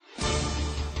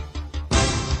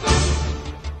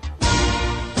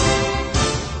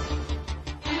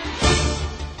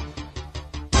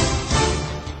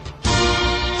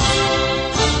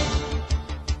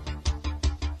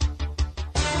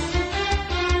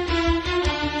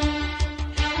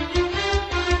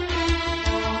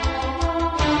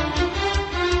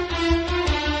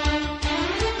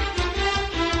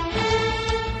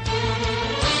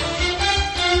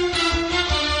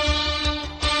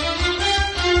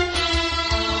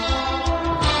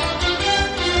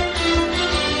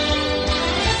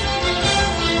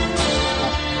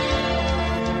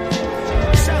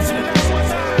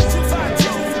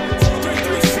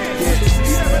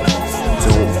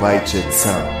bite your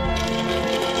tongue.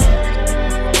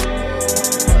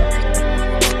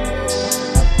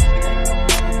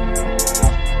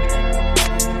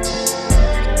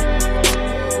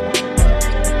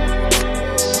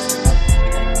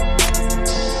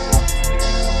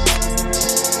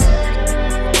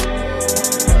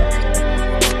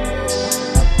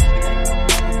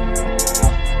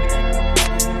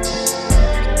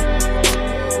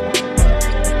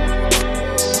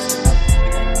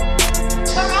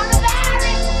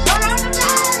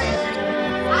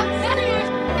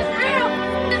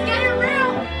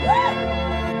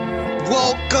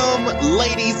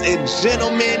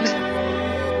 Gentlemen,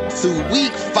 to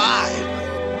week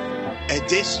 5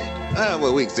 edition,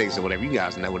 week 6 or whatever, you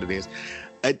guys know what it is,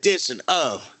 edition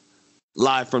of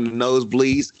Live from the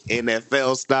Nosebleeds,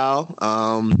 NFL style.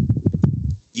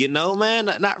 Man,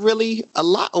 not really a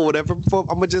lot or whatever. I'm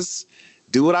going to just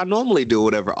do what I normally do or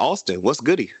whatever. Austin, what's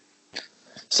goody?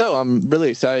 So I'm really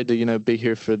excited to, be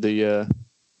here for the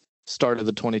start of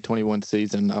the 2021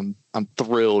 season. I'm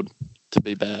thrilled to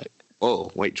be back.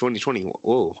 Oh, wait, 2020.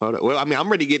 Whoa. Well, I mean, I'm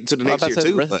ready to get into the next year,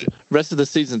 too. Rest of the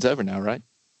season's over now, right?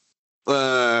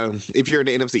 If you're in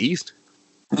the NFC East.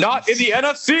 Not in the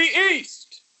NFC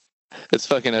East! It's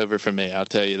fucking over for me, I'll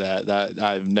tell you that.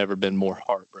 I've never been more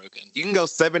heartbroken. You can go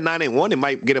 7-9-1 and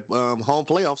might get a home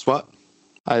playoff spot.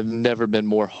 I've never been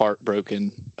more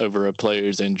heartbroken over a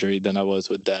player's injury than I was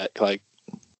with Dak. Like,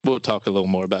 we'll talk a little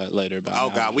more about it later.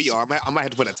 God, we are. I might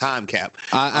have to put a time cap.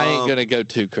 I ain't going to go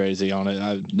too crazy on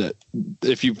it.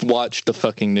 If you've watched the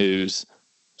fucking news,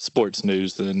 sports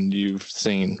news, then you've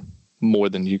seen more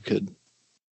than you could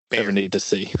ever need to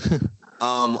see.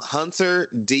 Hunter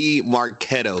D.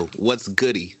 Marketo, what's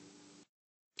goody?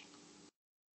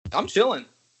 I'm chilling.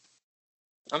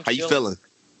 How you feeling?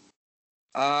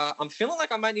 I'm feeling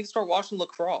like I might need to start watching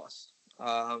lacrosse.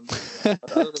 But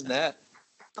other than that,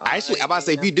 I'm about to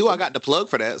say, if you do, I got the plug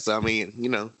for that. So, I mean,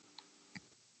 You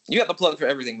got the plug for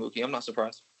everything, Mookie. I'm not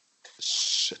surprised.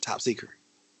 Shh, top secret.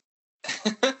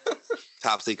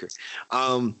 Top secret.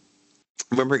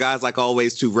 Remember, guys, like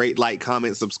always, to rate, like,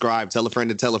 comment, subscribe, tell a friend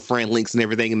to tell a friend. Links and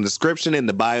everything in the description and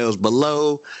the bios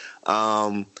below.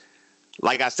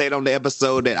 Like I said on the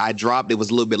episode that I dropped, it was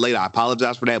a little bit late. I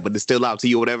apologize for that, but it's still out to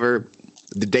you, whatever.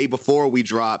 The day before we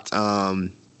dropped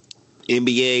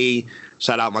NBA.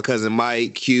 Shout out my cousin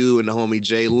Mike, Q, and the homie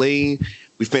Jay Lee.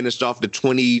 We finished off the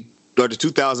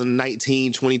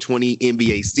 2019-2020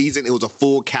 NBA season. It was a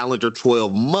full calendar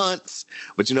 12 months.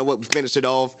 But you know what? We finished it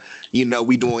off.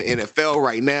 We doing NFL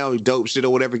right now, dope shit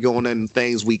or whatever going on in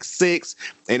things week 6.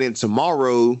 And then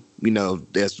tomorrow,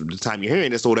 that's the time you're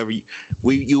hearing this or whatever,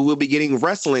 you will be getting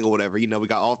wrestling or whatever. We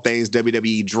got all things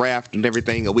WWE draft and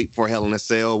everything a week before Hell in a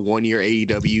Cell, 1 year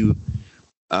AEW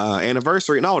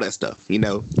anniversary and all that stuff.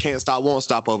 Can't stop, won't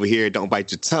stop over here. Don't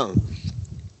bite your tongue.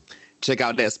 Check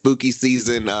out that spooky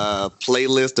season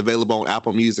playlist available on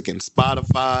Apple Music and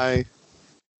Spotify.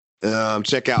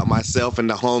 Check out myself and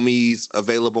the homies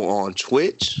available on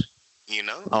Twitch.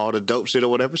 All the dope shit or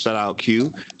whatever. Shout out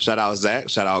Q. Shout out Zach.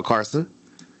 Shout out Carson.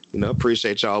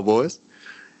 Appreciate y'all boys.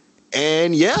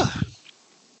 And yeah,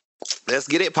 let's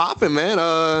get it popping,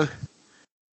 man.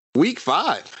 Week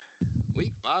 5.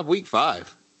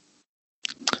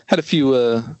 Had a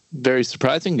few very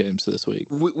surprising games this week.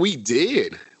 We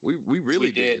did. We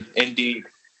really did. Indeed.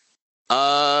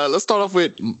 Let's start off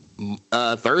with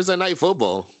Thursday Night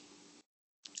Football,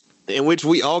 in which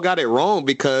we all got it wrong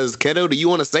because, Keto, do you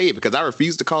want to say it? Because I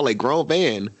refuse to call a grown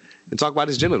man and talk about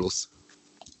his genitals.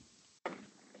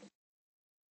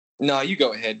 No, you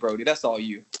go ahead, Brody. That's all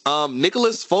you.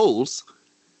 Nicholas Foles.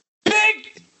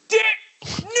 Big dick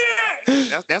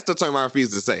Nick! That's the term I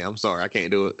refuse to say. I'm sorry. I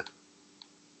can't do it.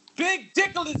 Big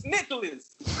Dickolas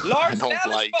Nicholas. I don't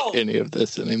like any of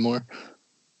this anymore.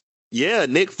 Yeah,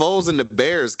 Nick Foles and the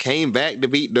Bears came back to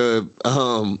beat the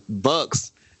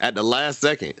Bucks at the last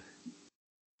second.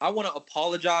 I want to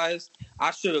apologize.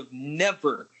 I should have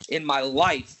never in my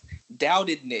life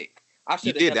doubted Nick. I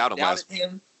should have never doubted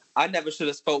him. I never should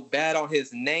have spoke bad on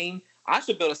his name. I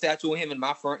should build a statue of him in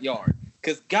my front yard.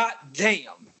 Because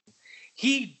goddamn,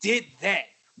 he did that.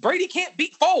 Brady can't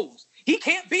beat Foles. He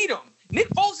can't beat him. Nick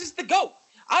Foles is the GOAT.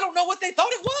 I don't know what they thought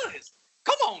it was.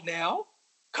 Come on now.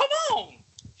 Come on.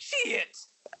 Shit.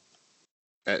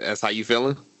 That's how you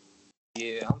feeling?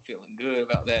 Yeah, I'm feeling good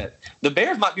about that. The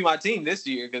Bears might be my team this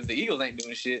year because the Eagles ain't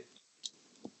doing shit.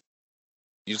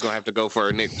 You just gonna have to go for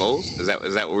Nick Foles? Is that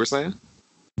what we're saying?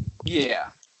 Yeah,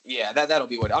 that'll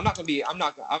be what.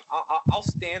 I'll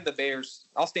stand the Bears.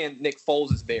 I'll stand Nick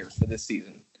Foles' Bears for this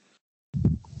season.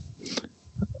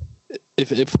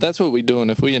 If that's what we're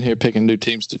doing, if we in here picking new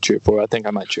teams to cheer for, I think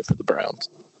I might cheer for the Browns.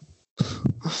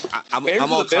 I'm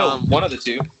on Tom. One of the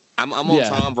two. I'm on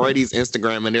Tom Brady's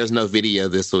Instagram, and there's no video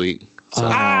this week.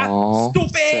 So.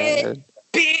 Stupid sad.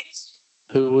 Bitch.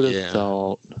 Who would have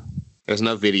thought? There's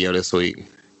no video this week.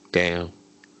 Damn.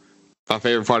 My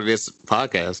favorite part of this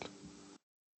podcast.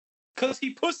 Cause he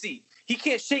pussy. He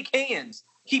can't shake hands.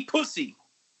 He pussy.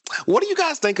 What do you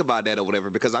guys think about that or whatever?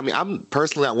 Because I mean, I'm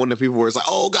personally not one of the people where it's like,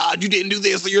 oh God, you didn't do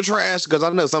this, so you're trash. Because I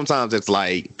know sometimes it's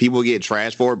like people get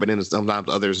trash for it, but then sometimes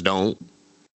others don't.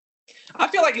 I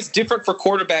feel like it's different for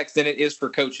quarterbacks than it is for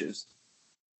coaches.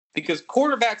 Because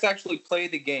quarterbacks actually play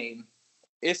the game.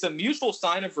 It's a mutual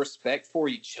sign of respect for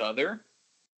each other.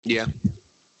 Yeah.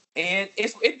 And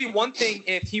it'd be one thing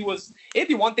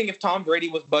if Tom Brady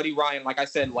was Buddy Ryan, like I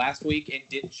said last week, and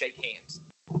didn't shake hands.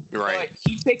 Right. But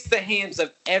he shakes the hands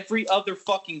of every other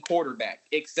fucking quarterback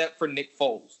except for Nick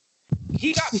Foles.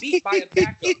 He got beat by a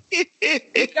backup.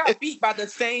 He got beat by the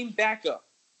same backup.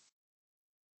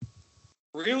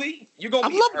 Really? You're gonna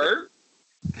be hurt?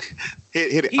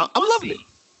 Hit it. I'm loving it.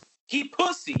 He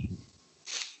pussy.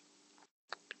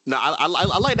 No, I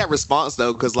like that response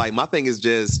though, because like my thing is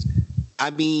just, I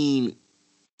mean,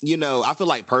 you know, I feel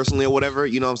like personally or whatever,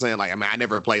 you know what I'm saying? Like, I mean, I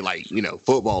never played like, you know,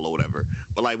 football or whatever,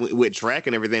 but like with track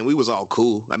and everything, we was all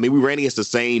cool. I mean, we ran against the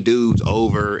same dudes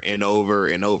over and over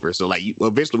and over. So like,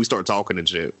 eventually we started talking and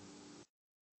shit.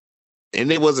 And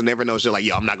there wasn't never no shit like,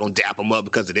 yo, I'm not going to dap them up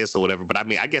because of this or whatever. But I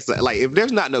mean, I guess like if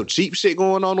there's not no cheap shit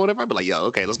going on or whatever, I'd be like, yo,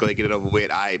 okay, let's go ahead and get it over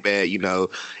with. I bet, you know.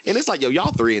 And it's like, yo,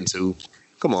 y'all 3-2.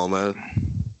 Come on,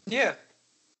 man. Yeah.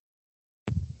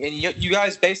 And you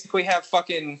guys basically have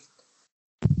fucking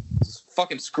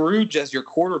Scrooge as your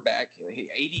quarterback,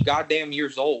 80 goddamn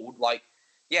years old. Like,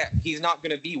 yeah, he's not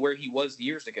going to be where he was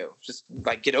years ago. Just,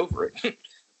 like, get over it.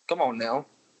 Come on now.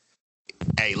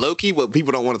 Hey, low-key, what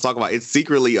people don't want to talk about, it's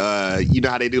secretly, you know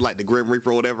how they do, like, the Grim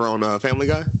Reaper or whatever on Family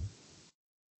Guy?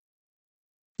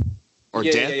 Or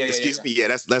Death? Excuse me. Yeah,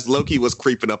 that's low-key what's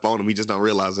creeping up on him. We just don't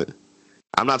realize it.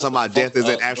 I'm not talking about death as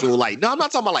an actual, like, no, I'm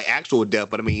not talking about, like, actual death,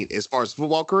 but I mean, as far as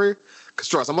football career, because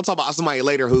trust, I'm going to talk about somebody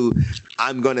later who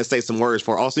I'm going to say some words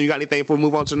for. Also, you got anything before we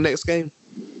move on to the next game?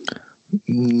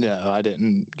 No, I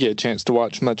didn't get a chance to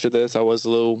watch much of this. I was a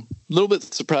little bit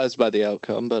surprised by the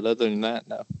outcome, but other than that,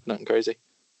 no, nothing crazy.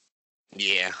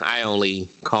 Yeah, I only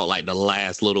caught like the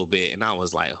last little bit, and I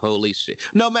was like, holy shit.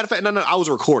 No, matter of fact, no, I was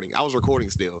recording.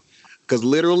 still. Because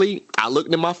literally, I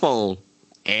looked at my phone,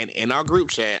 and in our group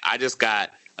chat, I just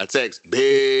got a text,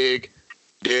 Big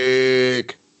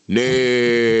Dick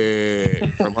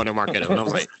Nick, from Hunter Marketo. And I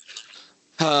was like,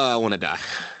 I want to die.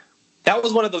 That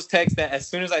was one of those texts that as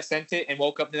soon as I sent it and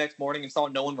woke up the next morning and saw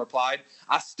no one replied,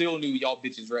 I still knew y'all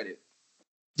bitches read it.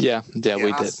 Yeah, we did.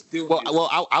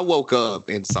 Well, I woke up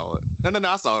and saw it. No,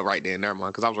 I saw it right then. Never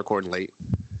mind, because I was recording late.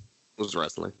 It was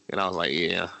wrestling. And I was like,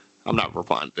 yeah, I'm not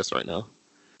replying to this right now.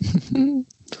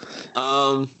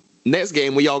 Next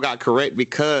game, we all got correct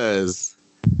because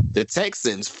the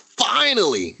Texans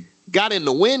finally got in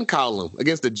the win column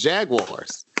against the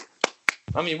Jaguars.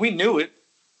 I mean, we knew it.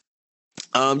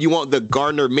 You want the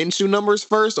Gardner Minshew numbers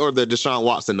first or the Deshaun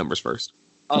Watson numbers first?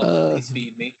 Please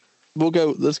feed me.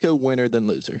 Let's go winner then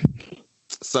loser.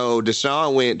 So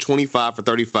Deshaun went 25 for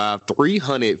 35,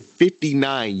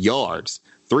 359 yards,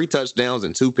 3 touchdowns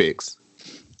and 2 picks.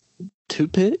 2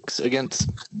 picks against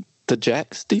the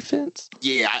Jacks defense?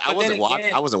 Yeah, I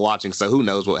wasn't watching, so who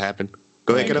knows what happened.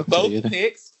 Go ahead, kiddo. Both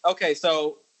picks. Okay,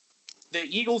 so the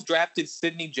Eagles drafted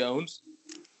Sidney Jones.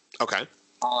 Okay.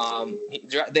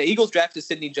 The Eagles drafted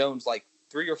Sidney Jones like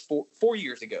 3 or 4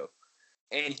 years ago,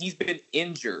 and he's been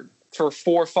injured for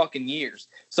 4 fucking years.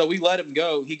 So we let him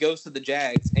go. He goes to the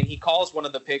Jags, and he calls one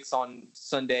of the picks on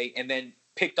Sunday, and then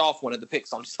picked off one of the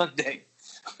picks on Sunday.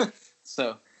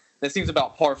 So that seems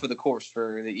about par for the course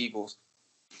for the Eagles.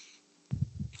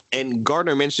 And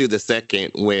Gardner Minshew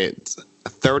II went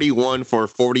 31 for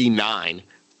 49,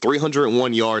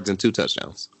 301 yards and 2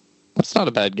 touchdowns. That's not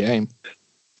a bad game.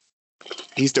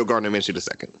 He's still Gardner Minshew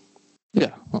II.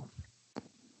 Yeah. Well,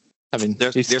 I mean,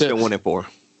 they're still 1-4.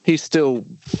 He's still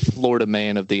Florida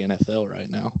man of the NFL right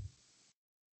now.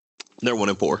 They're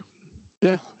 1-4.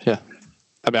 Yeah.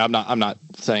 I mean, I'm not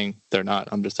saying they're not.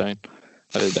 I'm just saying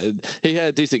he had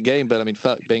a decent game, but I mean,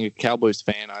 fuck, being a Cowboys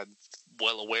fan, I'm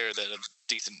well aware that a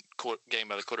decent game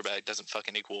by the quarterback doesn't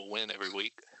fucking equal a win every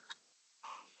week.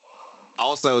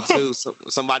 Also, too,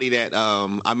 somebody that I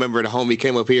remember the homie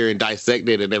came up here and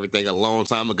dissected and everything a long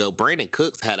time ago. Brandon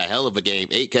Cooks had a hell of a game.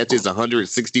 8 catches,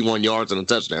 161 yards, and a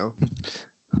touchdown.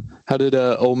 How did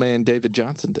old man David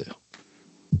Johnson do?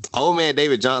 Old man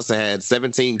David Johnson had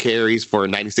 17 carries for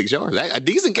 96 yards. A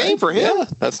decent game for him. Yeah,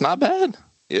 that's not bad.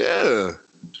 Yeah.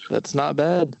 That's not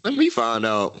bad. Let me find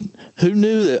out. Who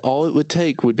knew that all it would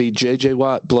take would be J.J.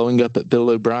 Watt blowing up at Bill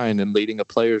O'Brien and leading a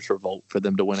players' revolt for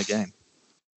them to win a game?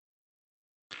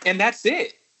 And that's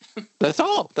it. That's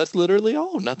all. That's literally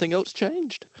all. Nothing else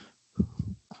changed.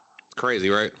 It's crazy,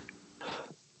 right?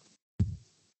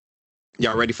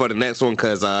 Y'all ready for the next one?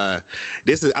 Because I think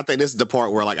this is the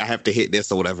part where like I have to hit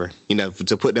this or whatever,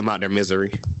 to put them out their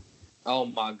misery. Oh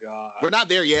my God. We're not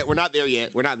there yet.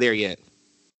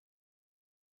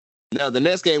 No, the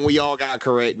next game we all got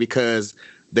correct because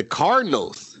the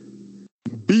Cardinals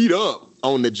beat up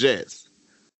on the Jets.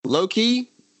 Low key,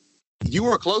 you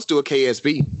were close to a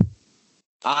KSB.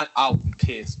 I was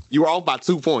pissed. You were off by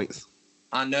 2 points.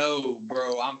 I know,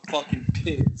 bro. I'm fucking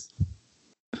pissed.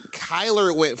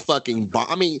 Kyler went fucking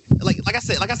I mean, like I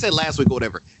said last week or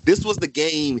whatever. This was the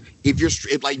game. If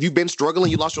you've been struggling,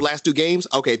 you lost your last 2 games.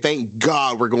 Okay, thank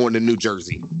God we're going to New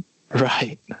Jersey.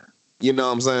 Right. You know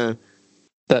what I'm saying?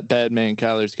 That bad man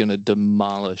Kyler's going to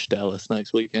demolish Dallas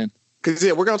next weekend. Because,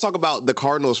 we're going to talk about the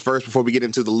Cardinals first before we get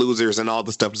into the losers and all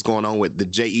the stuff that's going on with the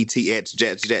Jets. Did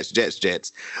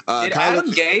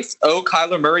Adam Gase owe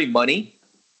Kyler Murray money?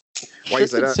 Why you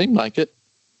say that? It seemed like it.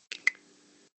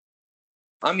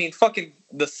 I mean, fucking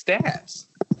the stats.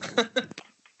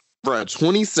 Bro,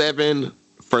 27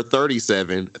 for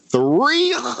 37,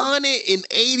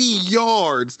 380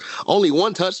 yards, only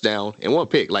 1 touchdown and 1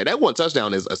 pick. Like, that 1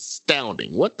 touchdown is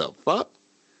astounding. What the fuck?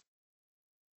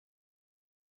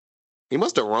 He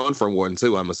must have run for 1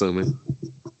 too, I'm assuming.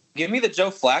 Give me the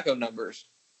Joe Flacco numbers.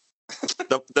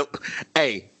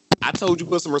 Hey, I told you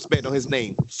put some respect on his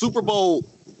name. Super Bowl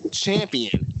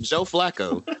champion Joe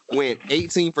Flacco went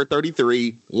 18 for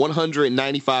 33,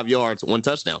 195 yards, 1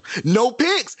 touchdown. No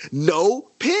picks.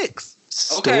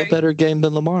 Still a better game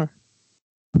than Lamar.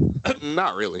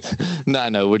 Not really. No, I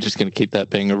know. We're just going to keep that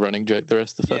being a running joke the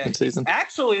rest of the fucking season.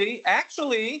 Actually,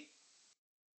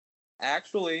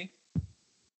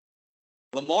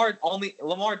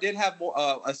 Lamar did have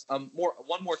one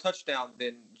more touchdown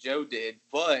than Joe did,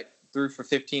 but threw for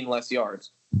 15 less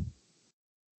yards.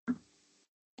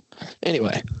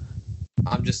 Anyway,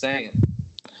 I'm just saying.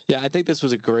 Yeah, I think this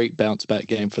was a great bounce back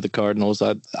game for the Cardinals.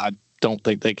 I don't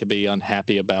think they could be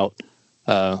unhappy about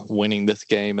winning this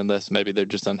game unless maybe they're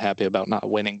just unhappy about not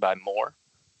winning by more.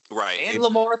 Right. And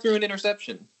Lamar threw an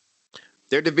interception.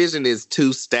 Their division is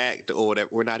too stacked or whatever.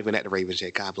 We're not even at the Ravens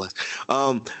yet. God bless.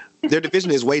 Their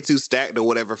division is way too stacked or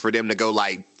whatever for them to go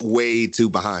like way too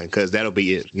behind because that'll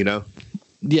be it,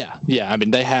 Yeah. I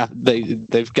mean,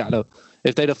 they've got to.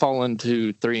 If they'd have fallen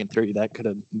to 3-3, that could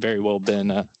have very well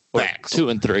been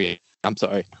 2-3. I'm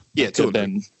sorry. Yeah, that could have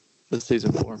been the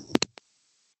season 4.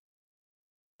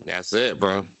 That's it,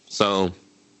 bro. So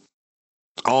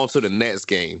on to the next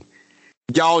game.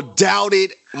 Y'all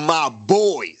doubted my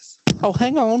boys. Oh,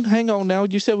 hang on now.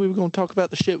 You said we were going to talk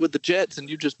about the shit with the Jets, and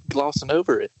you just glossing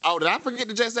over it. Oh, did I forget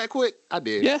the Jets that quick? I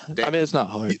did. Yeah, I mean, it's not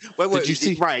hard. Wait, did you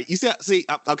see? Right. You see,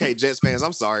 okay, Jets fans,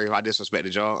 I'm sorry if I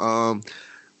disrespected y'all.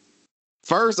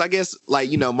 First, I guess,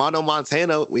 Mono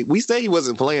Montana, we say he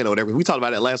wasn't playing or whatever. We talked about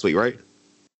that last week, right?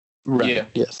 Right. Yeah.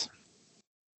 Yes.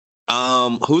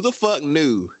 Who the fuck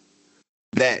knew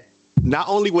that not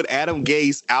only would Adam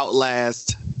Gase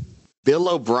outlast Bill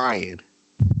O'Brien,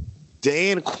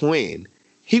 Dan Quinn,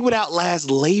 he would outlast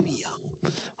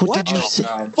Le'Veon. What did you see?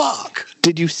 Fuck.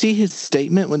 Did you see his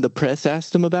statement when the press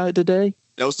asked him about it today?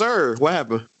 No, sir. What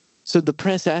happened? So the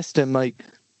press asked him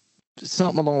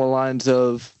something along the lines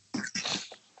of,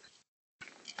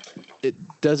 "It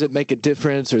doesn't make a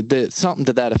difference," or something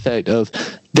to that effect of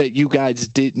that you guys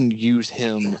didn't use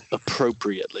him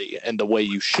appropriately and the way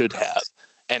you should have.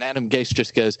 And Adam Gase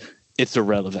just goes, "It's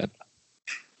irrelevant."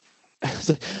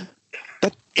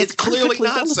 It's clearly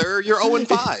not, relevant. Sir. You're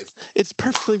 0-5. It's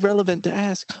perfectly relevant to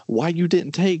ask why you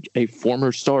didn't take a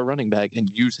former star running back and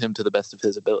use him to the best of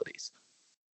his abilities.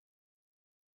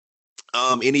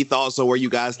 Any thoughts on where you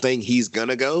guys think he's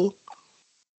gonna go?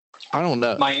 I don't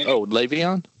know. Miami. Oh,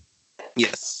 Le'Veon?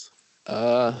 Yes.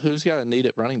 Who's got a need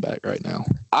at running back right now?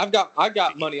 I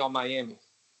got money on Miami.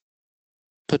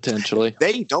 Potentially.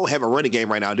 They don't have a running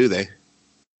game right now, do they?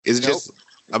 Is it just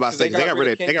about saying they got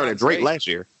rid of Drake last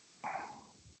year?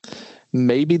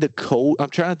 Maybe the Colts. I'm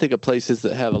trying to think of places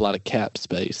that have a lot of cap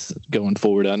space going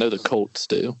forward. I know the Colts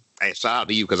do. Hey, shout out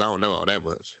to you because I don't know all that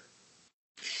much.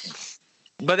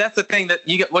 But that's the thing that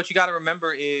what you got to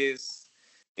remember is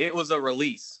it was a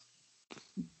release.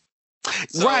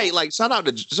 So, right, shout out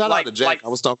to Jack. I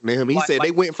was talking to him. He said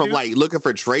they went from looking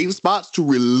for trading spots to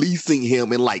releasing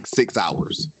him in 6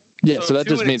 hours. Yeah, so that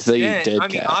just means they dead cap. I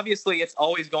mean, obviously, it's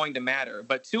always going to matter,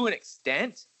 but to an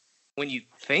extent, when you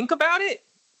think about it,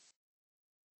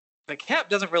 the cap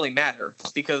doesn't really matter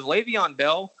because Le'Veon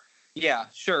Bell, yeah,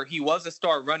 sure, he was a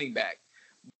star running back.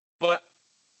 But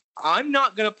I'm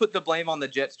not going to put the blame on the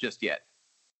Jets just yet.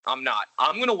 I'm not.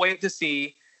 I'm going to wait to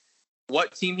see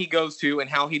what team he goes to and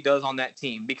how he does on that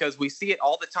team because we see it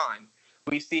all the time.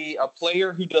 We see a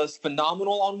player who does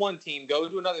phenomenal on one team go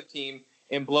to another team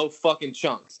and blow fucking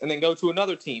chunks, and then go to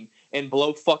another team and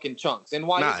blow fucking chunks. And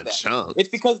why is that? Chunks. It's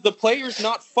because the player's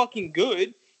not fucking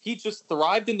good. He just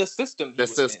thrived in the system.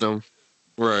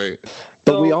 Right.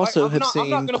 But so we also have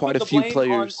seen quite a few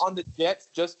players on the Jets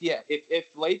just yet.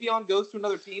 If Le'Veon goes to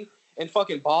another team and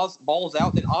fucking balls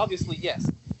out, then obviously yes,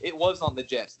 it was on the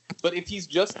Jets. But if he's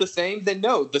just the same, then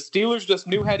no. The Steelers just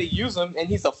knew how to use him, and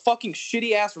he's a fucking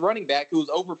shitty-ass running back who was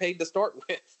overpaid to start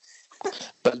with.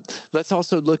 But let's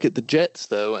also look at the Jets,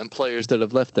 though, and players that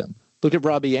have left them. Look at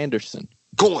Robbie Anderson.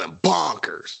 Going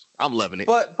bonkers. I'm loving it.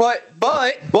 But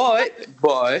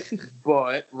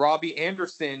Robbie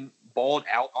Anderson balled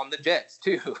out on the Jets,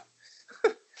 too.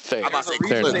 Fair. I'm about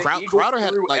to say, Crowder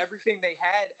had everything they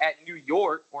had at New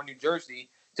York or New Jersey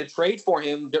to trade for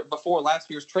him before last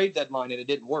year's trade deadline, and it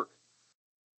didn't work.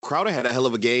 Crowder had a hell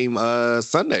of a game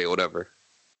Sunday or whatever.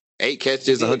 8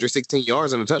 catches, 116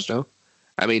 yards, and a touchdown.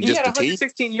 I mean, he had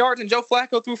 116 yards, and Joe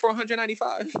Flacco threw for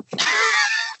 195.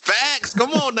 Facts.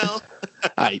 Come on now.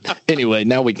 All right. Anyway,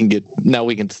 now we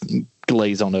can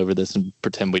glaze on over this and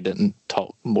pretend we didn't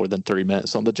talk more than 3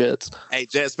 minutes on the Jets. Hey,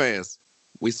 Jets fans,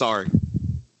 we sorry.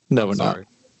 No, we're not.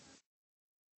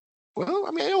 Well,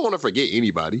 I mean, I don't want to forget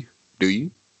anybody. Do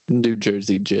you? New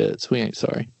Jersey Jets. We ain't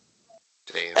sorry.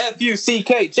 Damn.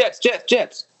 F-U-C-K, Jets.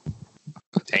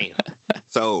 Damn.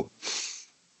 So,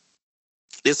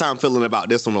 this how I'm feeling about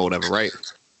this one or whatever, right?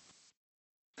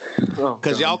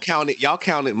 Because y'all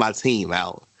counted my team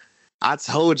out. I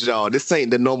told y'all this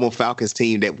ain't the normal Falcons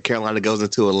team that Carolina goes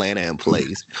into Atlanta and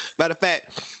plays. Matter of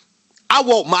fact, I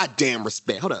want my damn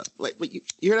respect. Hold up. Wait, you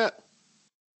hear that?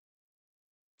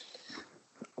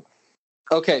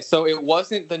 Okay, so it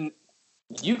wasn't the...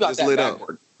 You got that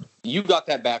backwards. You got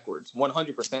that backwards.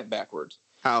 100% backwards.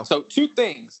 How? So 2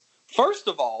 things. First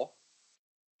of all,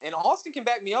 and Austin can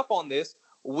back me up on this,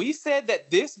 we said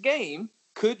that this game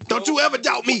could Don't you ever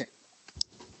doubt me.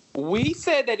 We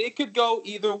said that it could go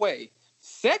either way.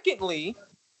 Secondly,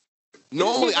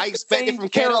 normally I expect it from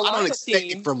Carolina. I don't expect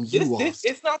it from you.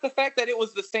 It's not the fact that it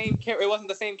was the same. It wasn't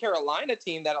the same Carolina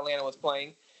team that Atlanta was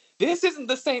playing. This isn't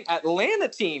the same Atlanta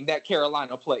team that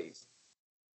Carolina plays.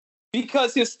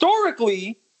 Because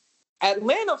historically,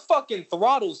 Atlanta fucking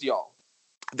throttles y'all.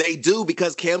 They do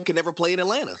because Cam can never play in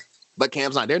Atlanta. But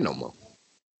Cam's not there no more.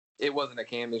 It wasn't a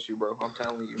Cam issue, bro. I'm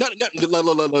telling you. No,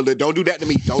 don't do that to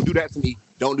me. Don't do that to me.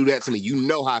 Don't do that to me. You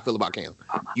know how I feel about Cam.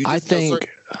 I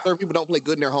think certain people don't play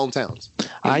good in their hometowns.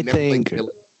 I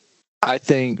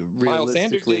think Miles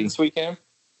Sanders did this weekend.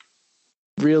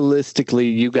 Realistically,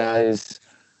 you guys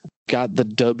got the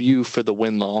W for the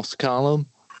win-loss column,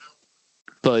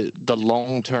 but the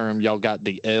long term, y'all got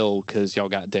the L because y'all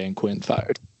got Dan Quinn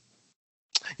fired.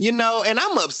 You know, and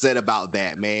I'm upset about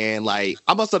that, man. Like,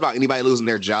 I'm upset about anybody losing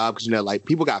their job because, you know, like,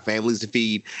 people got families to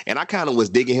feed. And I kind of was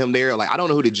digging him there. Like, I don't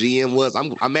know who the GM was.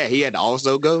 I'm mad he had to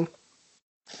also go.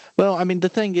 Well, I mean, the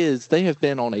thing is, they have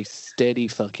been on a steady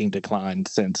fucking decline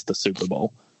since the Super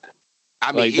Bowl.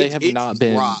 I mean, they have not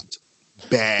been dropped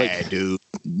bad, dude.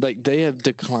 Like, they have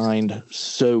declined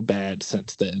so bad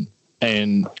since then.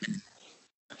 And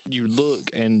you look,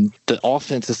 and the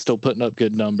offense is still putting up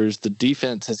good numbers. The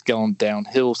defense has gone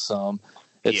downhill some.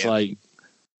 It's like,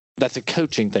 that's a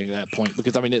coaching thing at that point.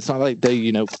 Because, I mean, it's not like they,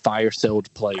 you know,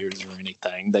 fire-selled players or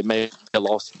anything. They may have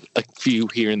lost a few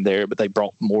here and there, but they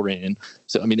brought more in.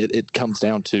 So, I mean, it comes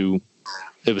down to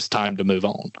it was time to move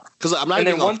on. Because I'm not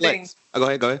even going to flex. Go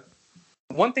ahead.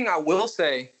 One thing I will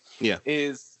say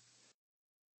is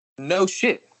no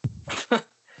shit.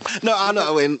 No, I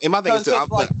know. And my thing is,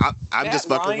 I'm just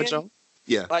fucking with y'all.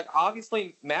 Yeah. Like,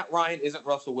 obviously, Matt Ryan isn't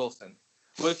Russell Wilson.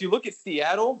 But if you look at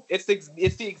Seattle, it's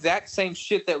the exact same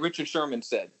shit that Richard Sherman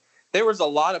said. There was a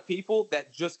lot of people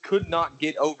that just could not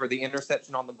get over the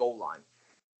interception on the goal line.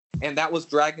 And that was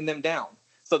dragging them down.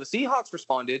 So the Seahawks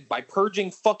responded by purging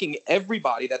fucking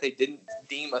everybody that they didn't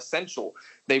deem essential.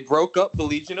 They broke up the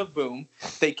Legion of Boom.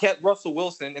 They kept Russell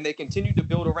Wilson, and they continued to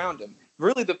build around him.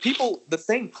 Really, the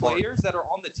same players that are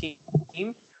on the team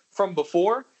from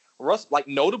before,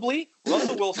 notably,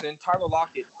 Russell Wilson, Tyler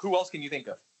Lockett, who else can you think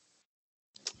of?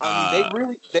 I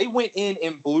mean, they went in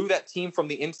and blew that team from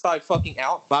the inside fucking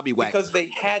out. Bobby Wagner. Because they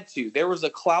had to. There was a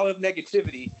cloud of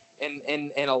negativity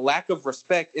and a lack of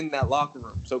respect in that locker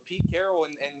room. So Pete Carroll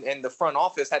and the front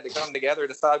office had to come together to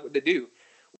decide what to do.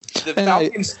 The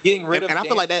Falcons getting rid of and I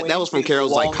feel like that was from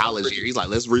Carroll's like college year. He's like,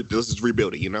 let's just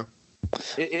rebuild it, you know.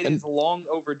 It is long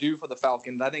overdue for the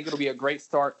Falcons. I think it'll be a great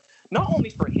start, not only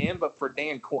for him but for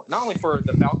Dan Quinn. Not only for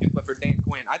the Falcons but for Dan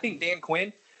Quinn. I think Dan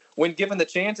Quinn, when given the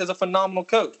chance, is a phenomenal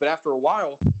coach. But after a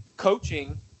while,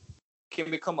 coaching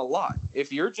can become a lot.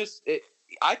 If you're just,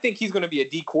 I think he's going to be a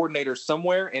D coordinator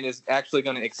somewhere and is actually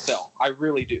going to excel. I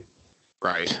really do.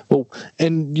 Right. Well,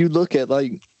 and you look at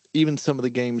like even some of the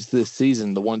games this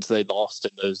season, the ones they lost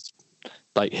in those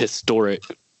like historic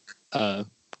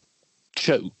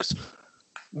chokes.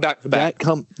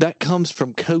 That comes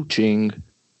from coaching,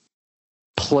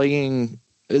 playing.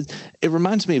 It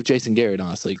reminds me of Jason Garrett,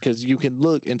 honestly, because you can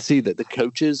look and see that the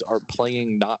coaches are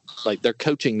playing they're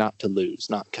coaching not to lose,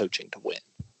 not coaching to win.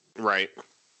 Right.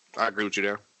 I agree with you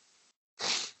there.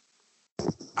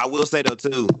 I will say though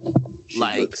too,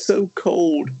 like so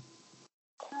cold.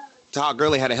 Todd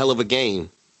Gurley had a hell of a game.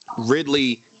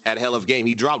 Ridley had a hell of a game.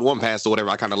 He dropped one pass or whatever.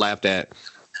 I kind of laughed at.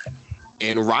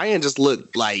 And Ryan just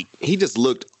looked like he just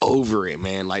looked over it,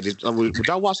 man. Like, would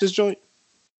y'all watch this joint?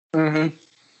 Mm-hmm.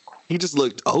 He just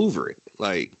looked over it.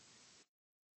 Like,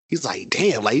 he's like,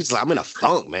 damn. Like, he's like, I'm in a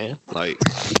funk, man. Like,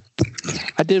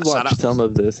 I did watch some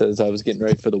of this as I was getting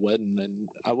ready for the wedding, and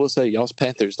I will say, y'all's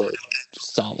Panthers look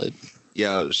solid.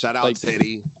 Yeah, shout out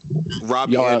Teddy,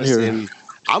 Robbie Anderson.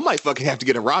 I might fucking have to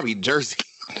get a Robbie jersey.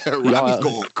 Robbie's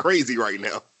going crazy right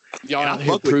now. Y'all out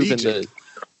here proving that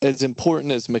as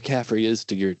important as McCaffrey is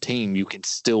to your team, you can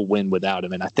still win without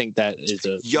him. And I think that was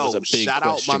a big shout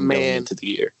out my man into the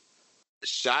year.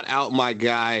 Shout out my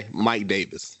guy, Mike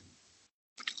Davis.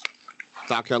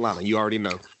 South Carolina, you already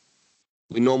know.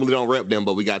 We normally don't rep them,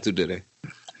 but we got to today.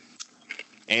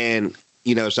 And,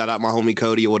 shout out my homie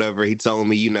Cody or whatever. He told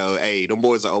me, hey, them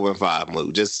boys are 0-5,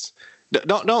 Moot. Just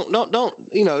don't,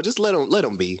 just let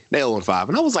them be. They're 0-5.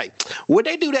 And I was like, would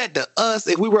they do that to us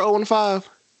if we were 0-5?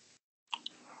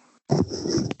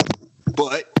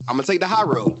 But I'm going to take the high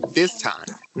road this time.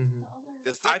 Mm-hmm.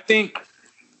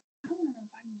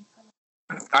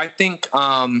 I think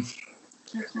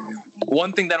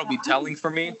one thing that'll be telling for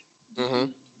me,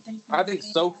 I think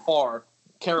so far,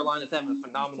 Carolina's having a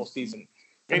phenomenal season.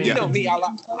 And you know me,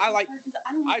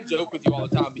 I joke with you all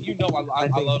the time, but I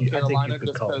love Carolina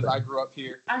just because I grew up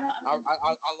here.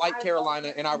 I like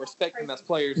Carolina and I respect them as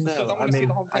players because I want to see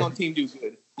the hometown team do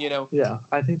good. Yeah,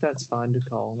 I think that's fine to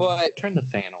call. But turn the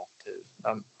fan off too.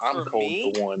 I'm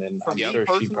cold for one, and I'm sure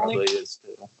she probably is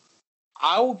too.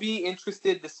 I will be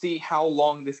interested to see how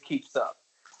long this keeps up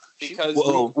because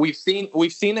we've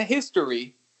seen a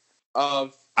history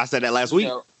of. I said that last week.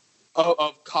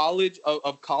 Of college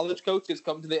coaches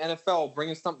come to the NFL,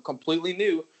 bringing something completely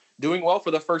new, doing well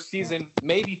for the first season,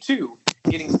 maybe two,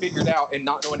 getting figured out and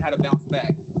not knowing how to bounce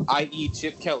back. I.e.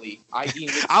 Chip Kelly. I.e.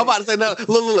 I'm about to say no.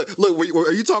 Look.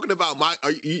 Are you talking about my?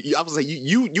 I was say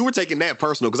you were taking that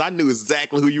personal because I knew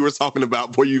exactly who you were talking about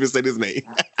before you even said his name.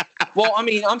 Well, I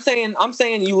mean, I'm saying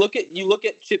you look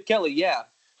at Chip Kelly, yeah,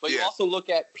 but you also look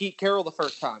at Pete Carroll the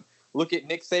first time. Look at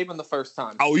Nick Saban the first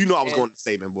time. Oh, I was going to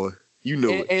Saban, boy. You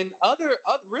know it. And other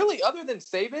than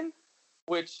Saban,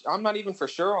 which I'm not even for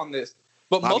sure on this,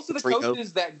 but most of the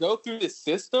coaches that go through this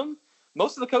system,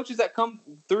 most of the coaches that come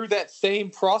through that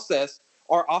same process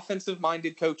are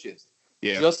offensive-minded coaches.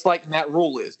 Yeah. Just like Matt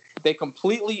Rule is. They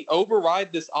completely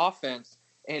override this offense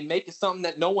and make it something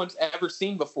that no one's ever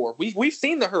seen before. We've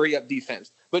seen the hurry-up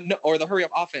defense, or the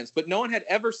hurry-up offense, but no one had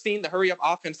ever seen the hurry-up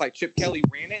offense like Chip Kelly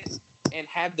ran it and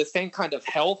had the same kind of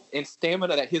health and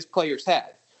stamina that his players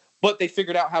had. But they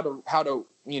figured out how to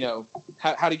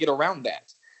get around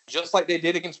that, just like they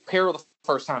did against Carroll the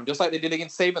first time, just like they did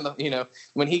against Saban,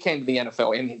 when he came to the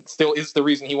NFL, and he still is the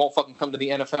reason he won't fucking come to the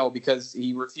NFL because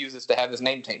he refuses to have his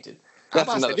name tainted.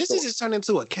 This is just turned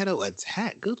into a keto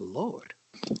attack. Good Lord!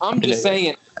 I'm just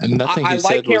saying. I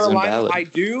like Carolina. I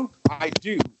do,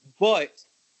 but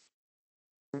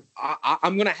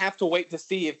I'm gonna have to wait to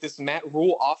see if this Matt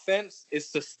Rule offense is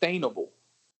sustainable.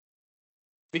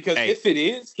 Because if it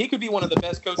is, he could be one of the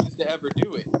best coaches to ever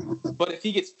do it. But if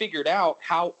he gets figured out,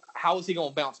 how is he going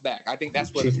to bounce back? I think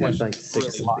that's where the question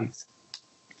really lies.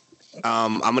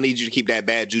 I'm going to need you to keep that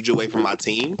bad juju away from my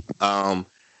team. I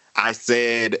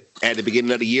said at the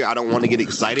beginning of the year, I don't want to get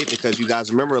excited because you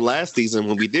guys remember last season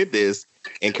when we did this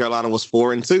and Carolina was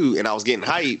 4-2 and I was getting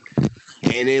hyped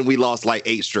and then we lost like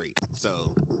 8 straight.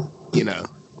 So,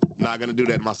 not going to do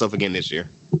that to myself again this year.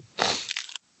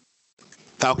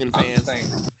 Falcon fans,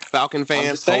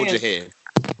 hold your head.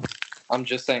 I'm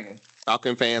just saying.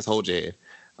 Falcon fans, hold your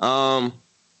head.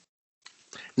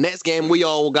 Next game, we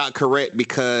all got correct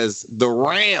because the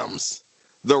Rams,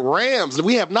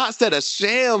 we have not said a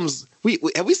Shams.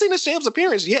 Have we seen a Shams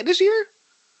appearance yet this year?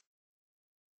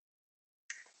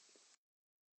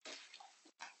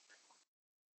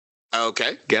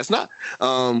 Okay, guess not.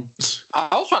 I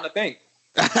was trying to think.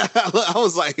 I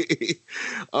was like,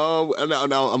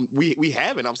 no, we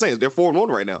haven't. I'm saying they're 4-1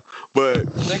 right now,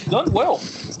 but they've done well.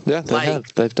 Yeah, they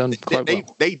have. They've done quite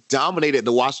well. They dominated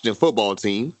the Washington football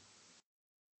team.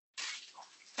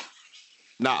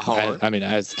 Not hard. I mean,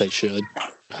 as they should.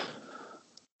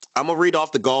 I'm gonna read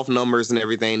off the golf numbers and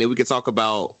everything, then we can talk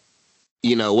about,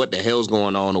 what the hell's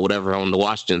going on or whatever on the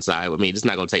Washington side. I mean, it's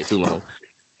not gonna take too long.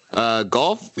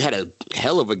 Golf had a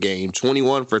hell of a game,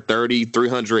 21 for 30,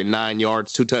 309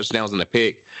 yards, 2 touchdowns and a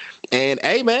pick. And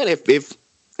hey, man, if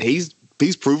he's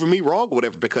proving me wrong or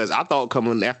whatever, because I thought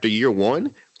coming after year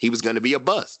 1, he was going to be a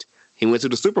bust. He went to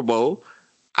the Super Bowl.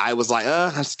 I was like,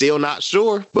 I'm still not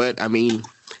sure. But, I mean,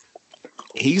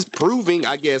 he's proving,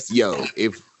 I guess,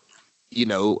 if,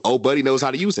 old buddy knows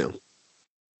how to use him.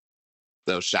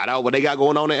 So shout out what they got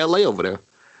going on in L.A. over there.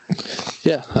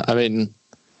 Yeah, I mean,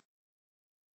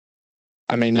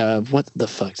 what the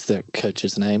fuck's their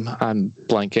coach's name? I'm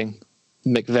blanking.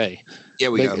 McVay. Yeah,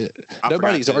 we go.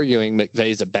 Nobody's arguing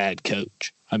McVay's a bad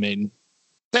coach. I mean,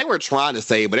 they were trying to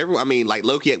say, but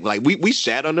Loki, we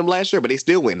shat on them last year, but they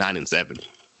still went 9-7.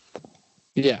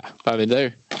 Yeah, I mean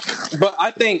they're. But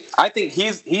I think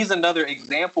he's another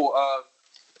example of.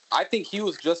 I think he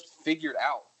was just figured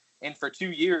out, and for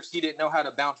 2 years he didn't know how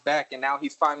to bounce back, and now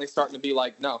he's finally starting to be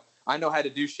like, no, I know how to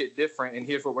do shit different, and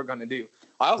here's what we're going to do.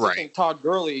 I also think Todd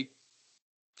Gurley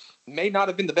may not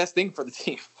have been the best thing for the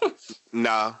team.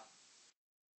 Nah.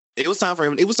 It was time for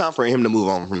him. It was time for him to move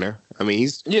on from there. I mean,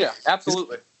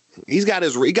 absolutely. He got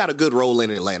a good role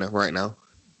in Atlanta right now.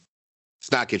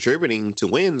 It's not contributing to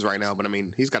wins right now, but I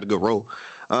mean, he's got a good role.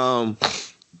 I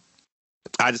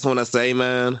just want to say,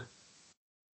 man,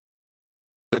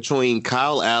 between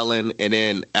Kyle Allen and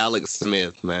then Alex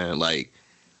Smith, man,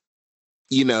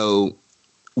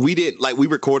 we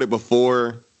recorded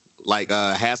before,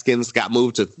 Haskins got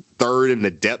moved to 3rd in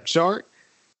the depth chart,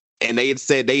 and they had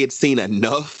said they had seen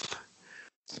enough.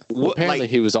 Apparently,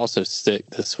 he was also sick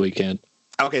this weekend.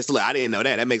 Okay, so I didn't know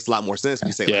that. That makes a lot more sense.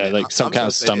 You say some kind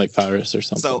of stomach virus or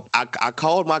something. So I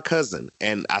called my cousin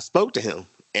and I spoke to him,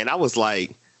 and I was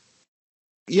like,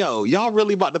 "Yo, y'all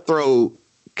really about to throw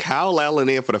Kyle Allen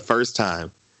in for the first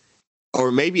time,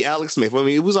 or maybe Alex Smith? I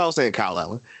mean, it was all saying Kyle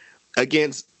Allen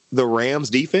against the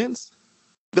Rams defense.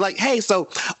 Be like, hey, so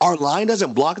our line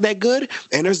doesn't block that good,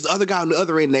 and there's the other guy on the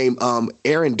other end named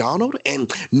Aaron Donald,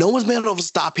 and no one's been able to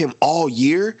stop him all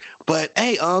year. But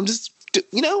hey, just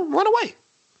run away.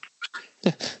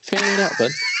 Figure it out,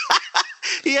 bud.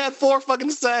 He had 4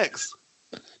 fucking sacks.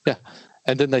 Yeah,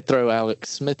 and then they throw Alex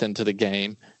Smith into the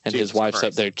game, and his wife's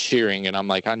up there cheering, and I'm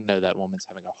like, I know that woman's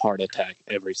having a heart attack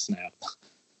every snap.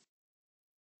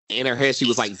 In her head, she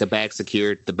was like, the back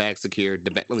secured.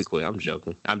 Let me quit. I'm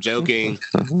joking.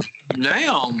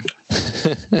 Damn.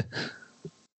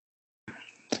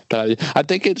 But I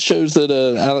think it shows that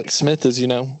Alex Smith is,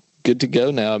 good to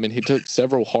go now. I mean, he took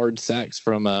several hard sacks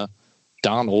from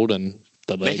Donald, and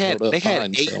they had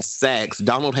 8 sacks.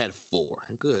 Donald had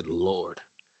 4. Good Lord.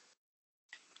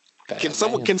 Can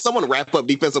someone wrap up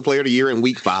Defensive Player of the Year in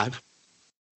Week 5?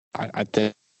 I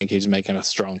think he's making a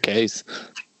strong case.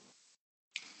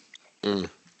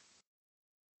 Let's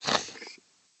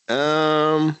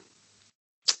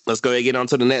go ahead and get on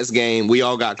to the next game. We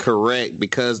all got correct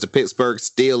because the Pittsburgh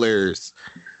Steelers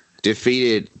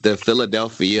defeated the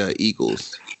Philadelphia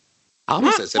Eagles.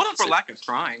 What for lack of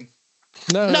trying?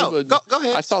 No, go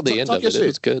ahead. I saw the end of it. It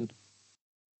was good.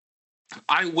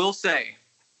 I will say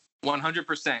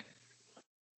 100%.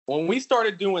 When we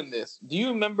started doing this, do you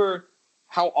remember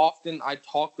how often I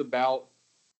talked about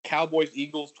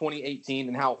Cowboys-Eagles 2018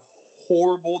 and how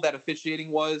horrible that officiating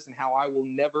was and how I will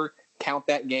never count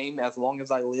that game as long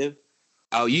as I live?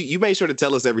 Oh, you made sure to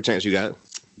tell us every chance you got,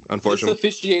 unfortunately. This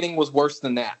officiating was worse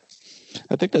than that.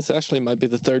 I think this actually might be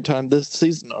the 3rd time this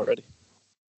season already.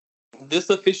 This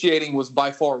officiating was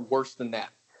by far worse than that.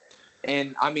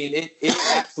 And, I mean, it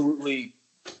absolutely,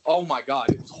 oh, my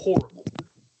God, it was horrible.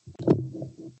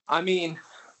 I mean,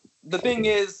 the thing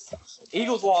is,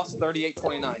 Eagles lost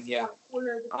 38-29, yeah.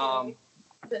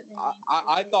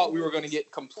 I thought we were going to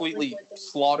get completely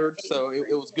slaughtered, so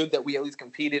it was good that we at least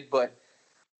competed. But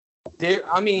I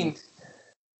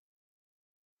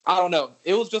don't know.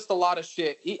 It was just a lot of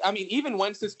shit. I mean, even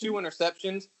Wentz's 2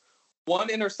 interceptions. One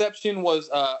interception was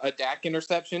a Dak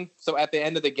interception. So at the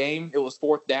end of the game, it was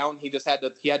 4th down. He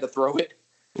had to throw it.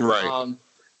 Right.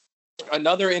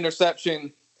 Another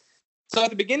interception. So at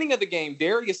the beginning of the game,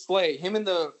 Darius Slay, him and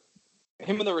the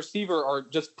receiver are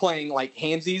just playing like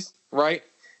handsies, right?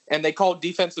 And they called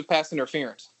defensive pass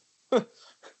interference.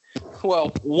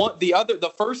 Well,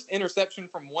 the first interception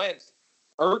from Wentz,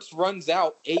 Ertz runs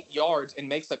out 8 yards and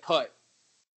makes a cut,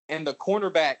 and the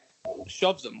cornerback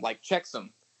shoves him, like checks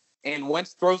him, and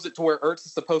Wentz throws it to where Ertz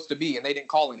is supposed to be, and they didn't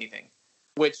call anything.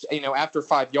 Which, after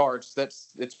 5 yards,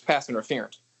 it's pass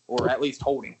interference, or at least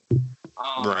holding.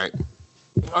 Right.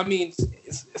 I mean,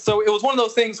 so it was one of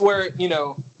those things where,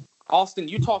 Austin,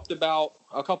 you talked about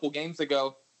a couple games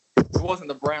ago. It wasn't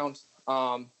the Browns,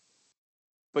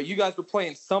 but you guys were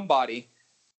playing somebody,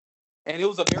 and it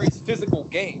was a very physical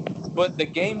game. But the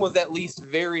game was at least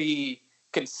very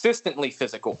consistently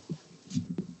physical.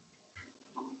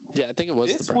 Yeah, I think it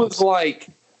was. This was like,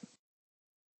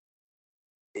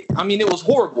 it was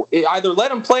horrible. Either let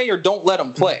them play or don't let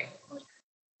them play.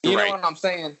 You know what I'm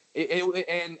saying?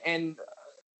 And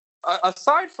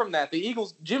aside from that, the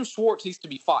Eagles, Jim Schwartz needs to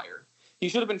be fired. He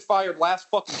should have been fired last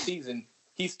fucking season.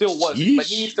 He still wasn't, but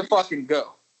he needs to fucking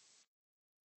go.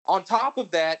 On top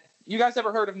of that, you guys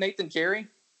ever heard of Nathan Jerry?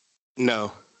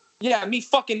 No. Yeah, me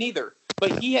fucking neither.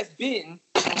 But he has been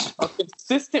a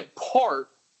consistent part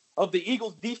of the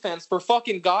Eagles defense for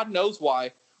fucking God knows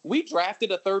why. We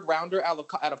drafted a third rounder out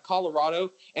of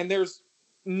Colorado, and there's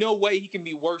no way he can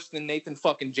be worse than Nathan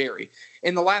fucking Jerry.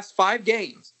 In the last 5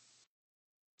 games,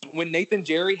 when Nathan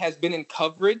Jerry has been in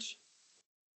coverage,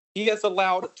 he has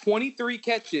allowed 23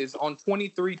 catches on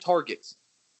 23 targets.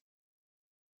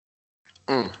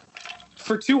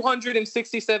 For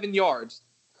 267 yards.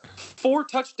 4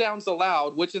 touchdowns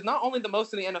allowed, which is not only the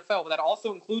most in the NFL, but that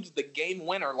also includes the game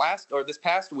winner this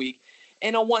past week,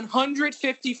 and a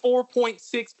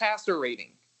 154.6 passer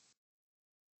rating.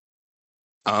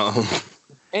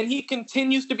 And he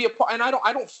continues to be a part, and I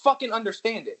don't fucking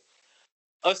understand it.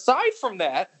 Aside from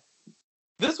that,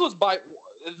 this was by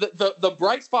the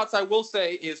bright spots. I will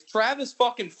say is Travis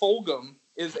fucking Fulgham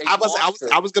is a monster.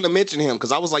 I was gonna mention him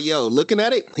because I was like, yo, looking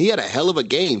at it, he had a hell of a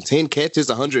game. 10 catches,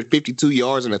 152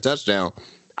 yards, and a touchdown.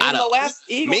 And the last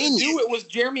Eagles to do it was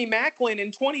Jeremy Maclin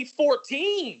in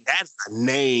 2014. That's the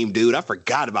name, dude. I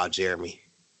forgot about Jeremy.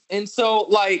 And so,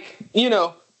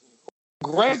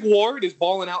 Greg Ward is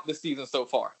balling out this season so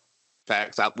far.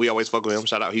 Facts. We always fuck with him.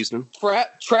 Shout out Houston.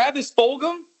 Travis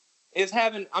Fulgham is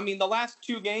having, the last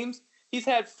 2 games, he's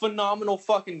had phenomenal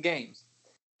fucking games.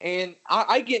 And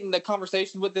I get into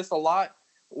conversations with this a lot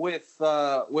with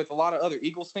a lot of other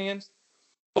Eagles fans.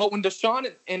 But when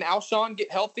Deshaun and Alshon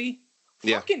get healthy,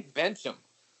 fucking bench them.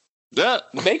 Yeah.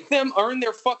 Make them earn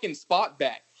their fucking spot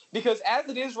back. Because as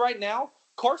it is right now,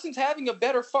 Carson's having a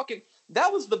better fucking...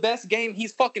 That was the best game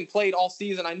he's fucking played all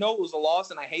season. I know it was a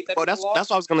loss, and I hate that. Oh, that's what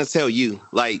I was gonna tell you.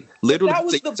 Like, literally, that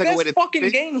was the best fucking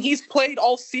game he's played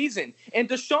all season. And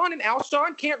Deshaun and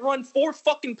Alshon can't run 4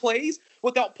 fucking plays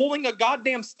without pulling a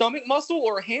goddamn stomach muscle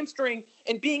or a hamstring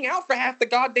and being out for half the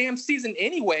goddamn season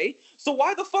anyway. So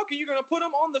why the fuck are you gonna put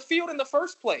them on the field in the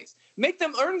first place? Make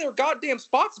them earn their goddamn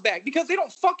spots back because they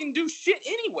don't fucking do shit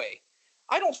anyway.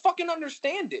 I don't fucking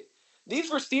understand it.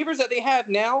 These receivers that they have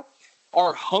now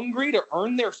are hungry to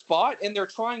earn their spot, and they're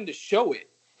trying to show it.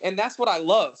 And that's what I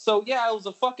love. So, yeah, it was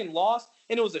a fucking loss,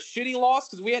 and it was a shitty loss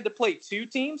because we had to play 2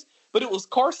 teams, but it was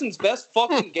Carson's best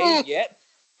fucking game yet,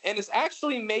 and it's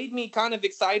actually made me kind of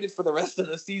excited for the rest of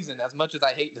the season, as much as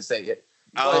I hate to say it.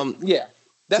 But, yeah,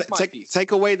 that's my piece.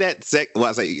 Take away that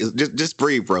just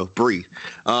breathe, bro. Breathe.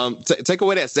 Take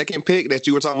away that second pick that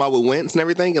you were talking about with Wentz and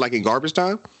everything, like in garbage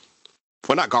time.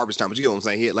 Well, not garbage time, but you know what I'm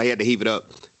saying. He had to heave it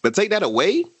up. But take that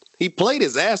away. He played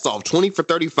his ass off, 20 for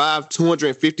 35,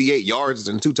 258 yards,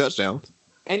 and 2 touchdowns.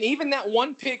 And even that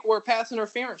one pick where pass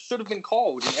interference should have been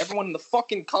called, and everyone in the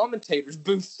fucking commentators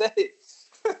booth said it.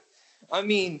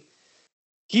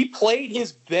 He played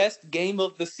his best game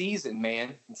of the season,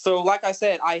 man. So, like I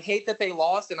said, I hate that they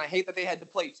lost, and I hate that they had to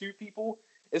play 2 people,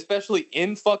 especially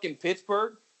in fucking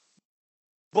Pittsburgh.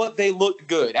 But they looked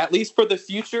good, at least for the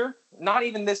future. Not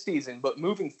even this season, but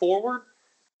moving forward,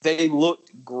 they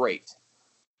looked great.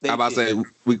 How about saying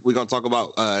we're gonna talk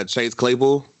about Chase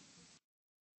Claypool?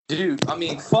 Dude,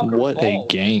 fuck what a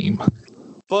game!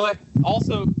 But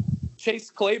also,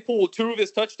 Chase Claypool, 2 of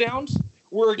his touchdowns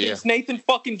were against Nathan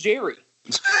fucking Jerry.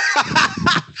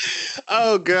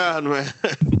 Oh God, man.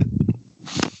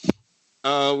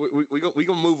 We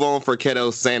gonna move on for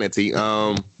Keto's sanity.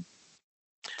 No,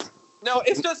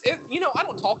 it's just I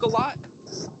don't talk a lot.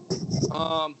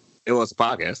 It was a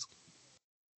podcast.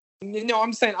 No,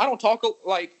 I'm saying I don't talk,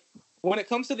 like, when it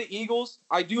comes to the Eagles,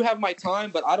 I do have my time,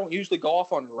 but I don't usually go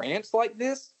off on rants like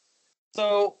this.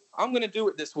 So I'm going to do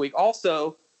it this week.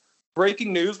 Also,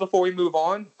 breaking news before we move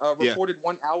on, reported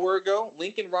 1 hour ago,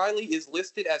 Lincoln Riley is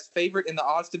listed as favorite in the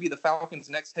odds to be the Falcons'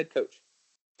 next head coach.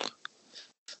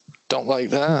 Don't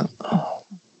like that.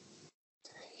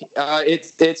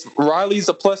 It's Riley's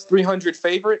a plus 300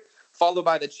 favorite. followed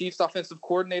by the Chiefs offensive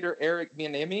coordinator Eric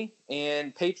Bieniemy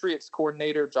and Patriots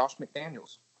coordinator Josh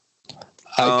McDaniels.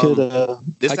 I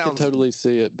could totally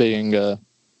see it being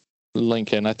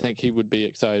Lincoln. I think he would be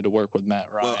excited to work with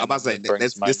Matt Ryan. Well, I'm about to say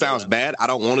this sounds bad. I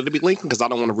don't want it to be Lincoln because I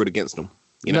don't want to root against him.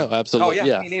 You know? No, absolutely. Oh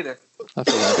yeah, me neither. I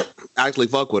feel that. I actually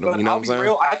fuck with him. But you know what I'm saying?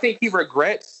 Real, I think he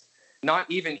regrets not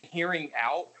even hearing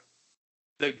out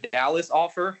the Dallas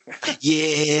offer.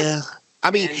 Yeah, I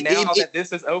mean, and now that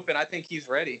this is open, I think he's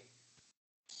ready.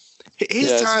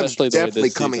 His time's definitely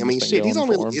coming. I mean, shit, he's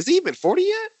only is he even 40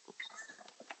 yet?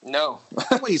 No,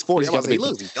 well, he's 40. He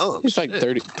looks young. He's like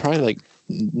 30, probably like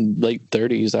late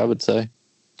 30s, I would say.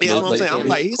 Yeah, that's what I'm saying. I'm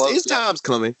like, his time's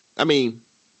coming. I mean,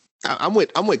 I'm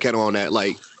with Kettle on that.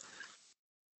 Like,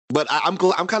 but I'm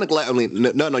kind of glad. I mean,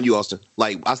 nothing on you, Austin.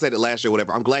 Like I said it last year,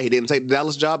 whatever. I'm glad he didn't take the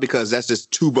Dallas job because that's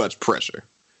just too much pressure.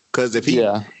 Because if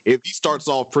he starts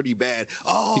off pretty bad,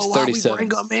 why we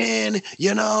bring him in?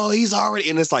 You know, he's already,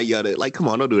 and it's like, like, come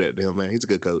on, don't do that to him, man. He's a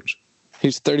good coach.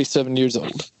 He's 37 years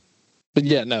old. But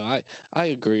yeah, no, I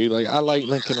agree. Like, I like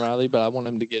Lincoln Riley, but I want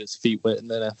him to get his feet wet in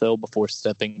the NFL before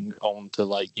stepping on to,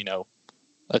 like, you know,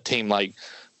 a team like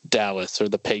Dallas or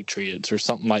the Patriots or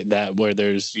something like that where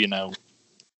there's, you know,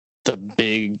 the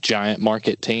big giant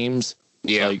market teams.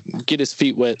 Yeah. Like, get his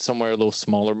feet wet somewhere a little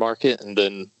smaller market and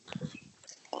then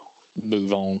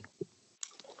move on.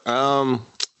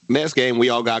 Next game we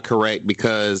all got correct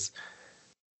because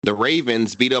the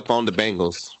Ravens beat up on the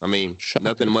Bengals. I mean,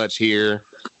 nothing much here.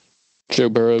 Joe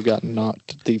Burrow got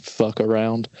knocked the fuck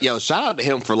around. Yo, shout out to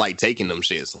him for like taking them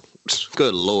shits.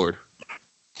 Good Lord.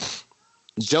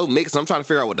 Joe Mixon, I'm trying to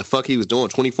figure out what the fuck he was doing.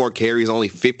 24 carries, only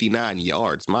 59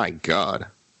 yards. My God.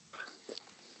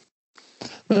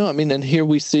 Well, I mean, and here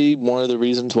we see one of the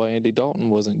reasons why Andy Dalton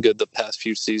wasn't good the past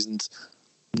few seasons.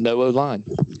 No O-line.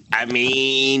 I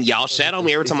mean, y'all shat on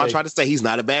me every time I tried to say he's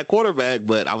not a bad quarterback,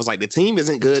 but I was like, the team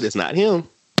isn't good. It's not him.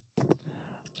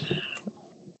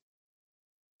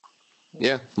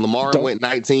 Yeah, Lamar went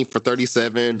 19 for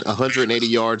 37, 180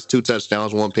 yards, 2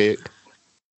 touchdowns, 1 pick.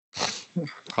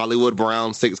 Hollywood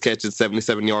Brown, 6 catches,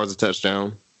 77 yards, a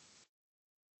touchdown.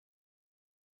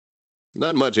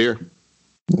 Not much here.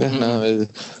 No,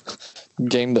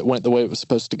 game that went the way it was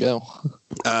supposed to go.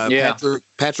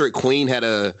 Patrick Queen had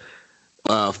a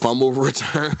fumble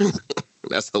return.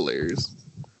 That's hilarious.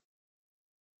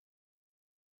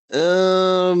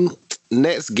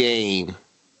 Next game.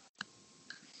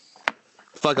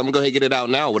 Fuck, I'm gonna go ahead and get it out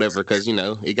now, whatever, because you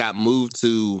know it got moved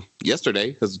to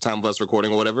yesterday because of the time of us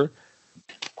recording or whatever.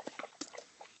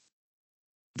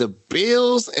 The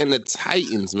Bills and the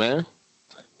Titans, man.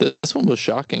 This one was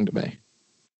shocking to me.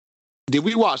 Did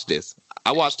we watch this?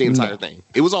 I watched the entire thing.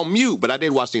 It was on mute, but I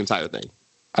did watch the entire thing.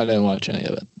 I didn't watch any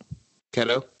of it.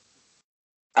 Keto?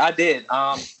 I did.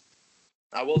 I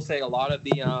will say a lot of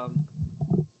the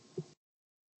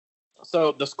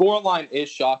so the scoreline is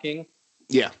shocking.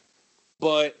 Yeah.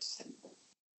 But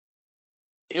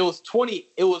it was 28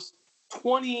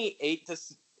 to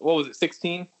what was it,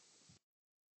 16?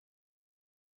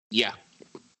 Yeah.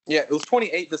 Yeah, it was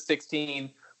 28 to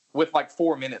 16 with like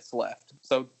 4 minutes left.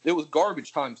 So it was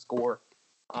garbage time score.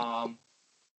 But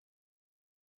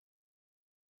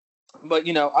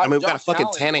you know, we got a fucking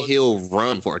Tannehill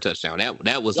run for a touchdown.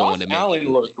 That was the one that made Allen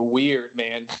looked weird,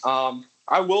 man.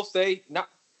 I will say,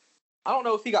 I don't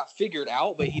know if he got figured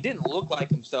out, but he didn't look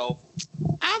like himself.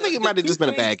 I think it might have just been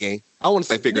a bad game. I want to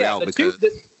say figured out because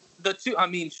the two. I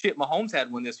mean, shit, Mahomes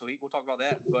had one this week. We'll talk about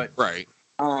that. But right.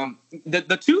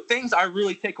 The two things I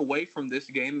really take away from this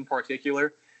game in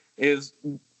particular is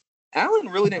Allen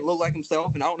really didn't look like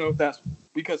himself, and I don't know if that's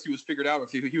because he was figured out or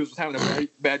if he was having a very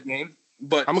bad game.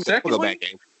 But I'm gonna go bad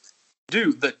game.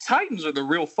 Dude, the Titans are the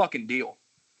real fucking deal.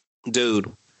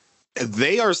 Dude,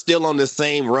 they are still on the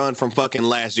same run from fucking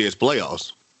last year's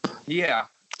playoffs. Yeah.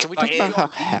 Can we talk about how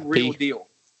happy? Real deal.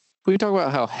 Can we talk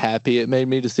about how happy it made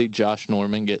me to see Josh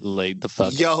Norman get laid the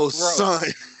fuck? Yo, son.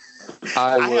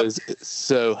 I was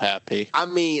so happy. I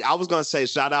mean, I was gonna say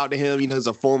shout out to him. You know, he's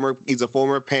a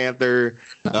former Panther.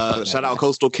 Shout out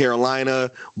Coastal Carolina.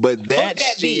 But that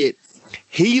shit,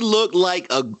 he looked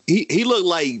like he looked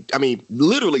like, I mean,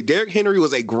 literally, Derrick Henry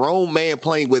was a grown man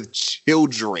playing with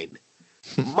children.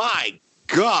 My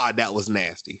God, that was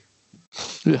nasty.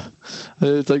 Yeah,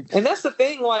 it's like, and that's the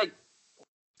thing, like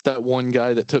that one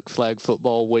guy that took flag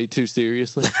football way too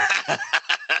seriously.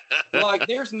 Like,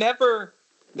 there's never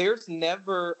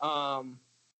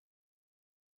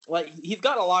like, he's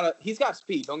got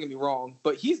speed, don't get me wrong,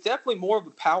 but he's definitely more of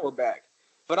a power back.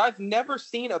 But I've never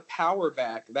seen a power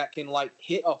back that can like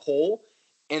hit a hole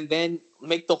and then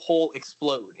make the hole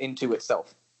explode into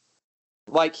itself.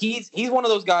 Like, he's one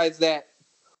of those guys that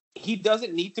he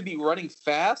doesn't need to be running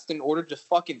fast in order to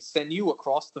fucking send you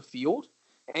across the field,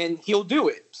 and he'll do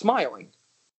it smiling.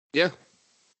 Yeah.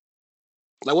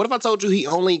 Like, what if I told you he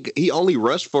only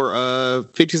rushed for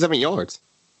 57 yards?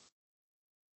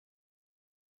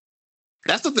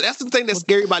 That's the thing that's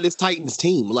scary about this Titans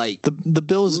team. Like the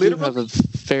Bills do have a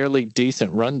fairly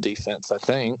decent run defense, I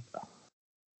think.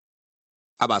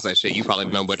 I'm about to say shit. You probably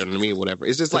know better than me or whatever.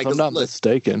 It's just like, if I'm not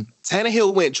mistaken.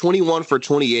 Tannehill went 21 for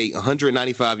 28,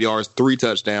 195 yards, 3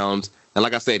 touchdowns. And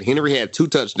like I said, Henry had 2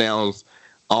 touchdowns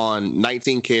on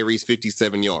 19 carries,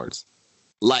 57 yards.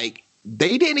 Like,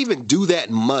 they didn't even do that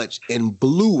much and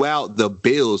blew out the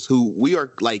Bills, who we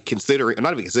are like considering,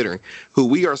 not even considering, who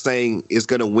we are saying is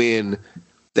going to win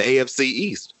the AFC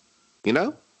East. You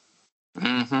know?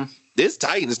 Mm-hmm. This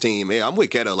Titans team, man, I'm with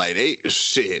Keto. Like,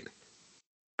 shit.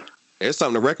 There's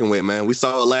something to reckon with, man. We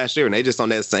saw it last year, and they just on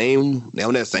that same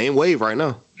wave right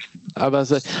now. I was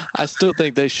about to say, I still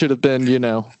think they should have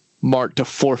been, marked a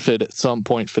forfeit at some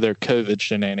point for their COVID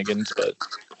shenanigans, but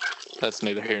that's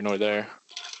neither here nor there.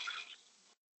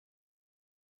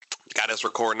 Got us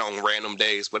recording on random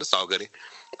days, but it's all good.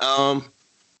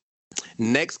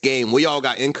 Next game, we all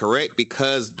got incorrect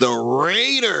because the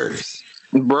Raiders,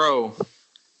 bro.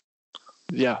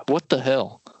 Yeah, what the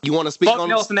hell? You want to speak on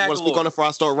Nelson Agholor? Want to speak on it before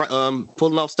I start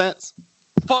pulling off stats?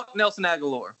 Fuck Nelson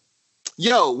Agholor.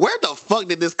 Yo, where the fuck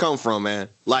did this come from, man?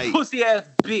 Like, pussy ass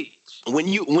bitch. When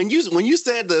you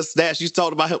said the stats you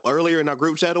talked about him earlier in our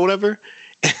group chat or whatever,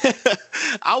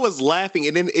 I was laughing,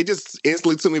 and then it just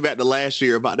instantly took me back to last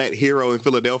year about that hero in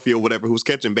Philadelphia or whatever who was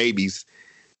catching babies.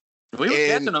 We were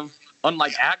catching them,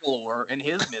 unlike Agholor and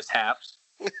his mishaps.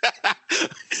 Look,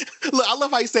 I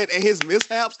love how he said and his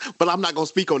mishaps, but I'm not gonna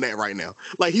speak on that right now.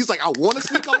 Like, he's like, I want to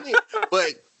speak on it,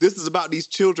 but this is about these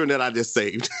children that I just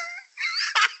saved.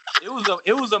 It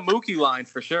was a Mookie line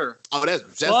for sure. Oh,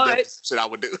 that's shit I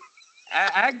would do.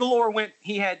 Agholor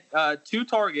he had 2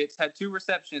 targets, had 2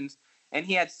 receptions, and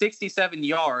he had 67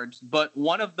 yards, but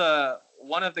one of the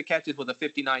catches was a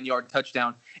 59-yard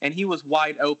touchdown, and he was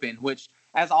wide open, which,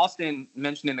 as Austin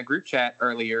mentioned in the group chat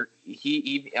earlier,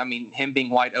 him being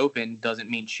wide open doesn't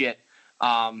mean shit.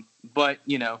 But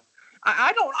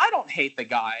I don't hate the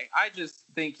guy. I just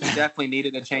think he definitely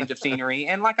needed a change of scenery.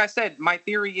 And like I said, my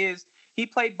theory is he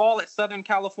played ball at Southern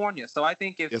California. So I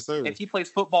think if he plays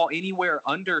football anywhere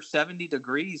under 70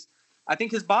 degrees, I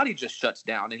think his body just shuts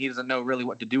down and he doesn't know really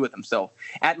what to do with himself.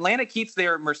 Atlanta keeps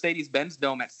their Mercedes-Benz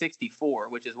Dome at 64,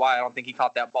 which is why I don't think he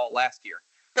caught that ball last year.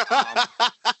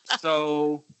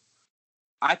 So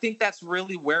I think that's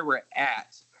really where we're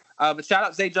at. But shout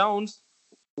out Zay Jones,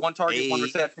 1 target, 1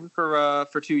 reception for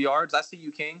 2 yards. I see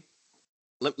you, King.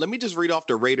 Let me just read off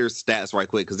the Raiders stats right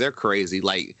quick because they're crazy.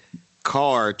 Like,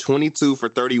 Carr, 22 for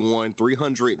 31,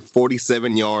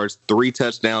 347 yards, 3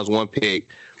 touchdowns, 1 pick.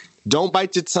 Don't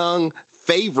bite your tongue.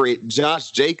 Favorite,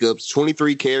 Josh Jacobs,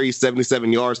 23 carries,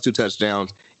 77 yards, 2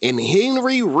 touchdowns. And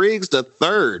Henry Riggs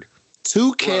III,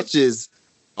 2 catches.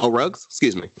 Ruggs,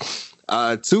 excuse me.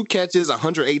 2 catches,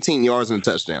 118 yards, and a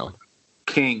touchdown.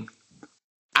 King.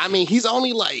 I mean, he's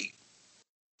only like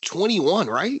 21,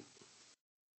 right?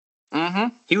 Mm-hmm.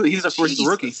 He's a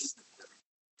rookie.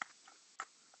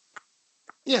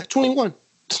 Yeah, 21.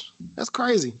 That's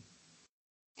crazy.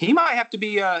 He might have to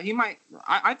be.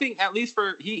 I think at least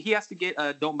he has to get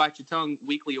a "Don't Bite Your Tongue"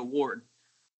 weekly award.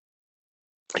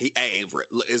 Do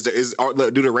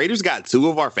the Raiders got 2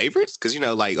 of our favorites? Because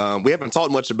we haven't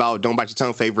talked much about "Don't Bite Your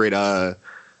Tongue" favorite.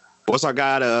 What's our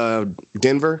guy?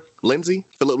 Denver,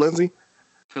 Philip Lindsay.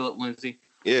 Philip Lindsay.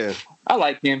 Yeah, I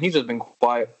like him. He's just been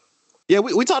quiet. Yeah,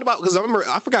 we talked about, because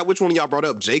I forgot which one of y'all brought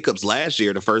up Jacobs last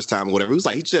year, the first time or whatever. He was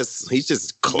like, he's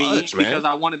just clutch, man. Because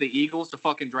I wanted the Eagles to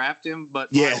fucking draft him, but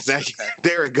yeah, exactly.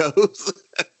 There it goes.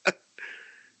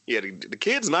 Yeah, the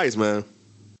kid's nice, man.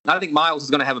 I think Miles is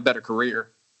going to have a better career.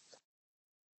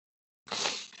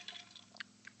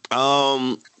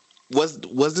 Was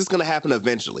this going to happen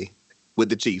eventually with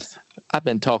the Chiefs? I've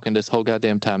been talking this whole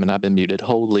goddamn time and I've been muted.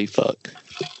 Holy fuck!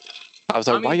 I was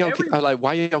like,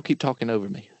 why y'all keep talking over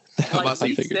me? Like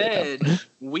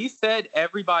we said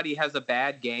everybody has a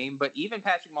bad game, but even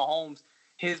Patrick Mahomes,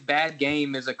 his bad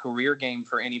game is a career game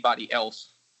for anybody else.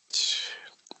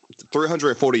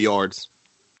 340 yards,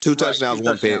 2 touchdowns,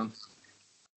 1 pick.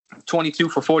 22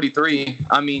 for 43.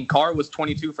 I mean, Carr was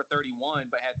 22 for 31,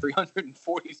 but had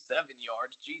 347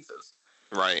 yards. Jesus.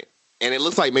 Right. And it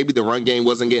looks like maybe the run game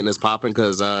wasn't getting as popping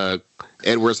because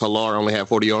Edwards-Helaire only had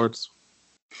 40 yards.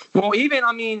 Well,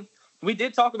 we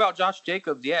did talk about Josh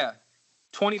Jacobs, yeah.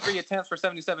 23 attempts for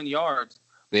 77 yards.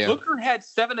 Yeah. Booker had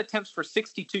 7 attempts for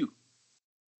 62.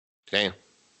 Damn.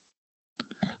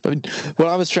 I mean, what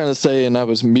I was trying to say, and I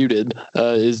was muted,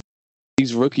 is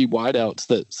these rookie wideouts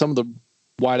that some of the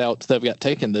wideouts that got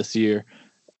taken this year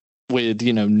with,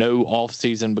 no off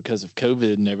season because of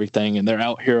COVID and everything, and they're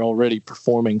out here already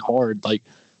performing hard, like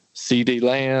CeeDee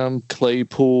Lamb,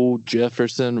 Claypool,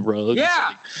 Jefferson, Ruggs.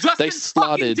 Yeah, they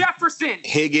slotted Jefferson,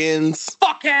 Higgins,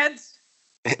 fuckheads.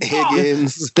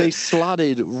 Higgins. They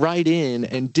slotted right in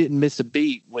and didn't miss a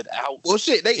beat without. Well,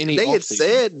 shit, they had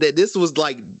said that this was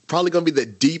like probably going to be the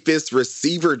deepest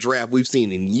receiver draft we've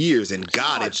seen in years, and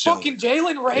God, it's showing. Fucking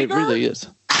Jalen Reagor. It really is.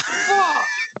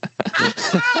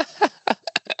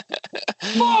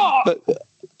 Fuck. But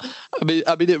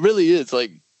I mean, it really is.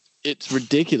 Like, it's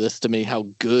ridiculous to me how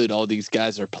good all these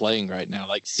guys are playing right now.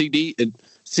 Like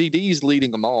CD's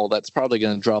leading them all. That's probably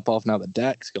going to drop off now that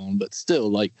Dak's gone, but still,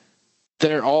 like,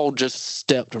 they're all just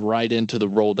stepped right into the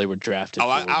role they were drafted.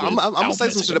 I'm gonna say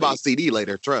some shit about CD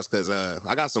later, trust, because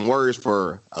I got some words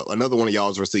for another one of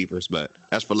y'all's receivers, but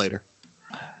that's for later.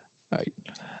 All right.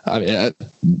 I mean, yeah,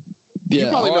 you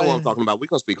probably know what I'm talking about. We're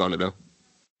gonna speak on it though.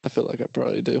 I feel like I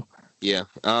probably do. Yeah.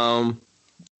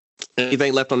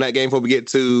 Anything left on that game before we get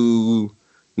to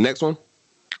next one?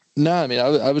 No, I mean,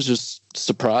 I was just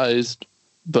surprised,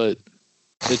 but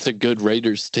it's a good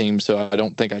Raiders team, so I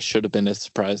don't think I should have been as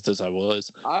surprised as I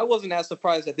was. I wasn't as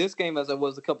surprised at this game as I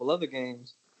was a couple other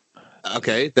games.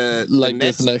 Okay,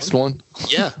 this next one.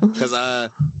 Yeah, because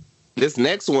this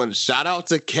next one, shout out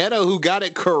to Keto who got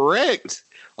it correct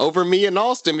over me and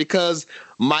Austin, because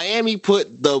Miami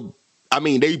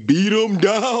they beat them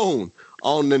down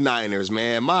on the Niners,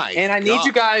 man. And I need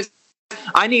you guys,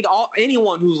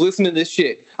 anyone who's listening to this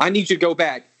shit, I need you to go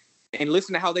back and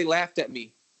listen to how they laughed at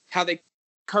me, how they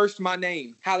cursed my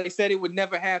name, how they said it would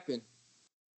never happen,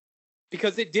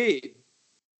 because it did.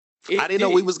 I didn't know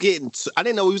we was getting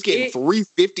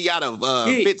 350 out of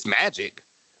Fitzmagic.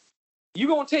 You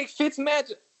gonna take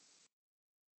Fitzmagic?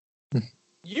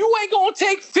 You ain't gonna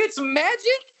take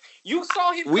Fitzmagic? You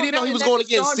saw him. We didn't know he was going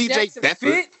against CJ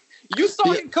Beathard. You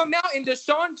saw him come out in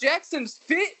Deshaun Jackson's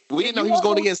fit. We didn't know he was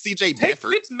going against CJ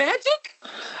Beathard. Fitzmagic?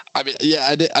 I mean, yeah,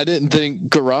 I didn't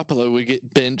think Garoppolo would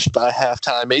get benched by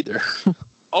halftime either.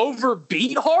 Over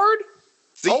beat hard?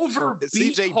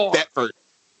 CJ Beathard.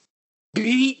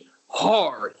 Beat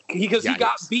hard. Because he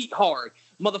got beat hard.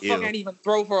 Motherfucker didn't even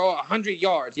throw for 100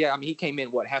 yards. Yeah, I mean, he came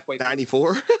in, halfway through?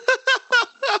 94?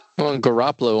 Well,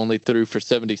 Garoppolo only threw for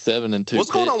 77 and 2 What's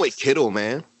going on with Kittle,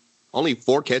 man? Only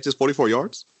 4 catches, 44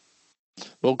 yards?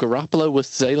 Well, Garoppolo was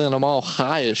sailing them all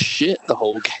high as shit the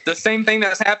whole game. The same thing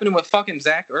that's happening with fucking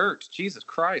Zach Ertz. Jesus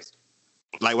Christ.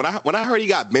 Like, when I heard he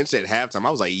got benched at halftime,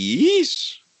 I was like,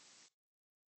 yeesh.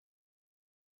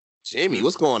 Jimmy,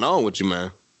 what's going on with you,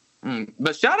 man?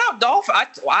 But shout out Dolph.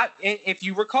 If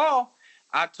you recall,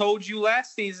 I told you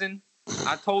last season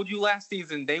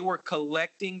they were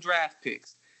collecting draft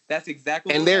picks. That's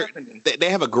exactly what's happening. They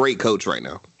have a great coach right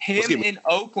now. Them in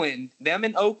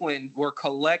Oakland were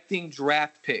collecting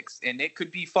draft picks, and it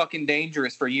could be fucking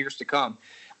dangerous for years to come.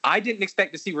 I didn't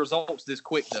expect to see results this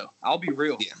quick, though. I'll be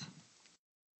real.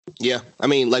 Yeah. I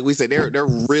mean, like we said, they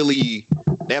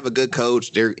have a good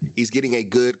coach. He's getting a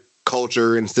good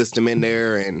culture and system in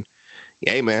there, and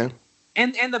yeah, man.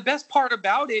 And the best part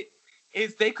about it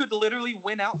is they could literally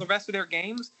win out the rest of their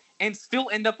games and still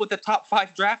end up with the top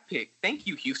 5 draft pick. Thank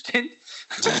you, Houston.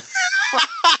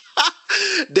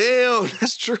 Damn,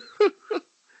 that's true.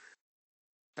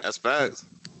 That's facts.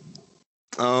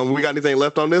 We got anything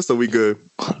left on this, or we good?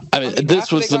 I mean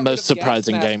this was the most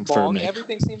surprising game for me.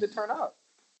 Everything seemed to turn out.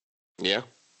 Yeah.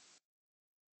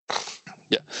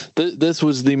 Yeah. This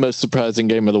was the most surprising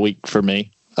game of the week for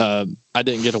me. I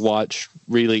didn't get to watch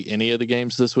really any of the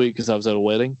games this week because I was at a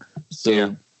wedding.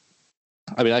 So,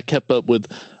 I mean, I kept up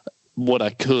with what I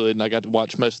could, and I got to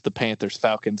watch most of the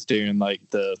Panthers-Falcons during like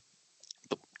the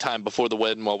time before the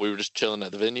wedding while we were just chilling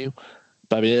at the venue.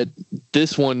 But I mean,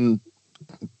 this one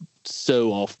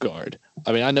so off guard.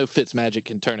 I mean, I know Fitzmagic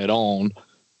can turn it on,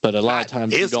 but a lot of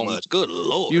times you don't. Good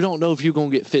Lord, you don't know if you're gonna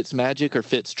get Fitzmagic or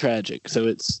Fitztragic. So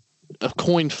it's a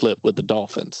coin flip with the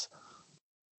Dolphins.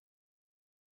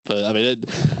 But I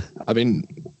mean,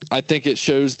 I think it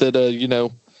shows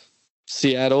that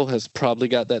Seattle has probably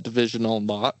got that division on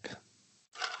lock.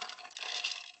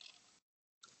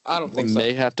 I don't think so.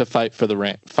 May have to fight the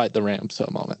Rams for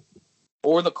a moment,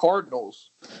 or the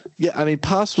Cardinals. Yeah, I mean,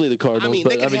 possibly the Cardinals. I mean,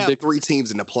 they could have 3 teams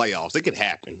in the playoffs. It could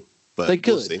happen. But they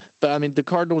could. We'll see. But I mean, the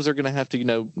Cardinals are going to have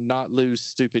to, not lose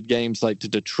stupid games like to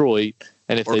Detroit,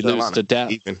 and if they lose to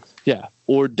Dallas,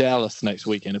 or Dallas next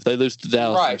weekend. If they lose to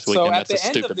Dallas next weekend, that's a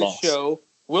stupid loss. So at the end of the show,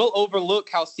 we'll overlook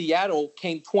how Seattle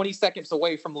came 20 seconds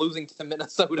away from losing to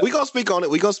Minnesota. We're going to speak on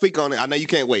it. I know you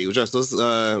can't wait. Just let's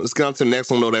get on to the next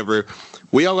one or whatever.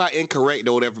 We all got incorrect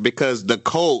or whatever because the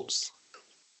Colts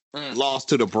lost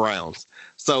to the Browns.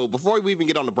 So before we even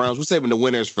get on the Browns, we're saving the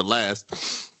winners for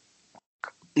last.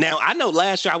 Now, I know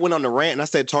last year I went on the rant and I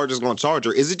said Chargers going to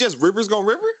Charger. Is it just Rivers going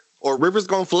River or Rivers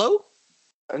going Flow?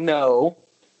 No.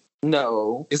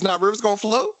 It's not Rivers going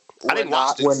Flow? I didn't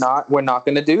watch this. We're not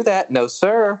going to do that. No,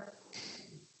 sir.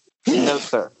 No,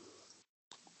 sir.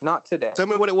 Not today. Tell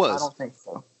me what it was. I don't think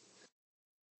so.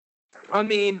 I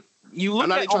mean, you look I'm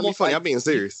not at even trying to be funny. I'm being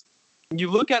serious. You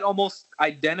look at almost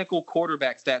identical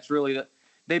quarterback stats, really.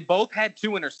 They both had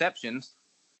 2 interceptions.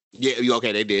 Yeah,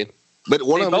 okay, they did. But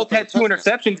one they of them both had 2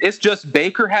 interceptions. It's just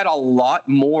Baker had a lot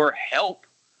more help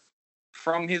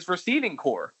from his receiving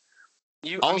core.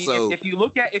 If you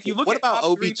look at what about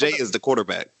OBJ as the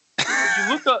quarterback?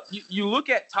 You look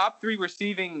at top 3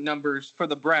 receiving numbers for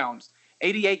the Browns: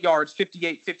 88 yards,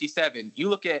 58, 57. You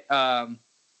look at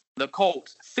the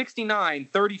Colts: 69,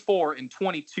 34, and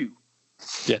 22.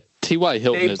 Yeah, T.Y.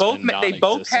 Hilton. They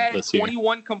both had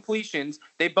 21 completions.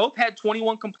 They both had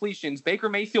 21 completions. Baker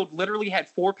Mayfield literally had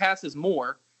 4 passes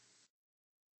more.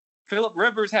 Phillip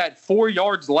Rivers had 4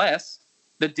 yards less.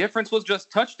 The difference was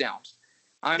just touchdowns.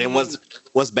 And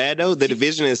what's bad though? The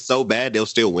division is so bad they'll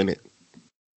still win it.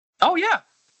 Oh yeah.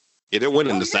 Yeah, they're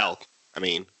winning the South. I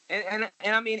mean, and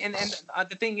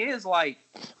the thing is, like,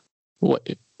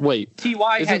 wait.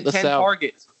 Ty had 10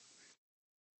 targets.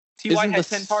 Ty had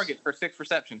 10 targets for 6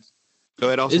 receptions. Go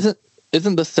ahead. Also,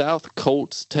 isn't the South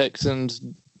Colts, Texans,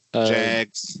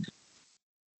 Jags?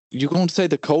 You going to say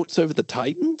the Colts over the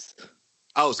Titans?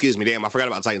 Oh, excuse me. Damn, I forgot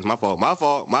about Titans. My fault.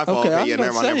 Okay, okay, yeah,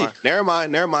 never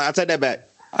mind. I take that back.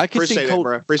 I can see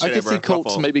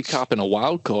Colts maybe copping a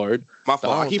wild card. My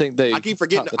fault. I keep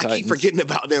forgetting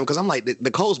about them because I'm like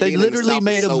the Colts. They literally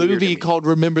made a movie called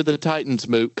 "Remember the Titans."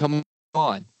 Moot, come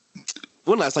on.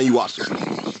 When last time you watched it?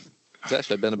 It's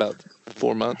actually been about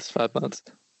 5 months.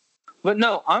 But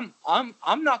no, I'm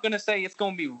not gonna say it's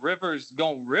gonna be Rivers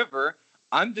going River.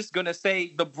 I'm just gonna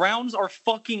say the Browns are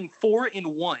fucking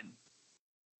 4-1.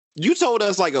 You told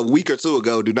us like a week or 2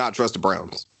 ago, do not trust the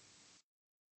Browns.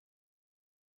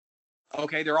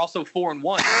 Okay, they're also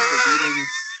 4-1.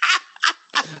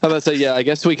 I'm about to say, yeah, I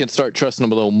guess we can start trusting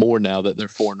them a little more now that they're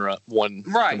 4-1.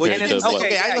 Right. I was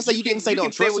gonna say you didn't say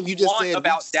don't trust them. You just said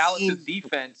about Dallas'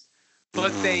 defense,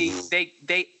 but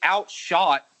they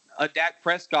outshot a Dak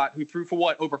Prescott who threw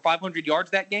for over 500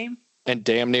 yards that game, and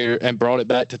damn near and brought it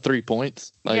back to 3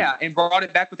 points. And brought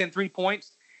it back within 3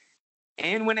 points,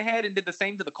 and went ahead and did the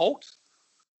same to the Colts.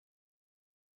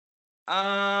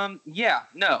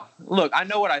 No. Look, I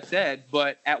know what I said,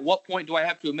 but at what point do I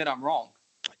have to admit I'm wrong?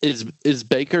 Is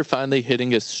Baker finally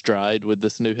hitting his stride with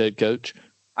this new head coach?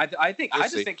 I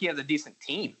just think he has a decent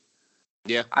team.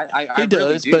 Yeah, he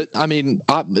does, but I mean,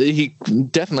 he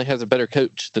definitely has a better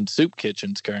coach than Soup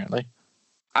Kitchens currently.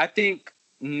 I think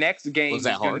next game is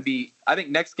going to be. I think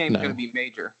next game is going to be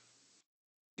major.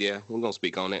 Yeah, we're going to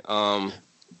speak on it.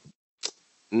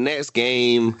 Next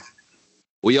game,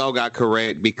 we all got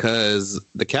correct because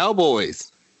the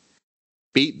Cowboys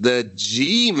beat the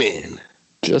G-Men.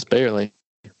 Just barely.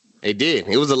 They did.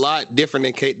 It was a lot different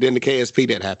than the KSP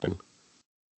that happened.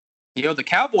 The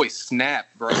Cowboys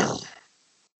snapped, bro.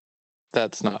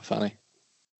 That's not funny.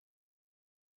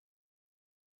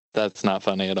 That's not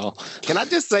funny at all. Can I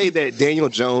just say that Daniel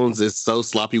Jones is so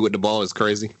sloppy with the ball? It's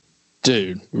crazy.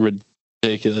 Dude,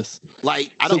 ridiculous.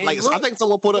 Like, I think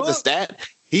someone put up the stat.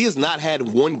 He has not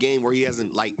had one game where he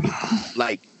hasn't like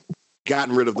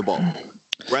gotten rid of the ball.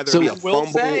 Whether it be a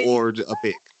fumble or a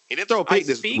pick. He didn't throw a pick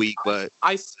this week, but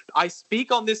I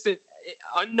speak on this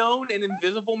unknown and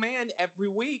invisible man every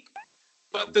week.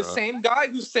 But the same guy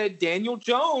who said Daniel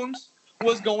Jones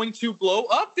was going to blow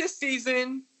up this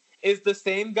season is the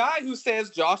same guy who says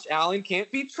Josh Allen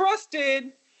can't be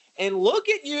trusted. And look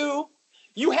at you.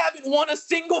 You haven't won a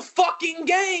single fucking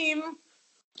game.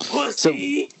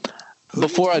 Pussy. So,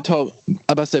 before I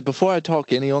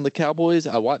talk any on the Cowboys,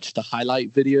 I watched the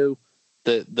highlight video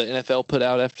that the NFL put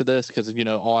out after this because,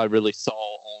 all I really saw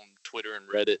on Twitter and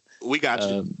Reddit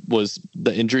was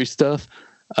the injury stuff.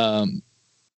 And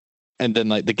then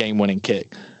like the game-winning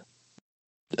kick.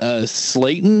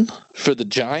 Slayton for the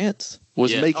Giants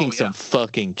was making some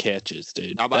fucking catches,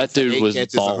 dude. That dude was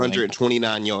balling.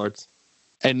 129 yards.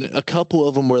 And a couple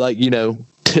of them were like,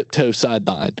 tiptoe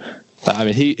sideline. I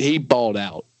mean, he balled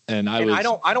out, and I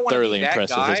don't thoroughly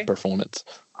impressed with his performance.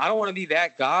 I don't want to be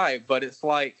that guy, but it's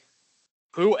like,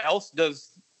 who else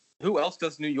does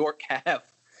New York have?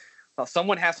 Well,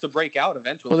 someone has to break out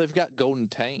eventually. Well, they've got Golden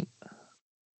Tate.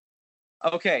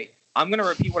 Okay, I'm going to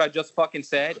repeat what I just fucking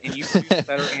said, and you produce a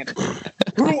better answer.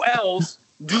 Who else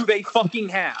do they fucking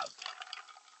have?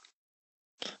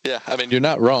 Yeah, I mean, you're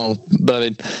not wrong,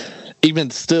 but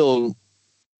even still,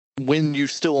 when you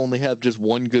still only have just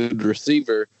one good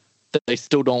receiver, they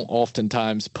still don't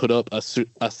oftentimes put up a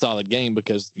solid game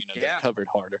because, they're covered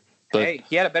harder. But, hey,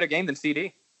 he had a better game than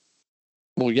CD.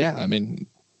 Well, yeah, I mean,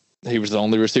 he was the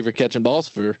only receiver catching balls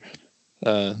for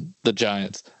the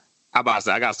Giants. How about I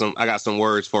say, I got some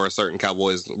words for a certain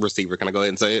Cowboys receiver. Can I go ahead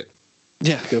and say it?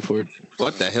 Yeah, go for it.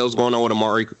 What the hell's going on with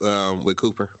Amari with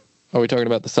Cooper? Are we talking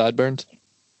about the sideburns?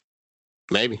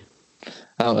 Maybe.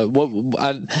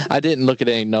 I didn't look at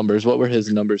any numbers. What were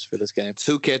his numbers for this game?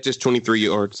 2 catches, 23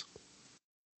 yards.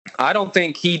 I don't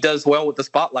think he does well with the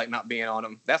spotlight not being on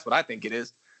him. That's what I think it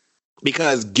is.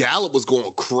 Because Gallup was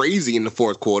going crazy in the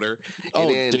fourth quarter.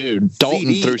 And dude,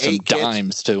 Dalton threw some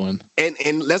dimes to him.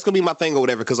 And that's gonna be my thing or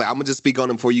whatever. Because I'm gonna just speak on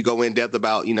him before you go in depth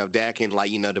about Dak and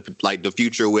the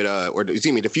future with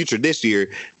the future this year,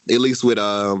 at least with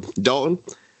Dalton,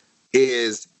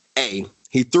 is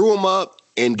he threw him up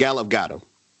and Gallup got him.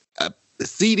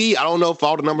 CD, I don't know if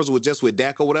all the numbers were just with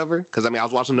Dak or whatever. Because I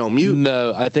was watching it on mute.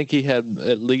 No, I think he had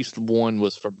at least one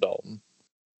was from Dalton.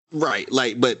 Right,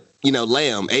 but.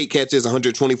 Lamb, 8 catches,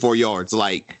 124 yards.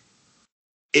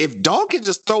 If Dog can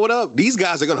just throw it up, these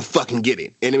guys are going to fucking get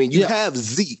it. And you have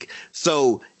Zeke.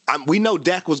 So we know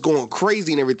Dak was going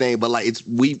crazy and everything, but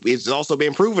it's also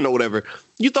been proven or whatever.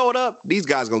 You throw it up, these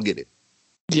guys going to get it.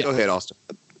 Yeah. Go ahead, Austin.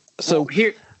 So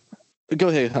go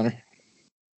ahead, Hunter.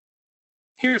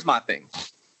 Here's my thing.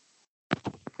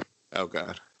 Oh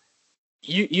God.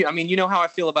 You know how I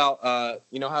feel about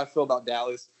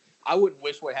Dallas. I wouldn't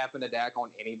wish what happened to Dak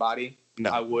on anybody. No.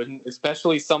 I wouldn't,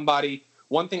 especially somebody.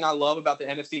 One thing I love about the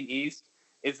NFC East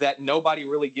is that nobody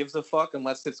really gives a fuck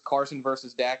unless it's Carson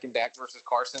versus Dak and Dak versus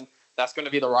Carson. That's going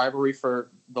to be the rivalry for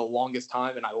the longest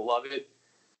time, and I love it.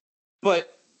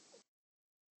 But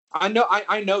I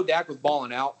know Dak was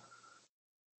balling out,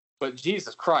 but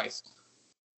Jesus Christ,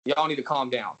 y'all need to calm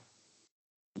down.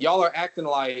 Y'all are acting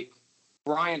like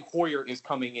Brian Hoyer is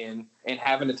coming in and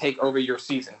having to take over your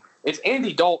season. It's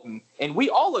Andy Dalton, and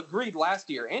we all agreed last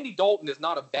year, Andy Dalton is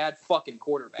not a bad fucking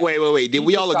quarterback. Wait. Did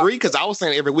we all agree? Because I was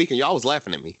saying every week, and y'all was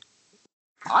laughing at me.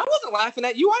 I wasn't laughing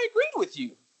at you. I agreed with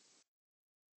you.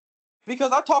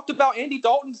 Because I talked about Andy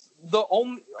Dalton's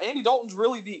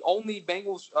really the only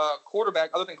Bengals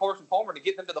quarterback other than Carson Palmer to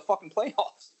get them to the fucking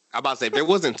playoffs. I'm about to say, if there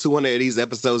wasn't 200 of these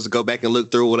episodes to go back and look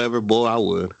through or whatever, boy, I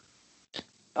would.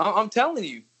 I'm telling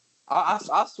you.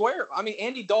 I swear.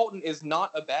 Andy Dalton is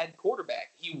not a bad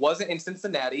quarterback. He wasn't in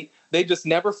Cincinnati. They just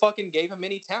never fucking gave him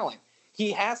any talent. He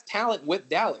has talent with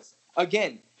Dallas.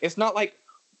 Again, it's not like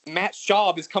Matt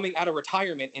Schaub is coming out of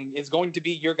retirement and is going to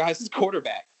be your guys'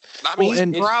 quarterback.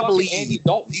 He's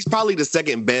probably the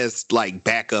second best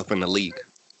backup in the league.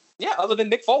 Yeah, other than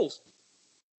Nick Foles.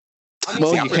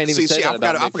 You can't even say that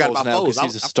about Nick Foles now because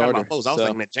he's a starter. I was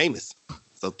thinking that Jameis.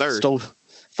 So third.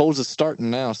 Foles is starting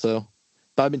now, so.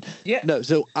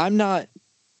 So I'm not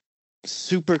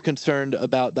super concerned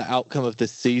about the outcome of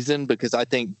this season because I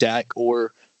think Dak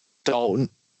or Dalton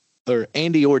or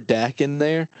Andy or Dak in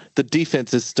there, the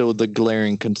defense is still the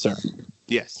glaring concern.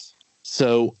 Yes.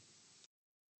 So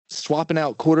swapping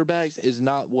out quarterbacks is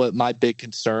not what my big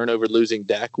concern over losing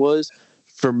Dak was.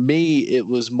 For me, it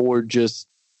was more just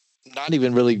not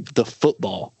even really the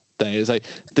football thing. It's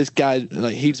this guy,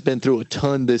 he's been through a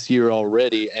ton this year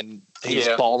already, and he's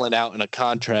balling out in a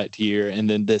contract year, and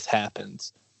then this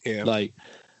happens. Yeah.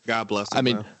 God bless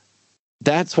him.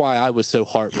 That's why I was so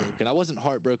heartbroken. I wasn't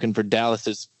heartbroken for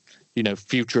Dallas's,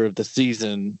 future of the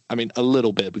season. A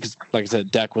little bit because, like I said,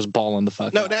 Dak was balling the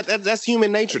fuck out. No, that's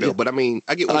human nature, though. But, I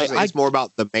get what you're saying. It's more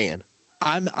about the man.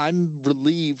 I'm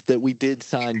relieved that we did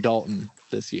sign Dalton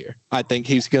this year. I think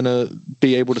he's going to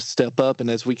be able to step up, and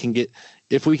if we can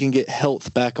get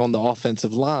health back on the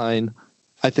offensive line,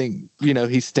 I think,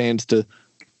 he stands to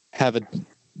have a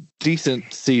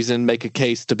decent season, make a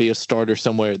case to be a starter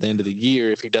somewhere at the end of the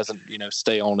year if he doesn't,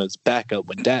 stay on as backup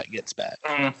when Dak gets back.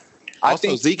 I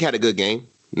think Zeke had a good game.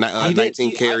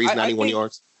 19 carries, 91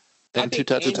 yards, and 2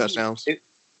 touchdowns.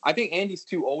 I think Andy's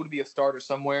too old to be a starter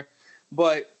somewhere,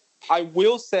 but I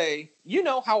will say,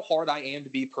 how hard I am to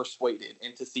be persuaded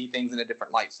and to see things in a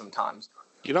different light sometimes.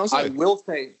 I will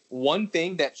say one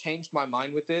thing that changed my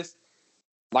mind with this.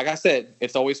 Like I said,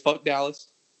 it's always fuck Dallas.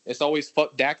 It's always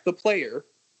fuck Dak the player.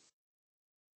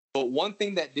 But one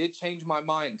thing that did change my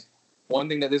mind, one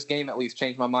thing that this game at least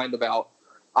changed my mind about,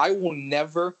 I will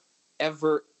never,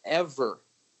 ever, ever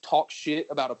talk shit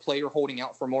about a player holding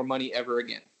out for more money ever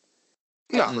again.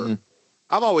 No.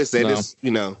 I've always said this,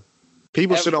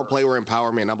 People should don't play with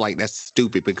empowerment. I'm like, that's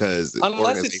stupid because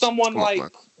unless it's someone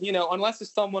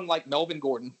like Melvin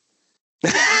Gordon.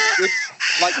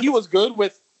 Like he was good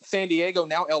with San Diego,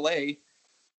 now LA,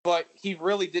 but he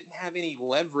really didn't have any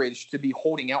leverage to be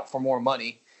holding out for more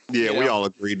money. Yeah, we all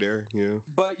agreed there. Yeah.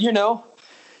 But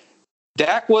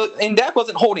Dak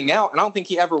wasn't holding out, and I don't think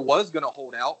he ever was gonna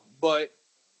hold out, but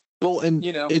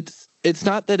it's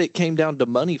not that it came down to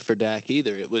money for Dak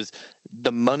either. It was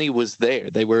the money was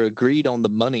there. They were agreed on the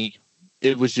money.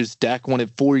 It was just Dak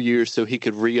wanted 4 years so he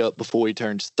could re-up before he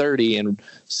turns 30 and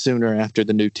sooner after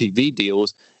the new TV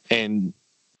deals. And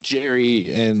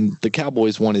Jerry and the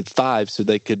Cowboys wanted 5 so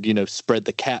they could, spread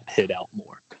the cap hit out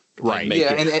more. Right.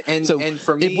 Yeah. And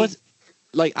for me, it was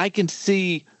like, I can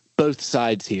see both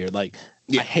sides here. Like,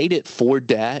 I hate it for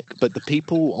Dak, but the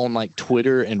people on like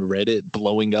Twitter and Reddit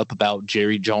blowing up about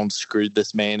Jerry Jones screwed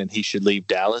this man and he should leave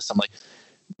Dallas. I'm like,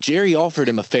 Jerry offered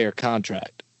him a fair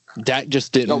contract. Dak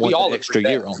just didn't want the extra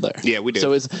year on there. Yeah, we did.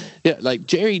 So like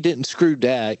Jerry didn't screw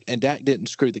Dak and Dak didn't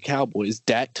screw the Cowboys.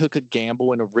 Dak took a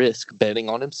gamble and a risk betting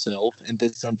on himself, and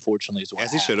this unfortunately is what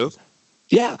happened. As he should have.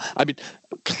 Yeah, I mean,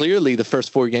 clearly the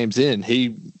first 4 games in,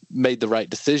 he made the right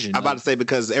decision. I'm about to say,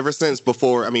 because ever since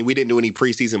before, I mean, we didn't do any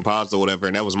preseason pods or whatever,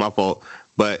 and that was my fault.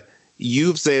 But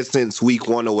you've said since week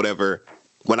 1 or whatever,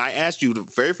 when I asked you the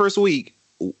very first week,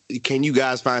 can you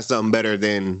guys find something better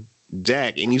than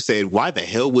Dak? And you said, why the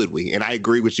hell would we? And I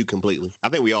agree with you completely. I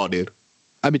think we all did.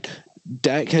 I mean,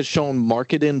 Dak has shown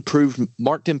marked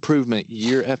improvement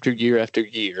year after year after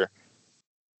year.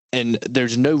 And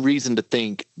there's no reason to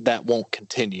think that won't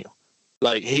continue.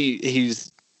 Like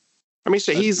he's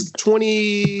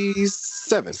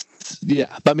 27.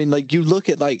 Yeah. But I mean, like you look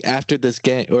at like after this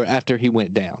game or after he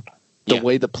went down, the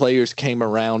way the players came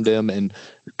around him and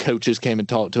coaches came and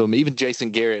talked to him. Even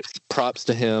Jason Garrett, props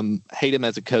to him. Hate him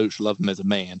as a coach, love him as a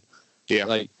man. Yeah.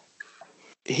 Like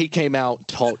he came out,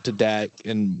 talked to Dak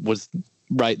and was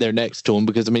right there next to him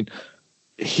because I mean,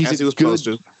 he's a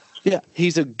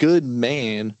good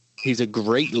man. He's a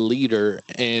great leader,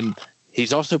 and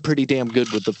he's also pretty damn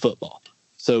good with the football.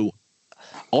 So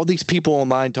all these people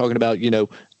online talking about,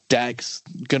 Dak's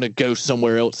going to go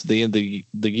somewhere else at the end of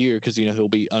the year because, he'll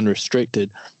be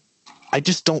unrestricted. I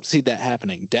just don't see that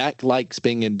happening. Dak likes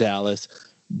being in Dallas.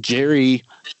 Jerry,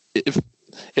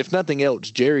 if nothing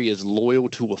else, Jerry is loyal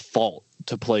to a fault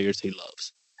to players he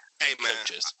loves. Hey, man,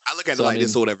 I look at it like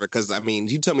this or whatever because,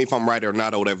 you tell me if I'm right or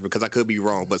not or whatever because I could be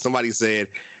wrong. But somebody said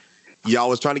y'all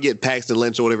was trying to get Paxton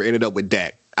Lynch or whatever, ended up with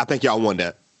Dak. I think y'all won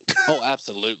that. Oh,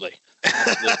 absolutely.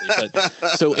 But,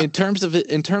 so in terms of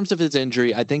his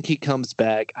injury, I think he comes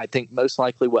back. I think most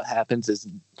likely what happens is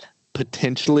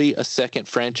potentially a second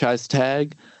franchise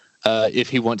tag if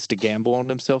he wants to gamble on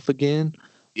himself again.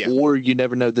 Yeah. Or you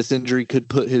never know, this injury could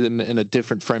put him in a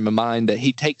different frame of mind that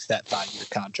he takes that 5-year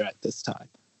contract this time.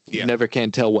 Yeah. You never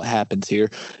can tell what happens here.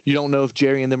 You don't know if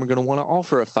Jerry and them are going to want to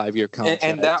offer a 5-year contract.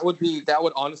 And that would be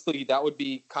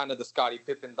kind of the Scottie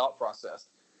Pippen thought process.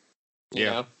 You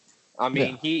know? I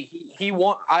mean, he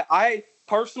want. I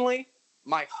personally,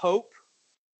 my hope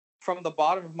from the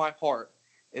bottom of my heart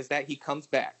is that he comes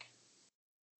back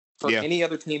for any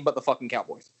other team but the fucking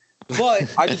Cowboys.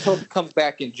 But I just hope he comes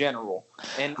back in general.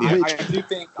 And I do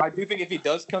think if he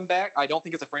does come back, I don't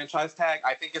think it's a franchise tag.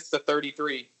 I think it's the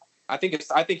 33. I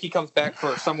think he comes back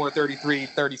for somewhere 33,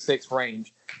 36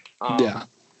 range.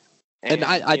 And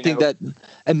I think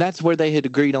that's where they had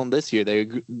agreed on this year.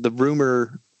 The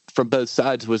rumor from both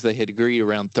sides was they had agreed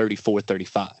around 34,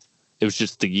 35. It was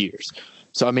just the years.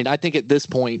 So, I mean, I think at this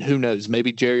point, who knows?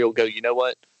 Maybe Jerry will go, you know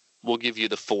what? We'll give you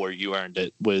the 4. You earned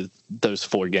it with those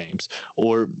 4 games.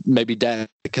 Or maybe Dak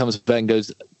comes back and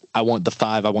goes, I want the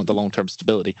 5. I want the long-term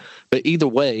stability. But either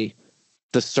way,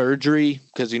 the surgery,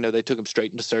 because, they took him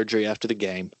straight into surgery after the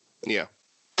game. Yeah.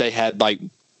 They had,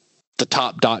 the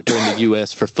top doctor in the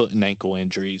U.S. for foot and ankle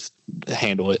injuries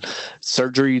handle it.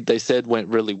 Surgery, they said, went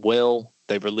really well.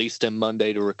 They released him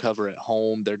Monday to recover at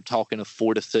home. They're talking a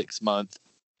 4 to 6 month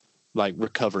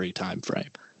recovery time frame.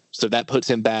 So that puts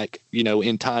him back,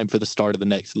 in time for the start of the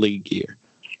next league year.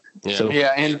 Yeah. So,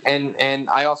 and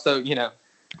I also,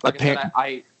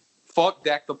 I fuck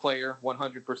Dak the player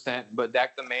 100%, but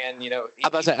Dak the man,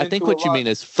 I think what you mean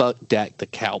is fuck Dak the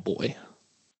Cowboy.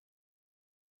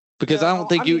 Because I don't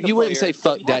think you wouldn't say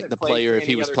fuck Dak the player if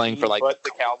he was playing for but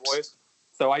the Cowboys.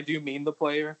 So I do mean the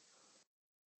player.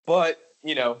 But,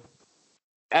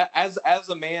 as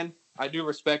a man, I do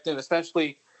respect him,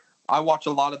 especially I watch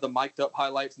a lot of the mic'd up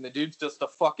highlights and the dude's just a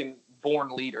fucking born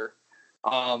leader.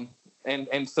 And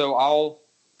so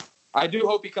I do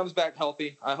hope he comes back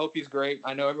healthy. I hope he's great.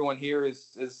 I know everyone here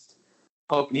is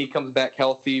hoping he comes back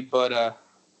healthy, but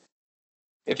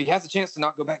If he has a chance to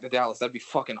not go back to Dallas, that'd be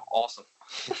fucking awesome.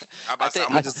 I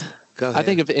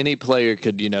think if any player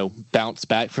could, bounce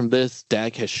back from this,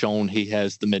 Dak has shown he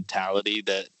has the mentality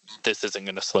that this isn't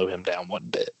going to slow him down one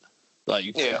bit.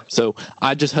 So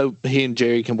I just hope he and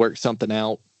Jerry can work something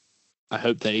out. I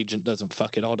hope the agent doesn't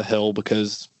fuck it all to hell,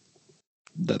 because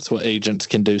that's what agents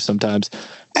can do sometimes.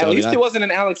 At least it wasn't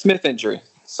an Alex Smith injury.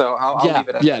 So I'll leave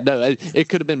it at that. No, it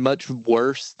could have been much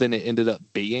worse than it ended up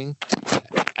being.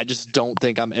 I just don't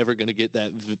think I'm ever going to get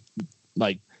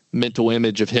that mental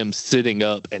image of him sitting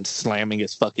up and slamming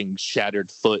his fucking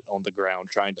shattered foot on the ground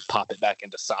trying to pop it back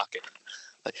into socket.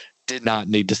 Did not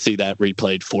need to see that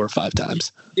replayed 4 or 5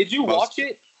 times. Did you watch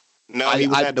it? No, he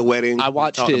was at the wedding. I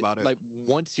watched it about it.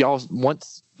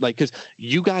 Because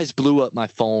you guys blew up my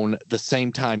phone the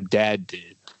same time Dad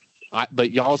did.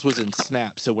 But y'all's was in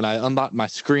Snap. So when I unlocked my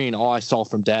screen, all I saw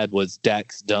from Dad was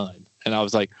Dak's done. And I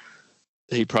was like,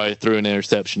 he probably threw an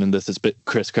interception, and this is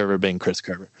Chris Kerver being Chris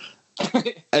Kerver.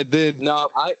 And then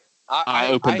I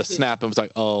opened the Snap and was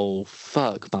like, "Oh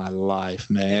fuck my life,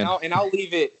 man!" And I'll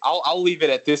leave it. I'll leave it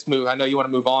at this move. I know you want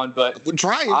to move on, but we're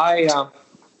trying. I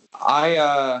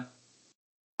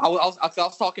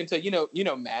was talking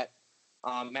to Matt,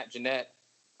 Matt Jeanette.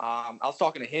 I was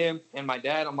talking to him and my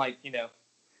dad. I'm like,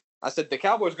 I said the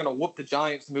Cowboys are going to whoop the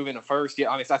Giants to move into first.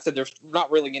 Yeah, I said there's not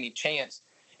really any chance.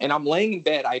 And I'm laying in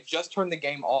bed. I just turned the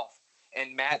game off,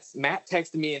 and Matt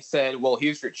texted me and said, "Well,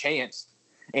 here's your chance."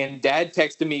 And Dad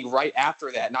texted me right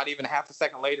after that, not even half a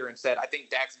second later, and said, "I think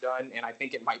Dak's done, and I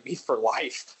think it might be for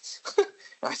life."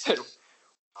 I said,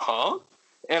 "Huh?"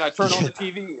 And I turned on the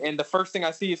TV, and the first thing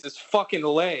I see is this fucking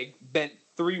leg bent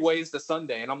 3 ways to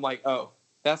Sunday, and I'm like, "Oh,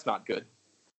 that's not good."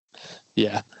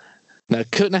 Yeah. Now, it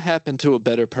couldn't have happened to a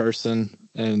better person,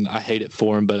 and I hate it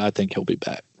for him, but I think he'll be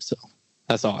back. So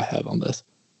that's all I have on this.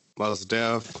 Most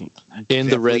Def. In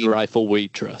the Red Rifle, we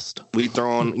trust. We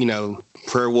throwing,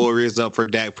 prayer warriors up for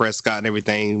Dak Prescott and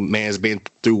everything. Man's been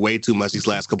through way too much these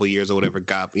last couple of years or whatever.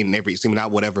 God, in everything,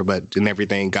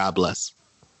 God bless.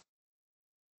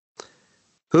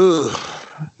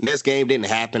 This game didn't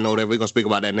happen or whatever. We're going to speak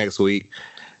about that next week.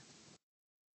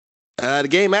 The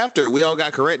game after, we all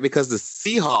got correct because the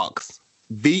Seahawks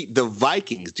beat the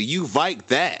Vikings. Do you like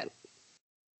that?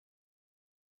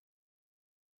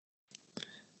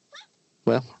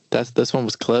 Well, this one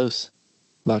was close.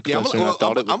 A lot closer than I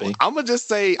thought it would be. I'm going to just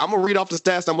say, I'm going to read off the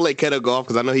stats. I'm going to let Keto go off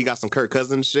because I know he got some Kirk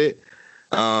Cousins shit.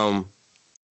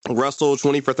 Russell,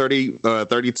 20 for 30,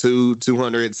 32,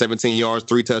 217 yards,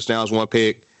 3 touchdowns, 1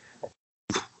 pick.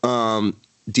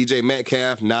 DJ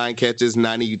Metcalf, 9 catches,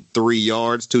 93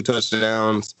 yards, 2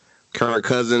 touchdowns. Kirk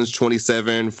Cousins,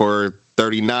 27 for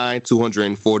 39,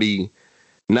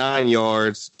 249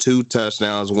 yards, 2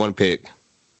 touchdowns, 1 pick.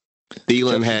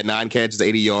 Thielen had 9 catches,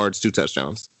 80 yards, 2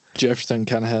 touchdowns. Jefferson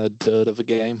kind of had a dud of a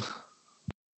game.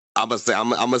 I'm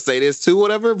gonna say this too,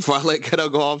 whatever, before I let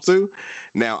Keto go off too.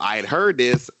 Now, I had heard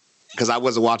this because I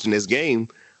wasn't watching this game,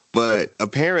 but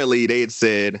apparently they had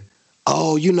said,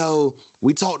 "Oh,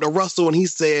 we talked to Russell and he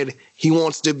said he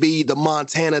wants to be the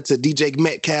Montana to DJ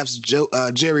Metcalf's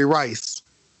Jerry Rice."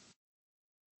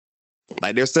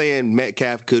 Like, they're saying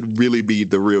Metcalf could really be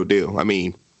the real deal.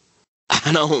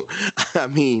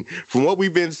 From what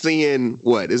we've been seeing,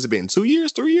 what has it been? 2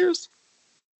 years, 3 years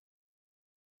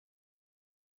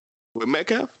with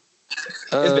Metcalf?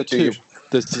 It's been 2 years.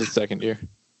 This is his second year.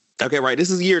 Okay, right. This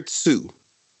is year 2.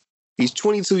 He's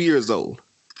 22 years old.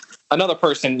 Another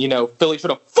person, Philly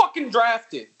should have fucking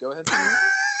drafted. Go ahead.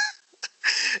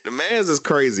 The man's is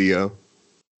crazy, yo.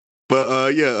 But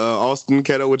Austin,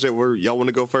 Keto, whichever y'all want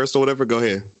to go first or whatever, go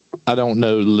ahead. I don't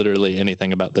know literally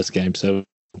anything about this game, so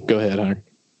go ahead, Hunter.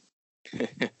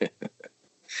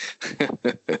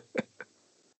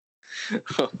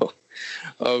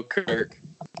 Oh, Kirk.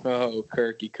 Oh,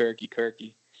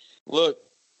 Kirky. Look,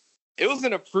 it was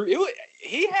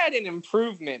he had an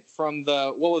improvement from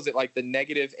the, what was it, like the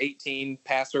negative 18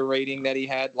 passer rating that he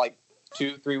had like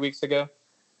 2-3 weeks ago.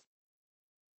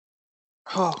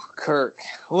 Oh, Kirk.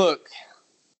 Look,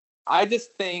 I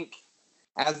just think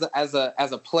as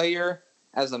a player,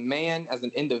 as a man, as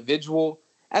an individual,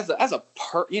 just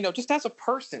as a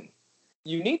person,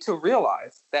 you need to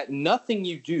realize that nothing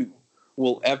you do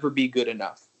will ever be good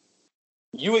enough.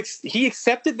 He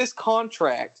accepted this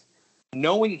contract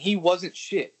knowing he wasn't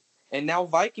shit, and now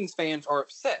Vikings fans are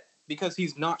upset because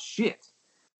he's not shit.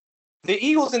 The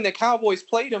Eagles and the Cowboys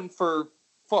played him for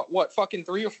fucking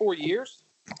 3 or 4 years?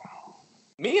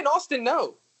 Me and Austin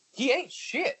know he ain't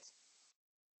shit.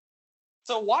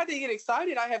 So why they get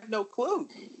excited, I have no clue.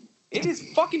 It is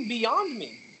fucking beyond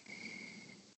me.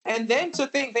 And then to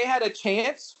think they had a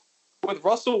chance with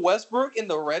Russell Westbrook in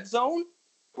the red zone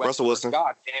Russell Wilson.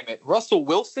 God damn it. Russell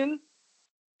Wilson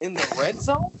in the red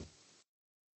zone?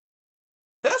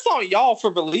 That's on y'all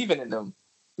for believing in them.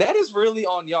 That is really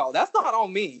on y'all. That's not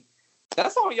on me.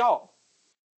 That's on y'all.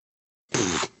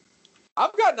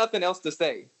 I've got nothing else to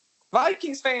say.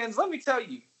 Vikings fans, let me tell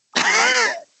you.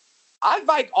 I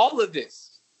like all of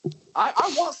this.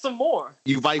 I want some more.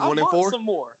 You Vike 1 and 4? Some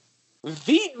more.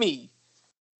 Feed me.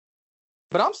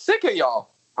 But I'm sick of y'all.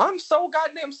 I'm so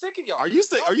goddamn sick of y'all. Are you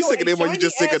sick? Are you sick of them, or are you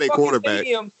just sick of their quarterback?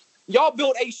 Stadium. Y'all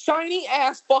built a shiny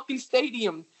ass fucking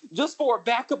stadium just for a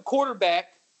backup quarterback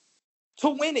to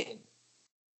win in.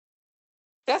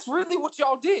 That's really what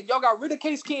y'all did. Y'all got rid of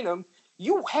Case Keenum.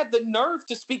 You had the nerve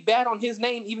to speak bad on his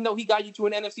name, even though he got you to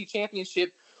an NFC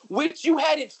championship, which you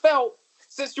hadn't felt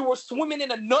since you were swimming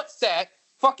in a nutsack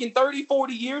fucking 30,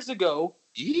 40 years ago.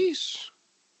 Yeesh.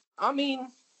 I mean,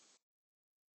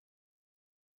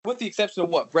 with the exception of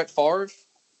what? Brett Favre?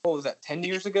 What was that, 10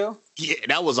 years ago? Yeah,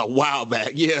 that was a while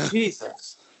back. Yeah.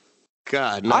 Jesus.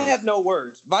 God, no. I have no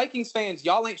words. Vikings fans,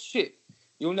 y'all ain't shit.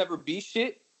 You'll never be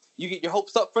shit. You get your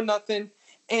hopes up for nothing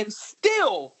and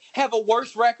still have a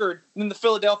worse record than the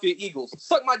Philadelphia Eagles.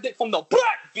 Suck my dick from the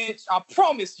back, bitch. I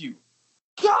promise you.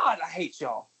 God, I hate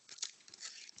y'all.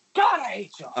 God, I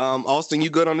hate y'all. Austin, you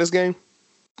good on this game?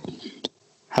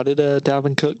 How did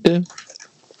Dalvin Cook do?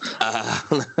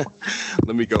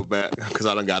 Let me go back because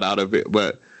I done got out of it.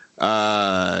 But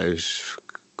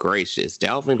gracious,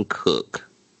 Dalvin Cook.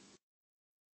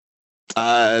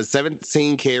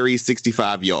 17 carries,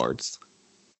 65 yards.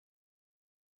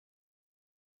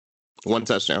 1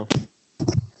 touchdown.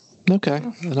 Okay.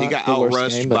 He got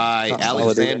outrushed by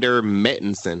Alexander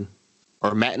Mattinson.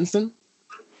 Or Mattinson?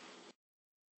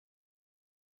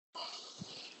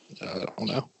 I don't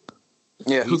know.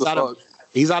 Yeah,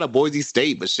 he's out of Boise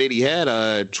State, but shit, he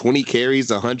had 20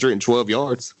 carries, 112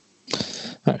 yards.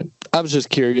 All right. I was just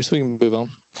curious. We can move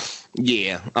on.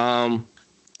 Yeah.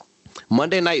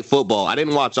 Monday Night Football. I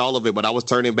didn't watch all of it, but I was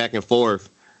turning back and forth.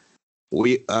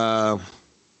 Looking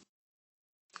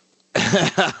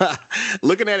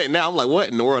at it now, I'm like, what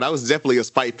in the world? That was definitely a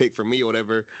spite pick for me or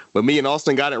whatever. But me and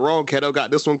Austin got it wrong. Keto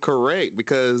got this one correct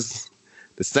because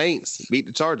the Saints beat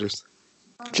the Chargers.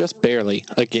 Just barely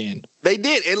again. They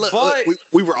did. And look,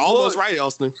 we were almost right,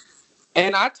 Austin.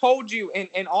 And I told you,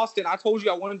 and Austin, I told you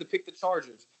I wanted to pick the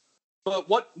Chargers.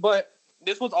 But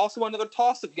this was also another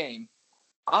toss-up game.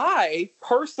 I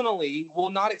personally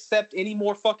will not accept any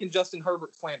more fucking Justin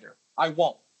Herbert slander. I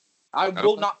won't. I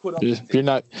will not put up with it.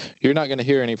 You're not going to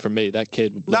hear any from me. That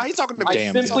kid. No, he's talking to me.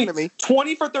 Damn, simply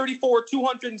 20 for 34,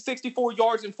 264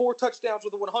 yards and 4 touchdowns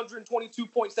with a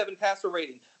 122.7 passer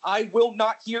rating. I will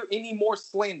not hear any more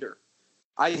slander.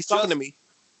 He's talking to me.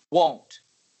 Won't.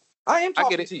 I am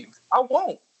talking to you. I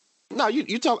won't. No,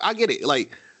 you talk. I get it.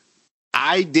 Like,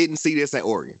 I didn't see this at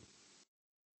Oregon.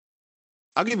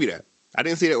 I'll give you that. I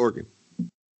didn't see that at Oregon.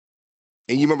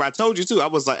 And you remember I told you too. I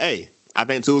was like, hey, I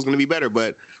think Tua's going to be better,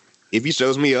 but if he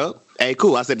shows me up, hey,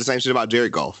 cool. I said the same shit about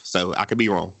Jared Goff, so I could be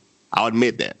wrong. I'll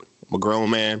admit that. I'm a grown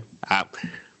man. At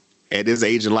this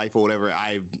age in life or whatever,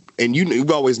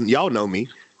 y'all know me.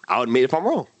 I'll admit if I'm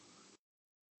wrong.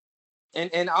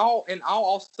 And I'll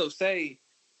also say,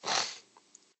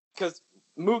 because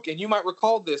Mook, and you might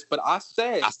recall this, but I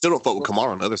said I still don't fuck with Kamara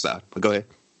on the other side. But go ahead.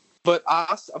 But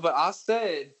I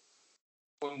said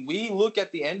when we look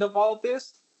at the end of all of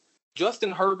this,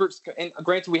 Justin Herbert's, and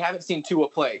granted we haven't seen Tua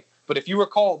play, but if you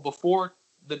recall before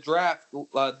the draft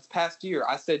this past year,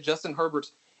 I said Justin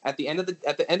Herbert's at the end of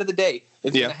the day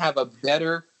is going to have a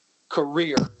better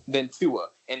career than Tua,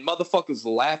 and motherfuckers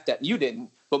laughed at you. Didn't,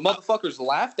 but motherfuckers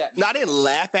laughed at me. No, I didn't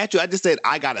laugh at you. I just said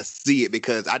I gotta see it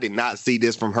because I did not see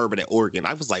this from Herbert at Oregon.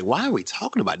 I was like, why are we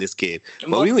talking about this kid?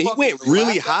 But he went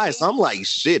really high, so I'm like,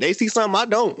 shit. They see something I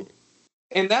don't.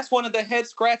 And that's one of the head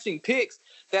scratching picks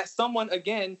that someone,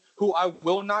 again, who I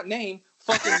will not name,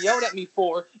 fucking yelled at me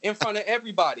for in front of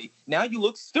everybody. Now you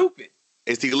look stupid.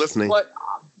 Is he listening?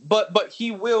 But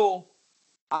he will.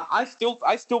 I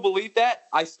still believe that.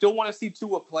 I still want to see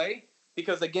Tua play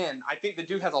because, again, I think the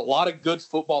dude has a lot of good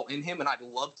football in him, and I'd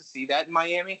love to see that in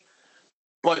Miami.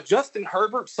 But Justin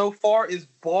Herbert so far is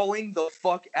balling the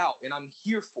fuck out, and I'm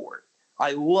here for it.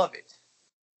 I love it.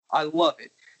 I love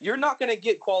it. You're not going to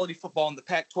get quality football in the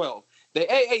Pac-12. The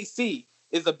AAC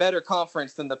is a better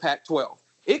conference than the Pac-12.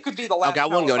 It could be the last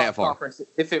conference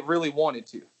if it really wanted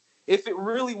to. If it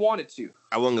really wanted to.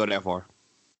 I wouldn't go that far.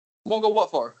 Won't go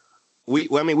what far? We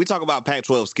talk about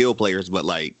Pac-12 skill players, but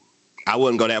like I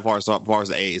wouldn't go that far as far as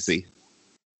the AAC.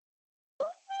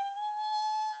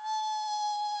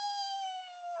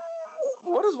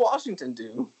 What does Washington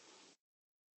do?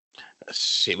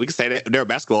 Shit, we can say that they're a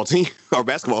basketball team or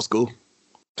basketball school.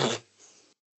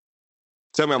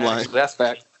 Tell me I'm lying. That's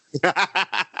fact.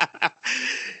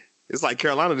 It's like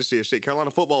Carolina this year. Shit,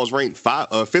 Carolina football is ranked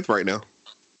 5th right now.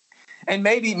 And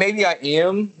maybe I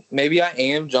am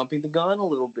jumping the gun a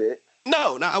little bit.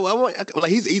 No, like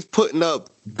he's putting up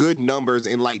good numbers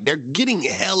and like they're getting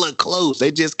hella close.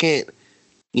 They just can't,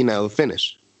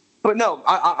 finish. But no,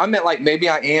 I meant like maybe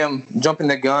I am jumping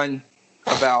the gun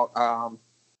about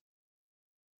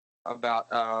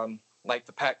like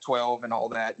the Pac-12 and all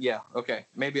that. Yeah, okay,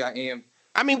 maybe I am.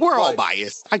 I mean, we're all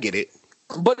biased. I get it.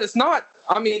 But it's not.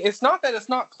 I mean, it's not that it's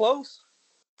not close.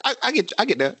 I get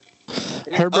that.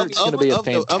 Herbert's going to be a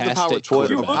fantastic of the Power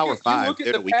 12, Power 5.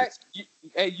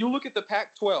 You look at the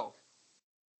Pac-12.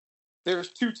 There's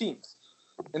 2 teams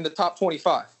in the top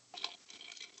 25.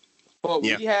 But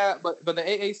but the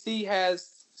AAC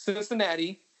has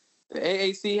Cincinnati. The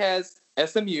AAC has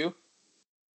SMU.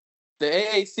 The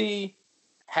AAC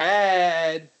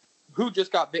had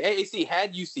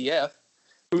UCF,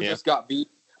 who just got beat.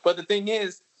 But the thing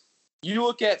is, you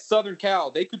look at Southern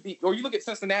Cal, they could be, or you look at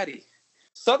Cincinnati.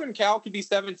 Southern Cal could be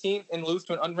 17th and lose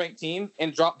to an unranked team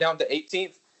and drop down to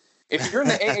 18th. If you're in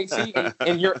the AAC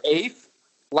and you're 8th,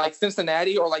 like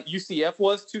Cincinnati or like UCF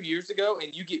was 2 years ago,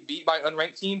 and you get beat by an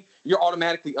unranked team, you're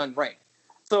automatically unranked.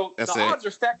 So the odds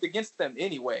are stacked against them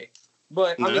anyway.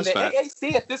 But the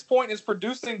AAC at this point is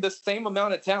producing the same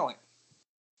amount of talent.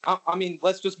 I mean,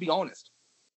 let's just be honest.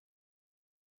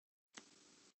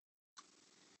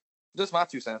 Just my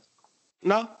 2 cents.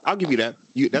 No, I'll give you that.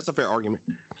 That's a fair argument.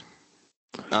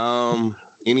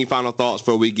 Any final thoughts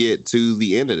before we get to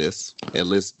the end of this, at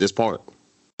least this part?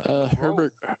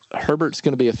 Herbert's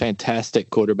going to be a fantastic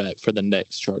quarterback for the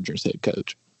next Chargers head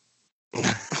coach.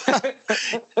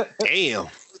 Damn.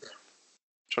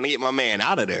 Trying to get my man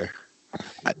out of there.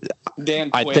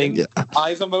 Dan Quinn,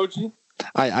 eyes emoji.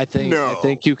 I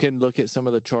think you can look at some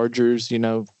of the Chargers,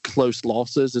 close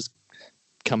losses as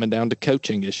coming down to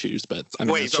coaching issues. But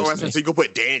wait, so you go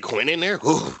put Dan Quinn in there?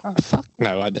 Fuck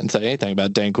no, I didn't say anything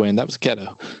about Dan Quinn. That was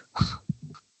Keto.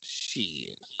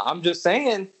 Shit. I'm just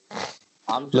saying.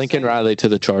 Lincoln Riley to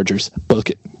the Chargers. Book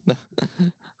it.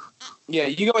 Yeah,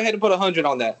 you go ahead and put 100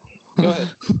 on that. Go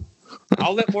ahead.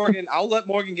 I'll let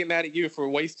Morgan get mad at you for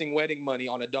wasting wedding money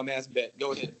on a dumbass bet.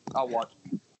 Go ahead. I'll watch.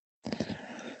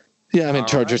 Yeah, I mean,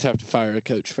 Chargers have to fire a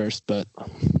coach first, but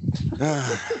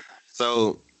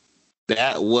so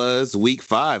that was week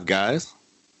 5, guys.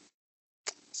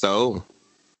 So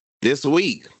this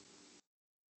week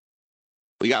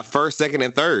we got 1st, 2nd,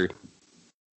 and 3rd.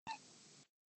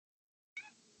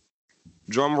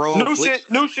 Drum roll.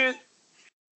 New shit.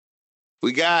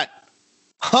 We got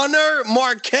Hunter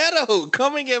Marketto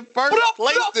coming in first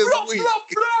place this week.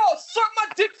 Suck my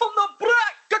dick from the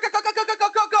back.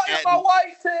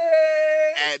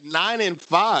 At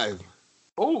 9-5.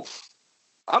 Ooh,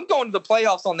 I'm going to the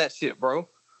playoffs on that shit, bro.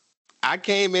 I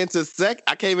came in second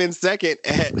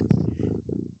at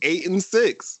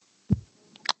 8-6.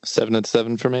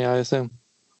 7-7 for me, I assume.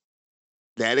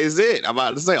 That is it. I'm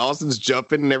about to say Austin's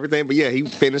jumping and everything, but yeah, he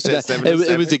finished at 7-7.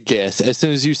 It was a guess. As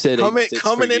soon as you said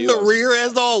coming in the rear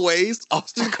as always,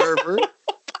 Austin Kerber.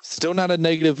 Still not a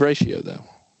negative ratio though.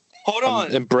 Hold on,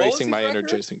 I'm embracing my inner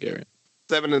Jason Garrett.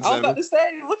 7-7. I was about to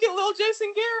say, look at little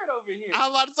Jason Garrett over here. I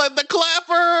was about to say the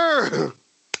clapper.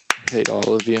 Hate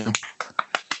all of you.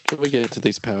 Can we get into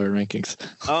these power rankings?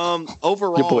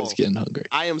 Overall, your boy's getting hungry.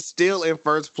 I am still in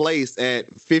first place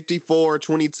at 54,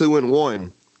 22, and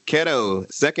 1.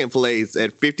 Keto, second place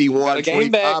at 51,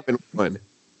 25, and 1.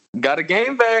 Got a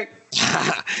game back.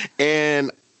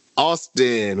 And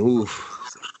Austin,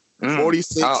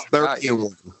 46, 30, and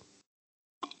 1.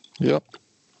 Yep.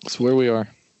 That's where we are.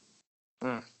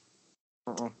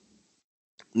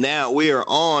 Now we are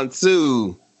on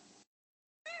to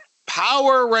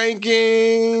power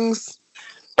rankings.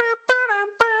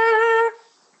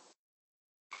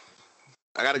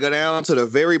 I got to go down to the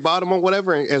very bottom or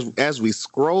whatever as we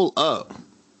scroll up.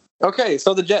 Okay,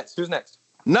 so the Jets. Who's next?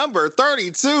 Number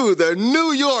 32, the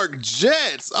New York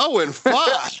Jets.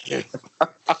 0-5.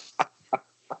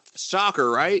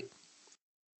 Shocker, right?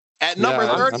 At number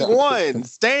 31,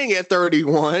 staying at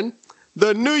 31,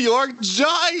 the New York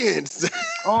Giants.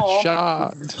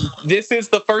 Shocked. This is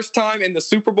the first time in the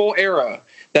Super Bowl era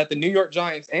that the New York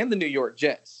Giants and the New York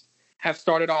Jets have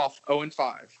started off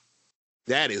 0-5.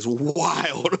 That is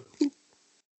wild.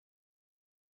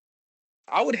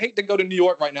 I would hate to go to New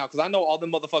York right now because I know all the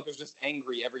motherfuckers just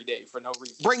angry every day for no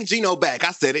reason. Bring Geno back.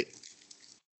 I said it.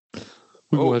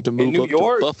 We're going to have to move up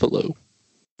to Buffalo.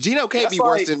 Geno can't be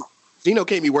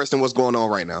worse than what's going on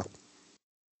right now.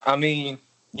 I mean,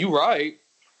 you right.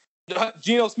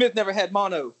 Geno Smith never had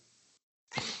mono.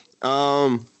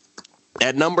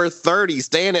 At number 30,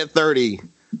 staying at 30,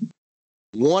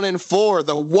 1-4,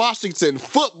 the Washington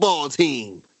football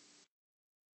team.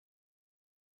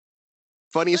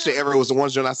 Funniest shit ever was the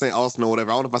ones I sent Austin or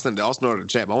whatever. I don't know if I sent it to Austin or the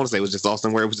chat, but I want to say it was just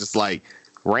Austin, where it was just like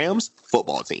Rams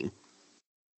football team.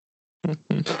 I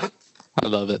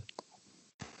love it.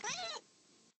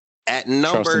 At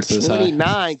number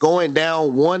 29, going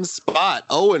down one spot,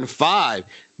 0-5,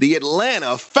 the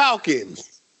Atlanta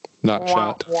Falcons. Not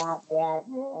shocked.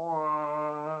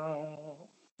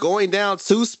 Going down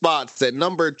 2 spots at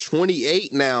number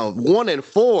 28 now,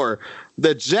 1-4,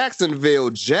 the Jacksonville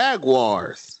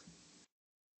Jaguars.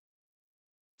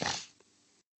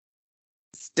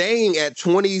 Staying at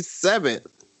 27,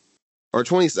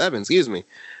 excuse me.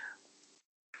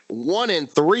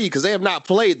 1-3 because they have not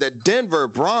played the Denver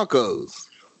Broncos.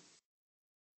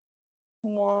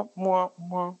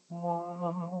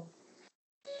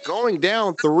 Going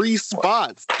down 3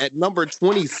 spots at number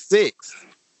 26,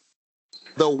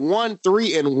 the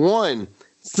 1-3-1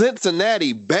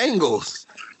 Cincinnati Bengals.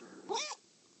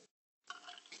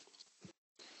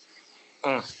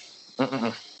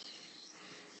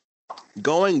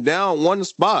 Going down 1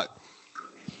 spot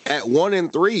at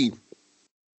 1-3,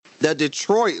 the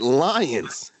Detroit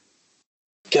Lions.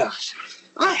 Gosh,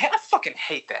 I fucking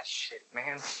hate that shit,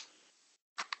 man.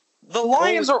 The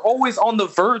Lions are always on the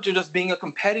verge of just being a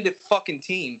competitive fucking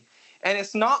team. And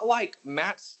it's not like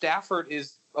Matt Stafford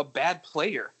is a bad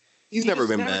player. He's never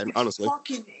been bad, honestly.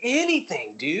 Fucking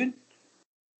anything, dude.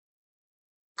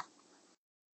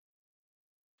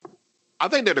 I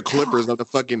think they're the Clippers of the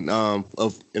fucking of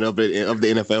the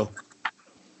NFL.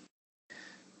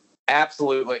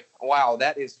 Absolutely. Wow,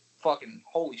 that is fucking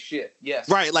holy shit. Yes.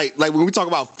 Right, like when we talk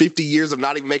about 50 years of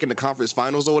not even making the conference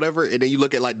finals or whatever, and then you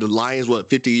look at like the Lions,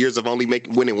 50 years of only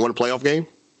winning one playoff game?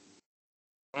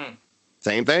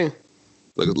 Same thing.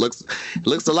 Looks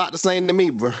a lot the same to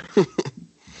me, bro.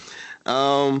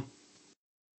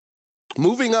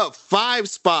 Moving up 5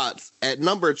 spots at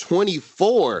number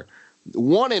 24,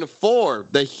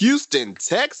 1-4, the Houston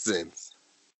Texans.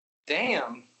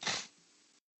 Damn.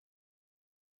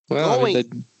 Well,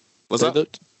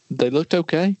 they looked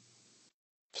okay.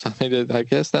 I mean, I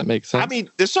guess that makes sense. I mean,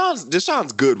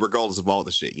 Deshaun's good regardless of all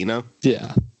the shit, you know?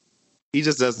 Yeah. He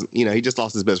just doesn't, he just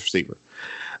lost his best receiver.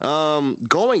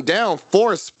 Going down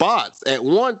 4 spots at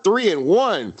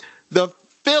 1-3-1, the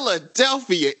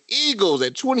Philadelphia Eagles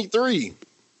at 23.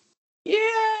 Yay!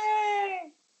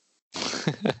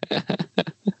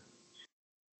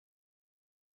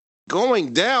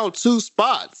 Going down 2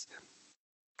 spots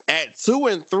at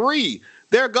 2-3.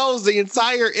 There goes the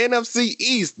entire NFC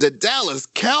East, the Dallas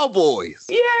Cowboys.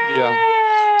 Yay!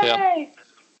 Yeah.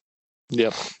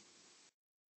 Yep.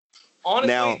 Honestly,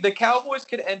 now, the Cowboys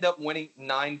could end up winning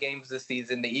 9 games this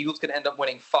season. The Eagles could end up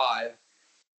winning 5.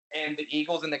 And the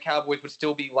Eagles and the Cowboys would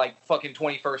still be like fucking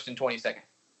 21st and 22nd.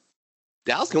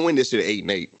 Dallas can win this shit at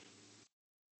 8-8.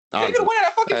 They could win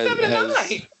at fucking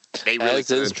 7-9. They really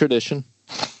as is tradition.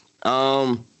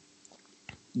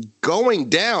 Going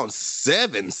down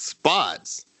 7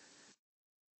 spots.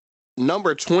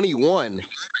 Number 21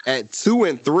 at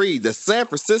 2-3, the San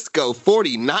Francisco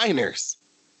 49ers.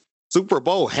 Super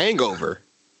Bowl hangover.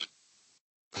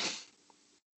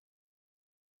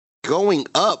 Going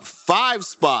up 5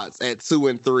 spots at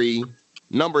 2-3,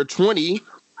 number 20,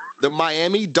 the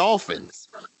Miami Dolphins.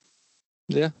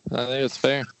 Yeah, I think it's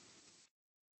fair.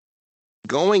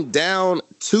 Going down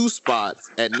 2 spots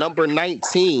at number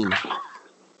 19,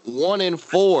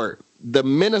 1-4, the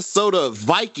Minnesota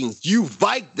Vikings. You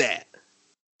Vike that.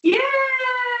 Yay!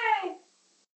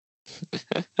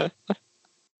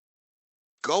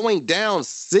 Going down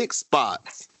 6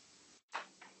 spots,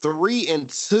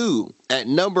 3-2 at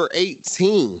number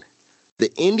 18,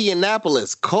 the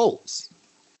Indianapolis Colts.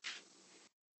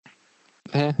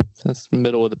 That's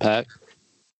middle of the pack.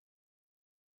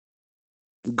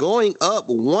 Going up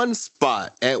 1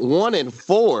 spot at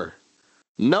 1-4,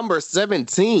 number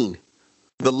 17,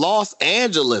 the Los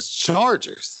Angeles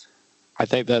Chargers. I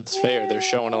think that's fair. They're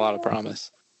showing a lot of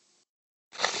promise.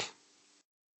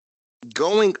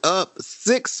 Going up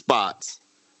 6 spots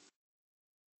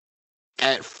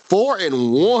at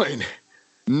 4-1,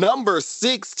 number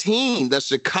 16, the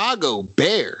Chicago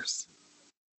Bears.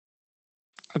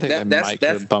 I think they might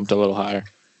have bumped a little higher.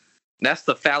 That's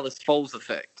the Phallus Foles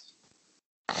effect.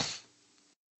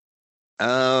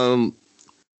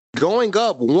 Going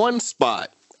up 1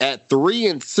 spot at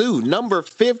 3-2, number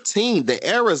 15, the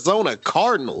Arizona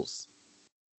Cardinals.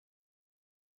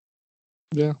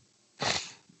 Yeah.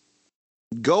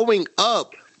 Going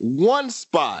up 1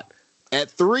 spot at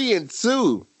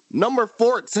 3-2, number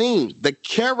 14, the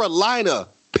Carolina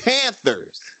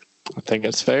Panthers. I think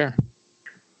it's fair.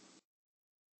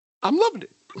 I'm loving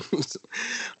it.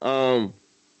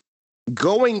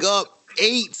 Going up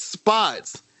 8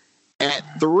 spots at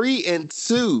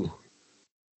 3-2.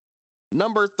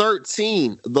 Number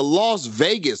 13, the Las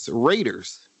Vegas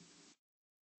Raiders.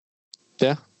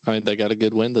 Yeah, I mean, they got a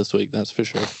good win this week, that's for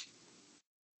sure.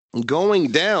 Going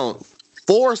down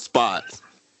 4 spots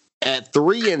at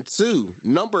 3-2.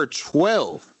 Number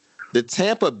 12, the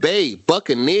Tampa Bay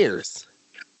Buccaneers.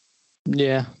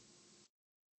 Yeah.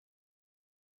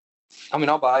 I mean,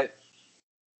 I'll buy it.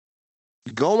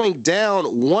 Going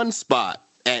down 1 spot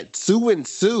at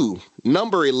 2-2.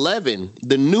 Number 11,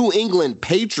 the New England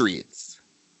Patriots.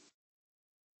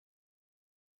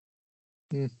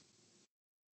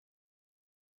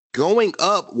 Going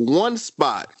up 1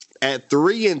 spot at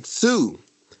 3-2.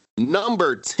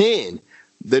 Number 10,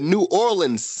 the New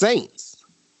Orleans Saints.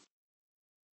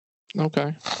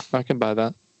 Okay, I can buy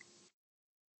that.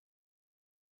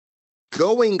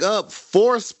 Going up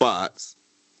 4 spots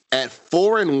at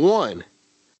 4-1.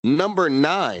 Number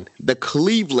 9, the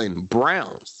Cleveland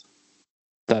Browns.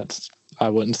 I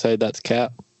wouldn't say that's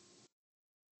cap.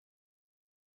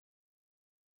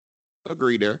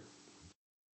 Agree there.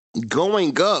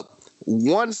 Going up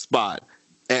 1 spot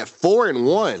at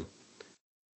 4-1.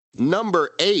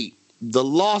 Number 8, the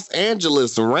Los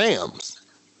Angeles Rams.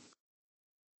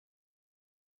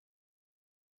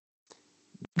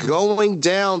 Going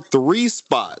down 3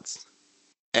 spots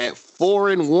at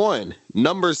 4-1.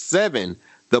 Number 7,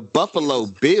 the Buffalo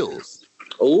Bills.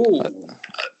 Oh,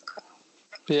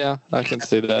 Yeah, I can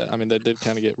see that. I mean, they did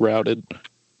kind of get routed.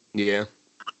 Yeah.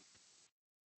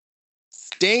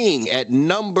 Staying at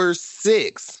number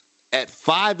 6 at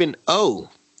 5-0.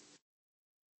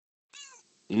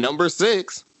 Number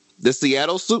 6, the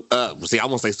Seattle I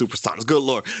won't say Supersonics. Good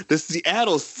Lord. The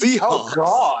Seattle Seahawks. oh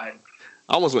God.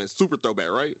 I almost went super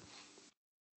throwback, right?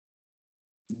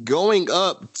 Going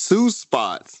up 2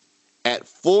 spots at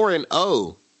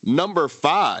 4-0. Number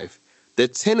 5, the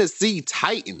Tennessee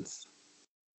Titans.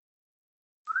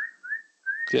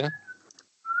 Yeah.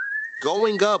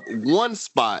 Going up 1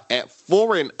 spot at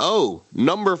 4-0.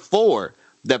 Number 4,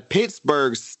 the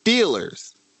Pittsburgh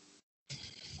Steelers.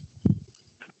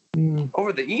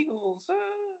 Over the Eagles.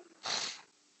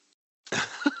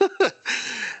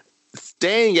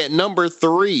 Staying at number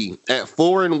 3 at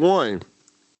 4-1.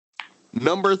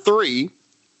 Number 3,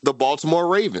 the Baltimore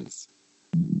Ravens.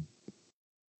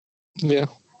 Yeah.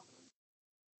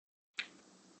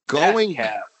 Going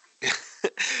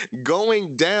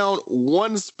down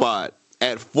 1 spot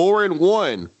at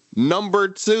 4-1. Number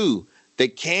 2, the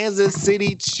Kansas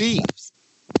City Chiefs.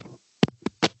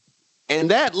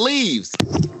 And that leaves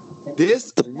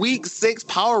this week 6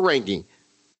 power ranking.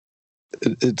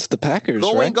 It's the Packers,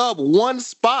 Going right? up 1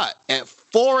 spot at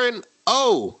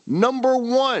 4-0. Number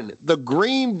 1, the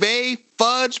Green Bay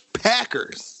Fudge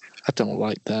Packers. I don't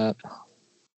like that.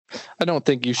 I don't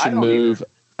think you should move.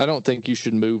 I don't think you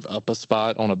should move up a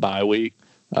spot on a bye week,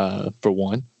 for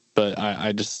one. But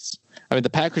I mean, the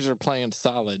Packers are playing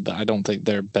solid, but I don't think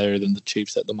they're better than the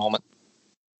Chiefs at the moment.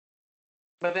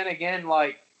 But then again,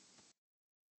 like,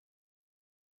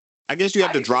 I guess you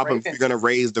have to drop them if you're going to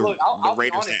raise the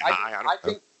Raiders that high.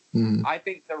 I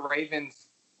think the Ravens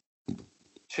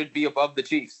should be above the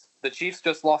Chiefs. The Chiefs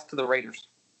just lost to the Raiders.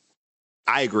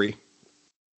 I agree.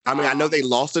 I mean, I know they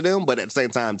lost to them, but at the same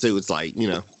time, too, it's like, you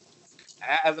know.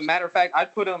 As a matter of fact,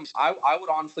 I'd put them. I would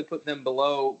honestly put them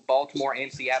below Baltimore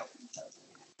and Seattle.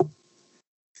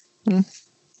 Yeah,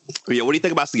 what do you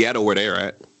think about Seattle where they're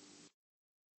at?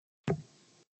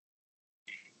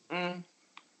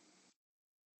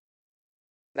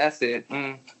 That's it.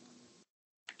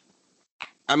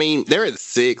 I mean, they're at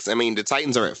 6. I mean, the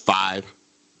Titans are at 5.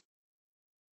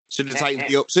 Should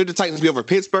the Titans be over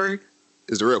Pittsburgh?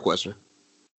 Is the real question.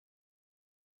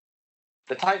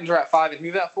 The Titans are at 5, and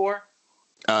who's at 4?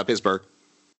 Pittsburgh.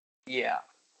 Yeah.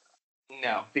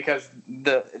 No, because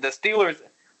the Steelers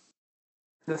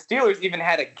even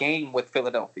had a game with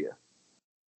Philadelphia.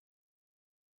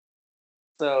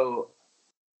 So.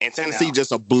 And Tennessee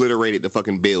just obliterated the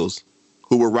fucking Bills,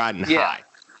 who were riding high.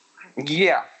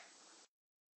 Yeah.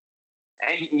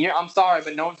 And I'm sorry,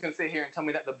 but no one's going to sit here and tell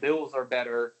me that the Bills are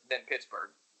better than Pittsburgh.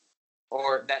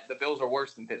 Or that the Bills are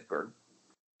worse than Pittsburgh.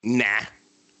 Nah.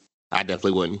 I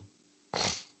definitely wouldn't.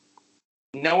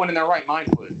 No one in their right mind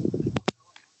would.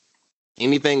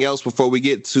 Anything else before we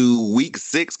get to week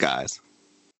 6, guys?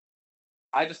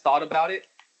 I just thought about it.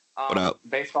 What up?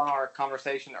 Based on our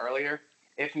conversation earlier.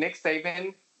 If Nick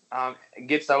Saban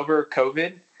gets over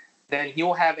COVID, then he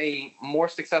will have a more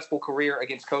successful career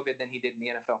against COVID than he did in the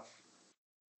NFL.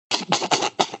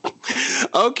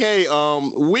 Okay,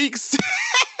 weeks.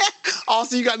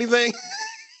 Also, you got anything?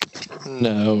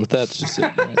 No, that's just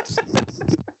ignorance.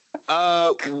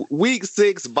 Week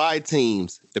 6 bye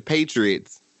teams: the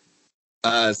Patriots,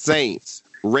 Saints,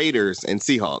 Raiders, and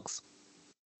Seahawks.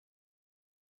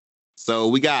 So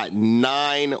we got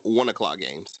 9 1:00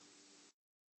 games.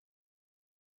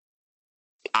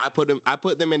 I put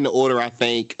them in the order I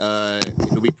think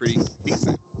it'll be pretty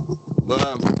decent.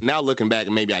 Now looking back,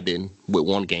 maybe I didn't with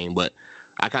one game, but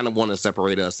I kind of want to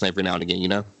separate us every now and again, you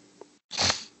know?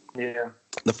 Yeah.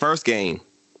 The first game,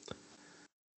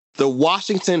 the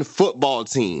Washington football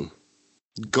team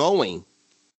going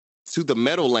to the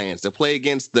Meadowlands to play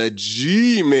against the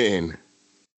G-Men.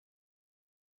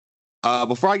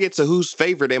 Before I get to who's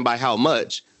favored and by how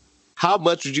much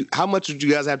would you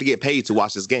guys have to get paid to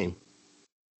watch this game?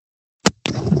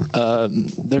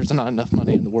 There's not enough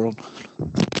money in the world.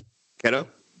 Keto?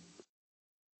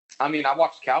 I mean, I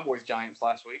watched Cowboys Giants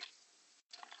last week.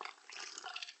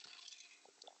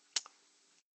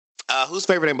 Who's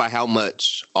favored and by how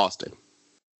much, Austin?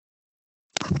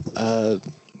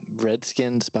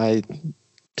 Redskins by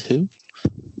 2?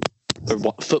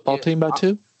 Or football team by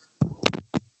 2?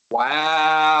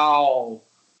 Wow.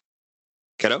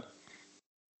 Keto?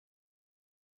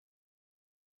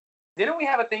 Didn't we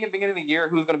have a thing at the beginning of the year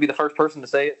who's going to be the first person to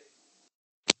say it?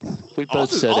 We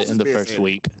both said it in the first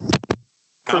week.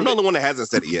 I'm the only one that hasn't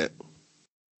said it yet.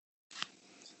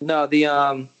 No,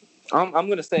 I'm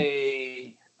going to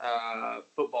say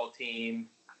football team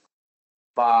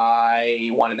by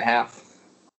 1.5.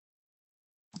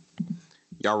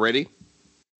 Y'all ready?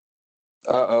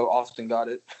 Uh-oh, Austin got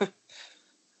it.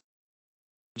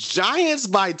 Giants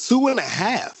by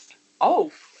 2.5. Oh,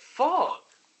 fuck.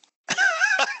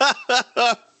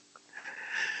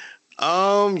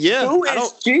 Yeah. Who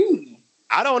is G?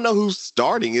 I don't know who's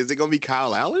starting. Is it going to be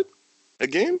Kyle Allen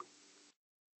again?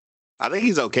 I think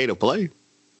he's okay to play.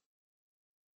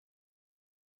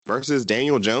 Versus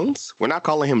Daniel Jones? We're not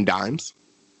calling him Dimes.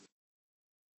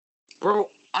 Bro,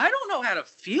 I don't know how to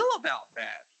feel about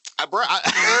that.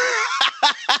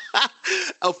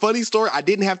 A funny story. I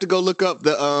didn't have to go look up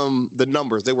the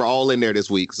numbers. They were all in there this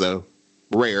week, so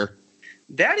rare.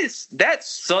 That's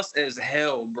sus as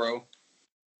hell, bro.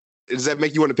 Does that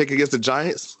make you want to pick against the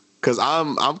Giants? Because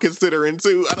I'm considering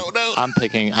too. I don't know. I'm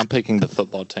picking the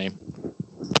football team.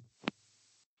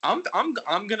 I'm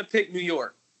gonna pick New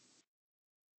York.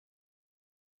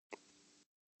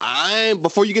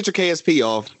 Before you get your KSP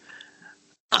off,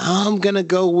 I'm gonna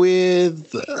go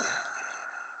with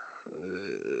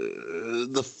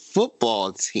the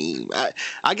football team.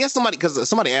 I guess because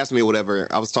somebody asked me or whatever.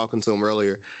 I was talking to him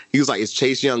earlier. He was like, "Is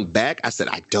Chase Young back?" I said,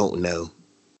 "I don't know."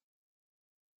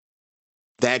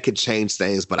 That could change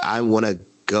things, but I want to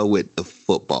go with the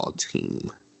football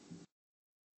team.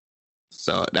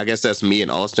 So I guess that's me and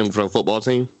Austin for the football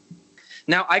team.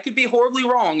 Now I could be horribly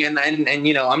wrong, and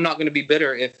you know I'm not going to be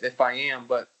bitter if I am,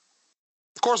 but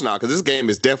of course not, because this game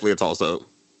is definitely a toss-up.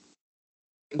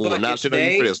 Well, not shit on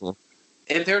you for this one.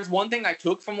 If there's one thing I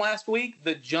took from last week,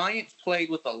 the Giants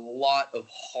played with a lot of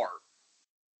heart.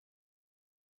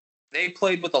 They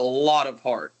played with a lot of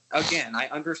heart. Again, I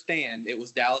understand it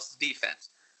was Dallas' defense.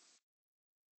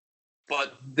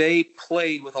 But they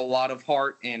played with a lot of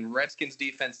heart, and Redskins'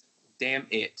 defense, damn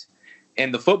it.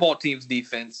 And the football team's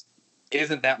defense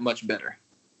isn't that much better.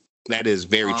 That is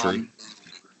very true.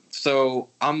 So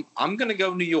I'm going to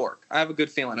go New York. I have a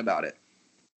good feeling about it.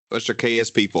 What's your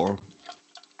KSP for?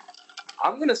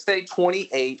 I'm going to say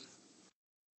 28.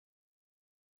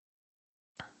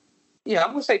 Yeah,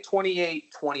 I'm going to say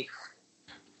 28-20.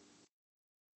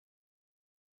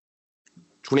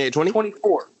 28-20?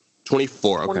 24.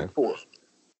 24, okay. 24.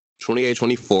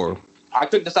 28-24. I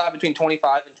could decide between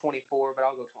 25 and 24, but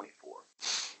I'll go 24.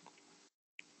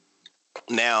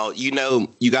 Now, you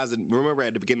guys remember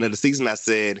at the beginning of the season I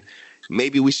said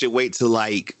maybe we should wait till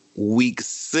like week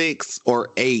 6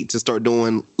 or 8 to start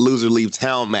doing loser leave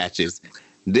town matches.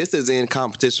 This is in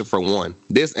competition for one.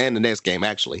 This and the next game,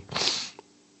 actually.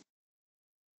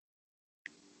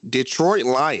 Detroit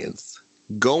Lions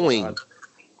going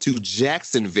to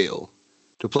Jacksonville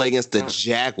to play against the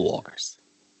Jaguars.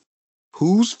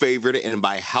 Who's favored and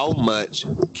by how much?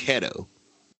 Keto.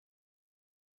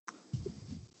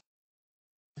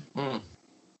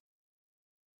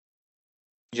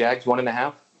 Jags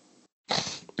 1.5.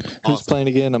 Who's playing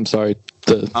again? I'm sorry.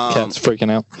 The cat's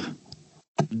freaking out.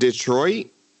 Detroit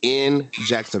in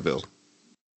Jacksonville.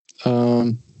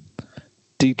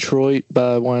 Detroit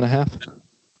by 1.5.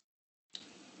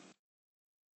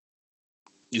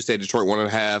 You said Detroit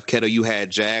 1.5. Keto, you had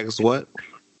Jags what?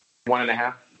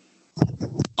 1.5.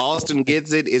 Austin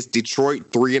gets it. It's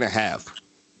Detroit 3.5.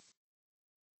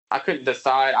 I couldn't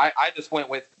decide. I just went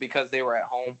with because they were at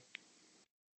home.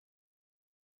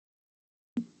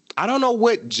 I don't know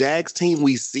what Jags team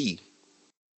we see.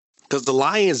 Because the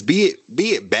Lions, be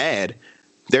it bad,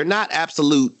 they're not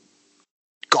absolute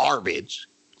garbage.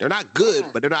 They're not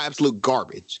good, but they're not absolute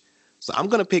garbage. So I'm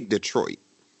going to pick Detroit.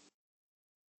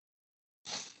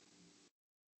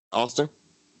 Austin?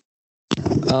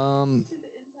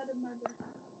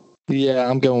 Yeah,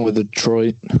 I'm going with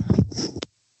Detroit.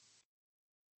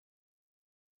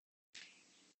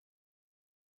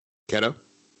 Keto?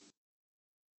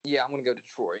 Yeah, I'm going to go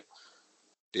Detroit.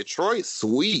 Detroit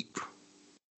sweep.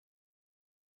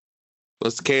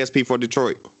 What's the KSP for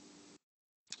Detroit?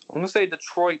 I'm going to say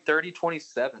Detroit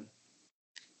 30-27.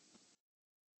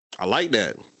 I like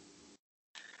that.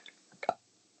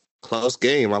 Close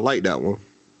game. I like that one.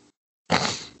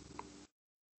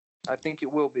 I think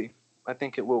it will be.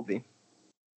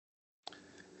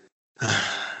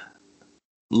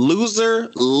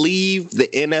 Loser leave the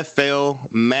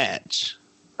NFL match.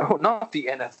 Oh, not the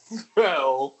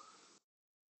NFL.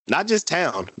 Not just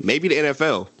town. Maybe the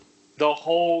NFL. The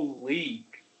whole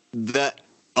league. The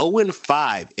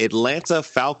 0-5 Atlanta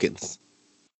Falcons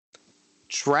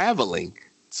traveling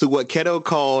to what Keto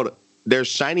called their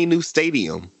shiny new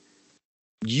stadium.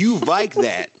 You like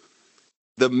that.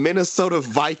 The Minnesota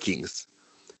Vikings.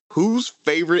 Who's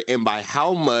favorite and by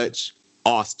how much?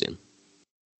 Austin.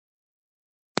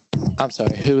 I'm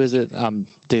sorry. Who is it? I'm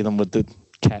dealing with the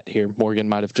cat here. Morgan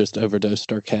might have just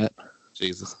overdosed our cat.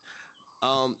 Jesus.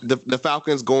 The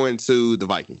Falcons going to the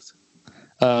Vikings.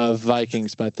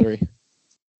 Vikings by 3.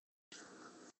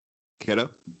 Keto?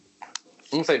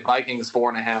 I'm going to say Vikings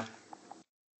 4.5.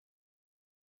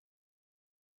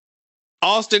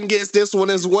 Austin gets this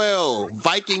one as well.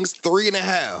 Vikings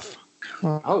 3.5.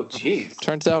 Oh, jeez.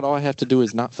 Turns out all I have to do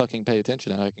is not fucking pay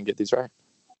attention and I can get these right.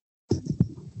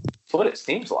 That's what it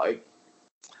seems like.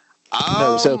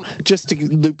 No, so just to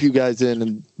loop you guys in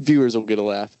and viewers will get a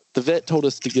laugh. The vet told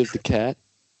us to give the cat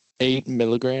 8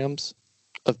 milligrams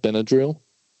of Benadryl.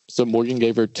 So Morgan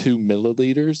gave her 2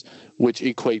 milliliters, which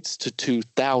equates to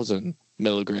 2,000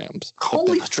 milligrams of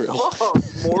Benadryl. Holy fuck,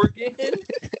 Morgan.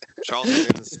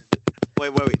 Charleston's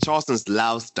wait. Charleston's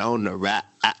lost on the right.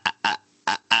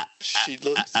 She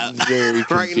looks very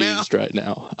confused right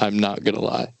now. I'm not gonna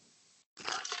lie.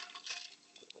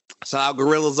 So our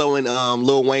Gorillaz and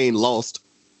Lil Wayne lost.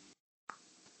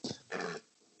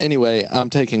 Anyway,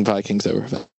 I'm taking Vikings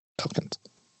over Falcons.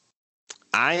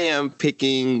 I am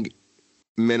picking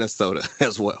Minnesota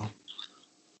as well.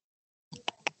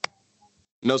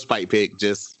 No spite pick,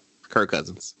 just Kirk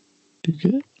Cousins. You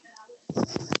good?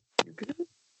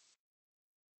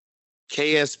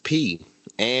 KSP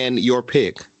and your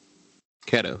pick,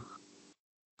 Keto.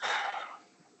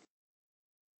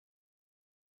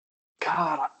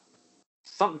 God,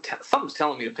 something's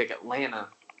telling me to pick Atlanta.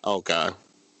 Oh God,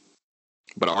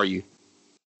 but are you?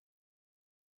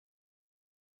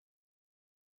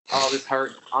 Oh, this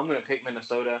hurt. I'm gonna pick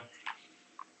Minnesota.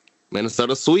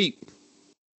 Minnesota sweep.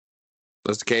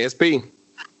 What's the KSP?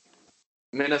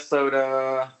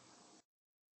 Minnesota.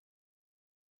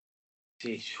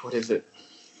 Geez, what is it?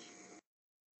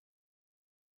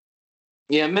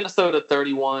 Yeah, Minnesota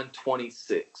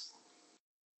 31-26.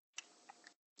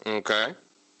 Okay.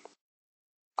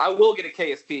 I will get a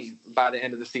KSP by the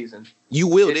end of the season. You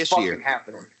will this year.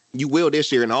 Happening. You will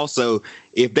this year. And also,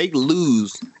 if they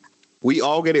lose, we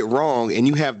all get it wrong, and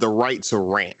you have the right to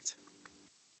rant.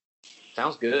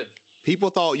 Sounds good.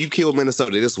 People thought you killed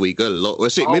Minnesota this week. Good Lord. Well,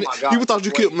 shit, people thought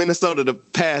you killed Minnesota the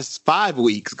past 5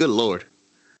 weeks. Good Lord.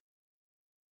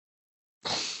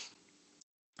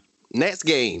 Next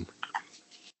game.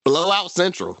 Blowout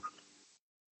Central.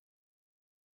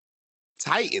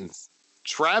 Titans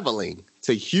traveling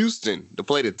to Houston to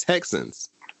play the Texans.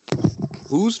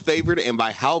 Who's favored and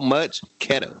by how much?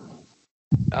 Keto.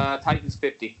 Titans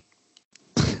 50.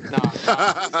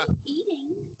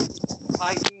 Eating.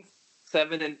 Titans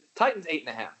 7 and Titans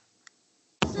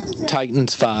 8.5.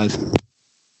 Titans 5.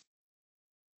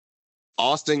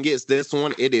 Austin gets this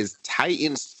one. It is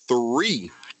Titans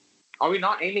 3. Are we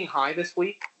not aiming high this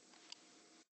week?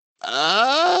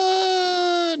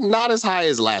 Not as high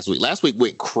as last week. Last week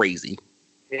went crazy.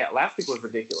 Yeah, last week was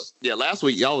ridiculous. Yeah, last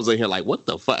week y'all was in here like, what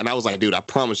the fuck? And I was like, dude, I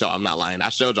promise y'all I'm not lying. I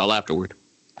showed y'all afterward.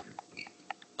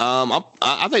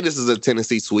 I think this is a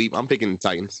Tennessee sweep. I'm picking the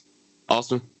Titans.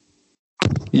 Austin?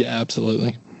 Yeah,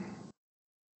 absolutely.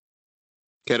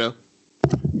 Keto?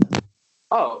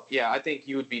 Oh, yeah, I think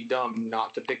you would be dumb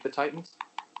not to pick the Titans.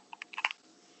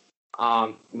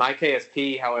 My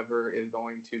KSP, however, is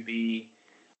going to be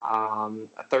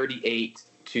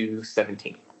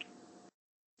 38-17.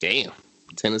 Damn.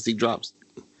 Tennessee drops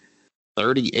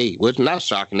 38, which is not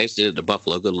shocking. They still at the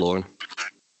Buffalo. Good Lord.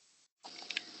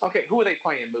 Okay, who are they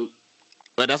playing, Moot?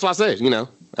 But that's why I said,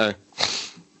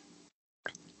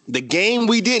 the game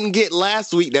we didn't get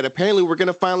last week that apparently we're going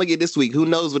to finally get this week. Who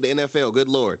knows with the NFL? Good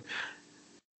Lord.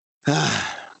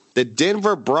 The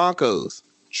Denver Broncos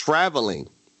traveling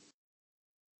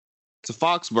to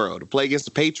Foxborough to play against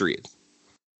the Patriots.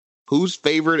 Who's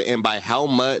favored and by how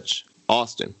much?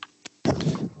 Austin.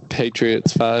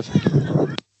 Patriots 5.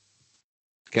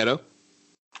 Keto?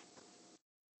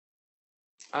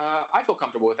 I feel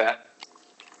comfortable with that.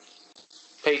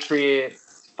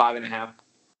 Patriots 5.5.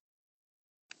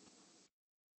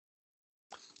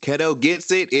 Keto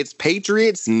gets it. It's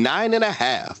Patriots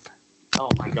 9.5. Oh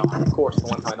my God! Of course, the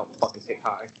one time I don't fucking take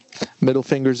high. Middle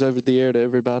fingers over the air to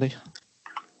everybody.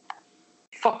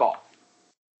 Fuck off.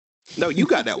 No, you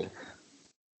got that one.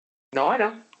 No, I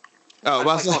know. Oh, I'm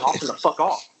Austin to fuck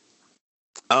off.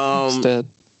 Instead,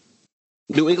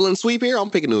 New England sweep here. I'm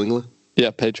picking New England.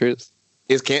 Yeah, Patriots.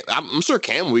 Is Cam? I'm sure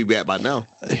Cam will be back by now.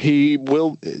 He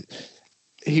will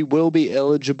be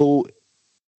eligible.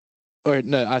 Or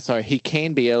no, I'm sorry. He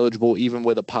can be eligible even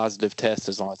with a positive test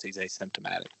as long as he's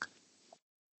asymptomatic.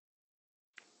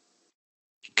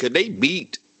 Could they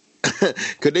beat?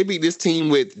 Could they beat this team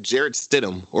with Jarrett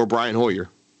Stidham or Brian Hoyer?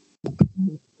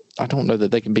 I don't know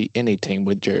that they can beat any team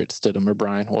with Jarrett Stidham or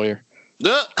Brian Hoyer.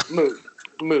 Mood.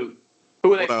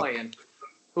 Who are they playing?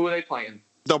 Who are they playing?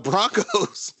 The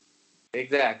Broncos.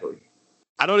 Exactly.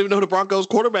 I don't even know who the Broncos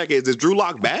quarterback is. Is Drew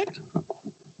Lock back?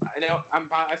 I know.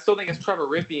 I still think it's Trevor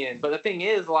Ripien, but the thing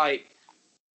is, like,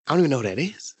 I don't even know who that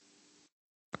is.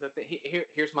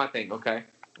 Here's my thing. Okay.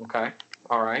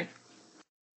 All right.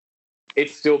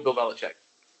 It's still Bill Belichick.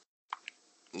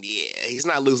 Yeah, he's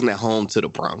not losing at home to the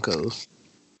Broncos.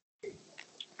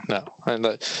 No, and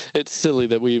it's silly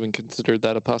that we even considered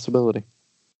that a possibility.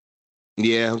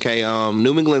 Yeah. Okay.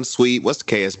 New England sweep. What's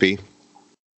the KSP?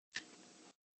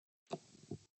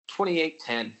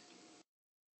 28-10.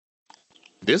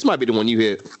 This might be the one you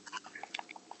hit.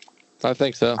 I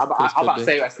think so. I'm about to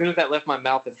say, as soon as that left my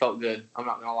mouth, it felt good. I'm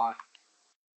not gonna lie.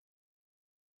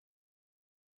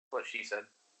 What she said.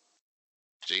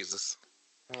 Jesus.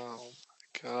 Oh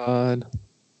my God.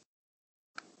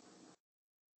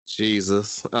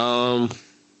 Jesus.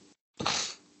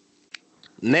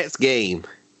 Next game.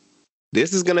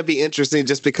 This is gonna be interesting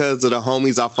just because of the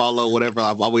homies I follow. Whatever,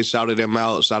 I've always shouted them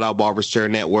out. Shout out Barber's Chair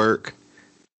Network.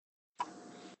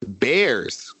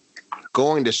 Bears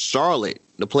going to Charlotte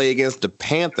to play against the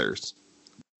Panthers.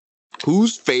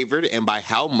 Who's favored and by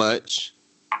how much?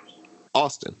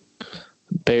 Austin.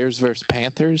 Bears versus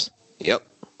Panthers? Yep.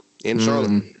 In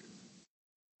Charlotte.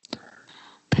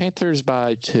 Panthers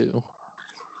by 2.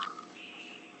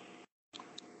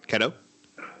 Keto?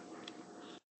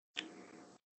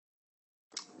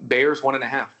 Bears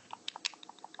 1.5.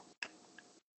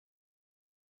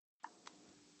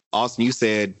 Austin, you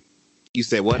said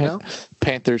what now?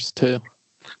 Panthers 2.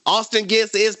 Austin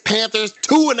gets his Panthers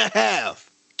 2.5.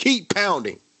 Keep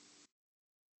pounding.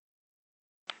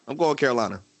 I'm going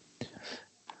Carolina.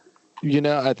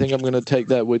 I think I'm going to take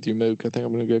that with you, Mook. I think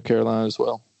I'm going to go Carolina as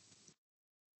well.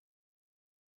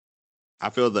 I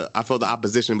feel the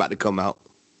opposition about to come out.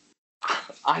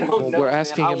 I don't know. We're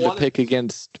asking him to pick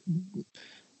against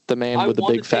the man with the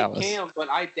big phallus. Cam, but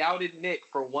I doubted Nick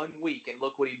for 1 week, and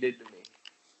look what he did to me.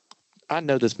 I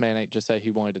know this man ain't just say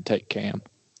he wanted to take Cam.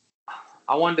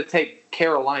 I wanted to take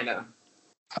Carolina.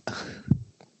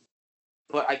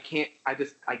 But I can't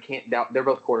doubt. They're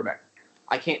both quarterbacks.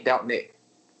 I can't doubt Nick.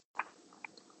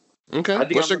 Okay.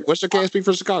 What's your KSP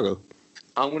for Chicago?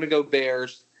 I'm going to go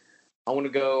Bears. I want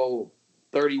to go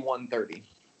 31-30.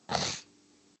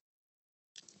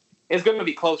 It's going to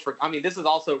be close this is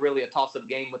also really a toss-up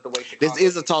game with the way Chicago. This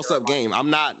is a toss-up game. I'm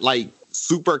not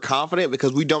super confident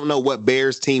because we don't know what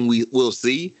Bears team we will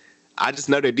see. I just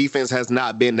know their defense has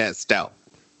not been that stout.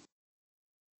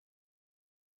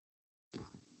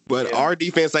 But our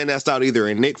defense ain't that stout either,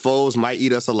 and Nick Foles might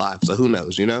eat us alive. So who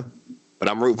knows, But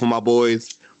I'm rooting for my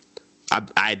boys.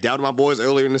 I doubted my boys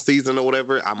earlier in the season or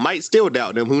whatever. I might still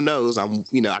doubt them. Who knows? I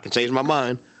can change my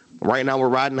mind. Right now we're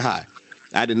riding high.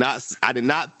 I did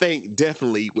not think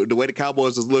definitely with the way the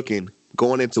Cowboys is looking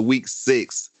going into week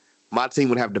 6, my team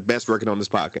would have the best record on this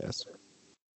podcast.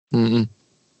 Mm-hmm.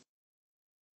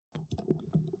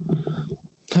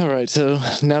 All right. So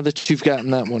now that you've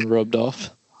gotten that one rubbed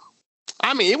off.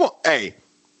 I mean, it won't. Hey,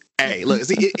 look,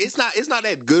 see, it's not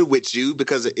that good with you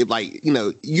because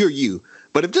you're you.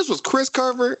 But if this was Chris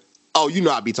Carver,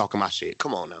 I'd be talking my shit.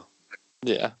 Come on now.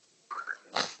 Yeah.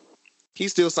 He'd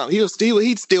still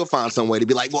find some way to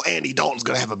be like, well, Andy Dalton's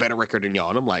gonna have a better record than y'all.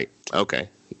 And I'm like, okay,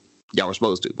 Y'all were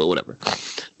supposed to, but whatever.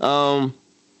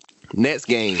 Next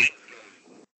game.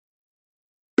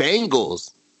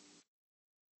 Bengals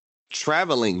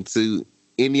traveling to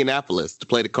Indianapolis to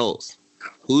play the Colts.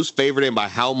 Who's favored and by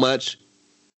how much?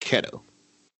 Keto.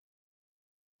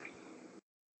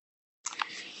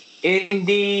 Indy.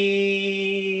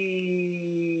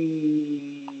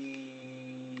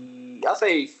 I'll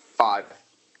say 5.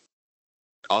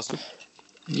 Austin?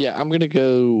 Yeah, I'm going to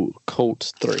go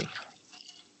Colts 3.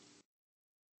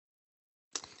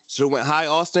 So went high,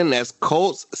 Austin. That's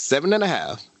Colts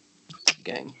 7.5.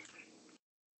 Gang.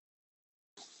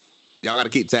 Y'all got to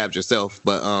keep tabs yourself,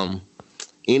 but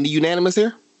Indy unanimous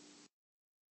here?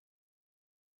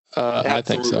 I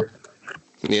think so.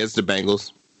 Yeah, it's the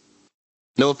Bengals.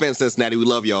 No offense, Cincinnati. We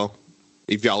love y'all.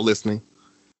 If y'all listening.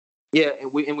 Yeah,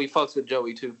 and we fucks with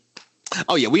Joey too.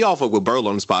 Oh yeah, we all fuck with Burrow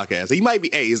on this podcast. He might be.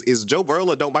 Hey, is Joe Burrow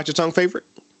a Don't Bite Your Tongue favorite?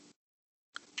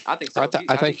 I think so.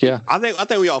 I think yeah. I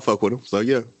think we all fuck with him. So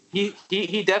yeah. He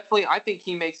definitely. I think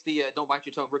he makes the Don't Bite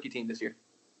Your Tongue rookie team this year.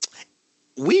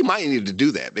 We might need to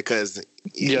do that because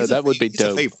that would be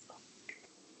dope.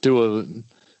 Do a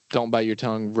Don't Bite Your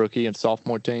Tongue rookie and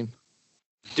sophomore team.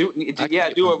 Do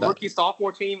a rookie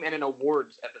sophomore team and an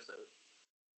awards episode.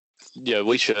 Yeah,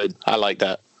 we should. I like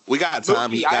that. We got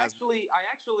time. Rookie, I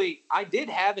did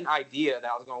have an idea that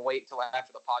I was going to wait till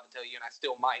after the pod to tell you, and I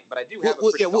still might. But I do have.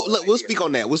 We'll speak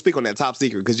on that. We'll speak on that top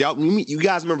secret because you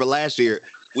guys remember last year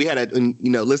we had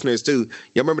listeners too.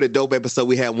 Y'all remember the dope episode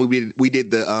we had when we did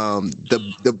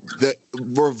the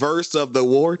reverse of the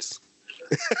awards.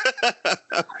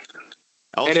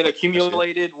 And it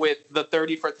accumulated with the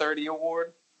 30 for 30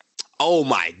 award. Oh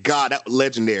my God, that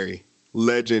legendary.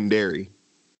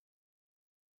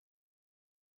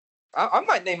 I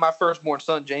might name my firstborn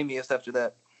son Jameis after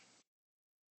that.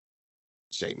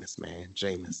 Jameis, man.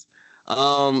 Jameis.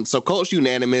 So Colts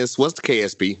unanimous. What's the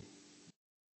KSP?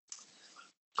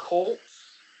 Colts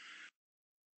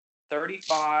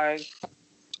 35.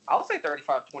 I'll say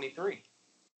 35-23.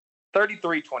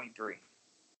 33-23.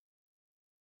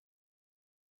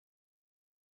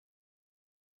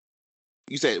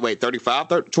 You said, wait,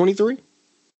 35, 23?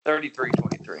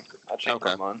 33-23. I'll change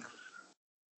my mind.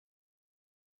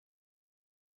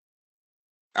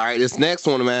 All right, this next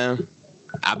one, man.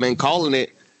 I've been calling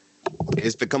it.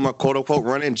 It's become a quote-unquote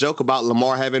running joke about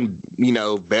Lamar having,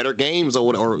 better games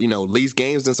or least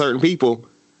games than certain people.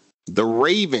 The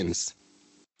Ravens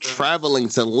traveling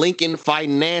to Lincoln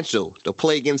Financial to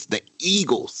play against the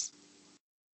Eagles.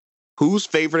 Who's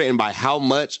favored and by how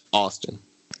much? Austin.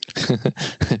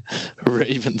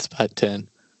 Ravens by 10.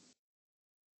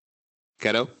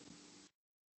 Keto?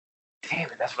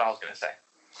 Damn it, that's what I was going to say.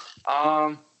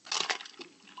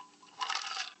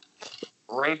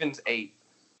 Ravens 8.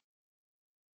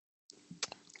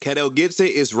 Keto gets it.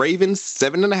 It's Ravens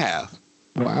 7.5.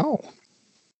 Wow.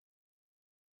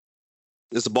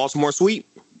 It's a Baltimore sweep.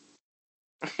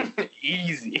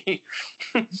 Easy.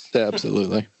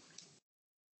 Absolutely.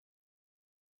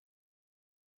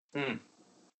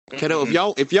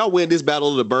 Keto, if y'all win this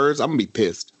Battle of the Birds, I'm gonna be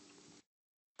pissed.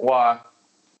 Why?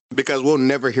 Because we'll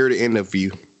never hear the end of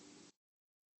you.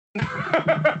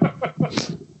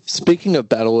 Speaking of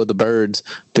Battle of the Birds,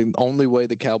 the only way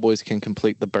the Cowboys can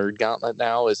complete the Bird Gauntlet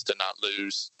now is to not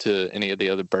lose to any of the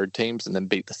other Bird teams and then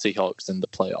beat the Seahawks in the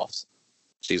playoffs.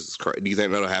 Jesus Christ. Do you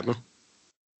think that'll happen?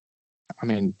 I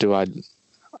mean,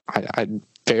 I'm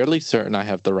fairly certain I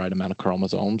have the right amount of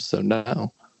chromosomes, so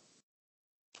no.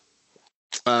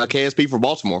 KSP for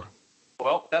Baltimore.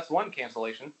 Well, that's one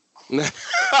cancellation.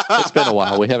 It's been a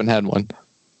while. We haven't had one.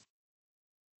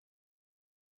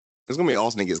 It's going to be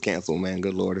Austin gets canceled, man.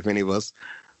 Good Lord, if any of us.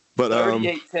 But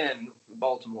 38-10,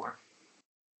 Baltimore.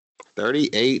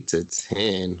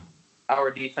 38-10.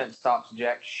 Our defense stops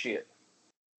jack shit.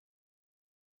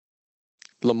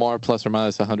 Lamar plus or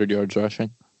minus 100 yards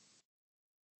rushing.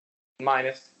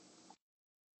 Minus.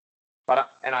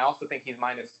 And I also think he's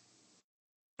minus.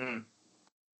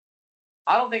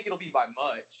 I don't think it'll be by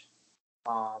much.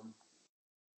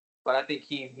 But I think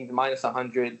he's minus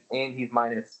 100 and he's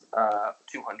minus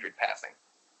 200 passing.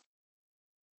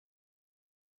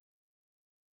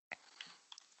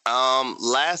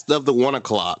 Last of the 1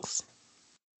 o'clocks.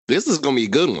 This is going to be a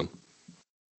good one.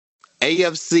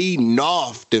 AFC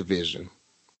North Division.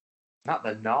 Not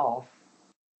the North.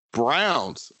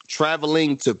 Browns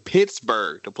traveling to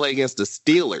Pittsburgh to play against the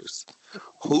Steelers.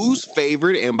 Who's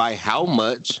favored and by how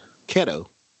much? Keto.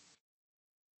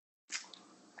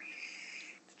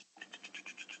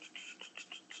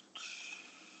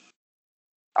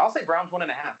 I'll say Browns 1.5.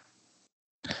 I'm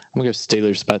going to go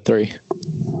Steelers by 3.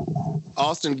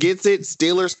 Austin gets it.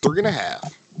 Steelers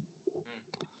 3.5.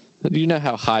 You know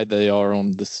how high they are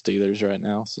on the Steelers right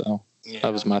now, so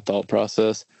that was my thought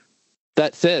process.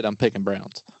 That said, I'm picking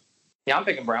Browns. Yeah, I'm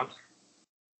picking Browns.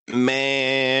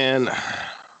 Man,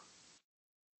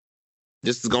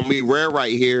 this is gonna be rare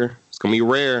right here. It's gonna be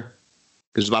rare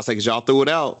because about to say, because y'all threw it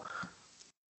out.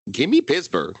 Give me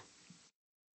Pittsburgh.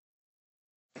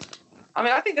 I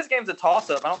mean, I think this game's a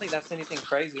toss-up. I don't think that's anything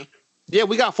crazy. Yeah,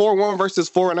 we got 4-1 versus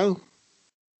 4-0.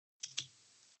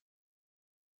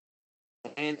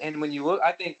 And when you look,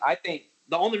 I think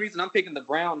the only reason I'm picking the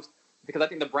Browns because I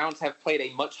think the Browns have played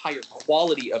a much higher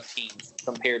quality of teams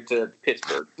compared to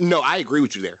Pittsburgh. No, I agree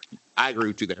with you there.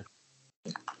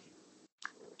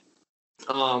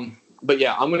 But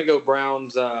yeah, I'm gonna go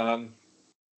Browns. Oh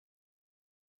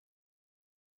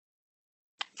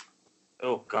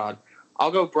God,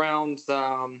 I'll go Browns.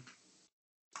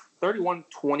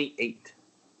 31-28.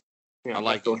 Yeah, I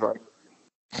like those right.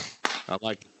 I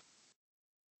like it.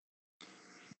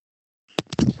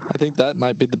 I think that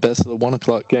might be the best of the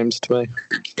 1:00 games to me.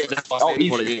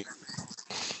 Easy.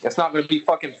 It's not going to be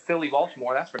fucking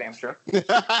Philly-Baltimore. That's for damn sure.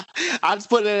 I just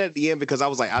put it at the end because I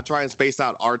was like, I try and space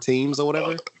out our teams or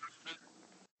whatever.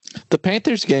 The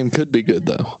Panthers game could be good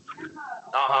though.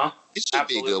 It should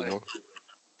be a good one.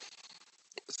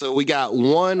 So we got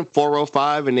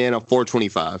 405 and then a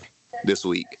 425 this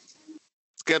week.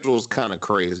 Schedule's kind of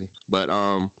crazy, but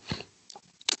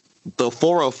the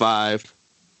 405.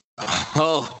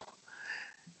 Oh,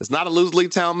 it's not a lose league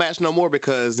town match no more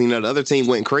because the other team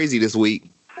went crazy this week.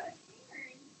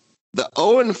 The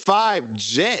 0-5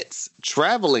 Jets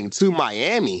traveling to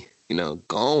Miami.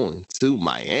 Going to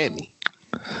Miami.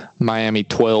 Miami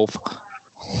 12.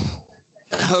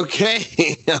 Okay,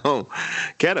 Keto.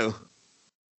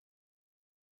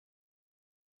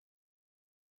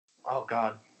 Oh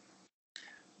God,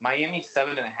 Miami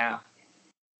 7.5.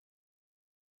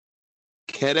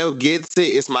 Keto gets it.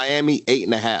 It's Miami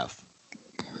 8.5.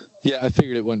 Yeah, I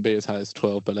figured it wouldn't be as high as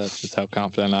 12, but that's just how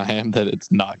confident I am that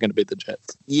it's not going to be the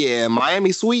Jets. Yeah,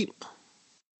 Miami sweep.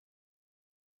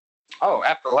 Oh,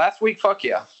 after last week, fuck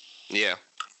yeah. Yeah.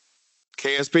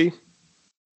 KSP?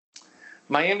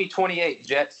 Miami 28,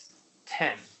 Jets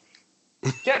 10.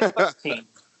 Jets 13.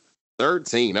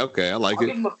 13, okay, I like I'll it.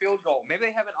 give them a field goal. Maybe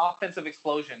they have an offensive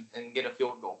explosion and get a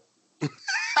field goal.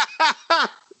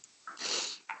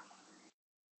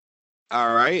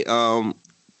 All right,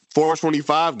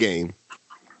 425 game.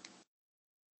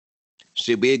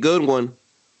 Should be a good one.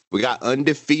 We got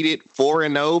undefeated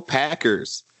 4-0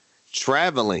 Packers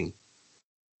traveling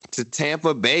to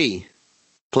Tampa Bay,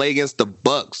 play against the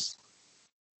Bucks.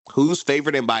 Who's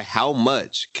favored and by how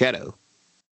much? Keto.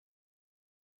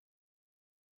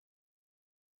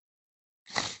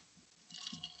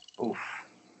 Oof.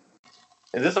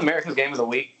 Is this America's Game of the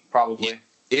Week? Probably.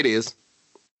 It is.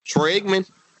 Troy Aikman.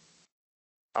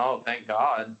 Oh, thank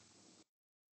God.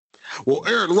 Well,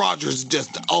 Aaron Rodgers is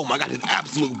just, oh my God, his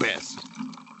absolute best.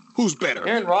 Who's better?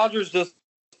 Aaron Rodgers just.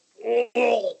 Yeah,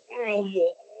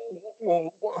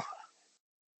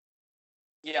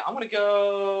 I'm going to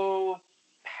go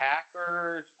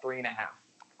Packers 3.5.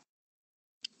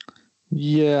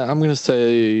 Yeah, I'm going to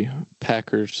say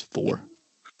Packers 4.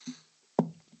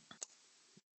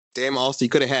 Damn, Austin, you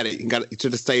could have had it. You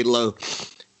should have stayed low.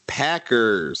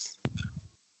 Packers.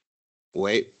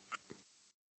 Wait.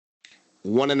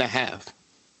 1.5.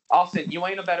 Austin, you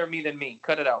ain't a better me than me.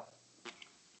 Cut it out.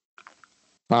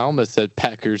 I almost said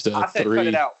Packers 3. I said cut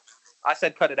it out. I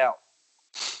said cut it out.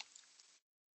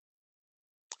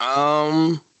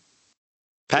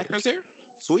 Packers here?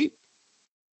 Sweet.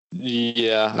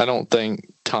 Yeah, I don't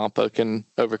think Tampa can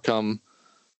overcome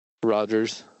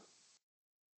Rodgers.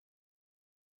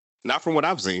 Not from what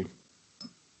I've seen.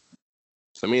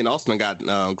 So me and Austin got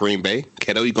Green Bay.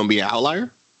 Keto, you gonna be an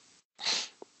outlier?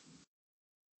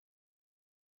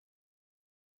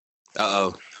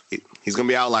 Uh-oh. He's gonna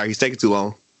be an outlier. He's taking too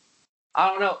long. I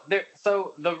don't know.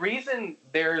 So the reason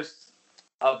there's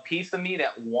a piece of me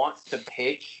that wants to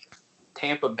pick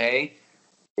Tampa Bay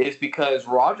is because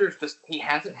Rodgers he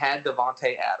hasn't had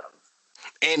Devontae Adams.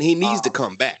 And he needs to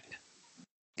come back.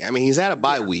 I mean, he's had a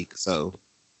bye week, so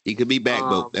he could be back,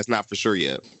 but that's not for sure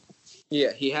yet.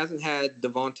 Yeah, he hasn't had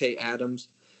Devontae Adams.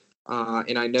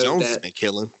 And I know Jones has been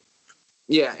killing.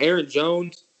 Yeah, Aaron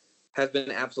Jones has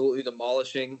been absolutely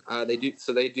demolishing. They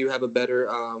do have a better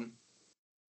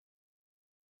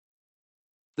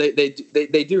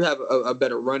they do have a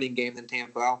better running game than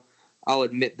Tampa. I'll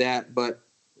admit that, but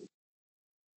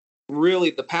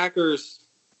really the Packers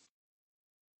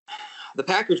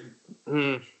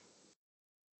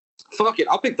fuck it,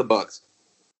 I'll pick the Bucks.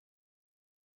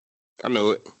 I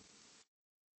knew it.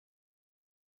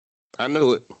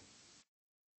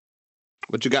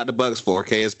 What you got the Bucks for,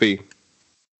 KSP?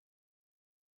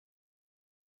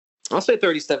 I'll say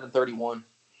 37-31.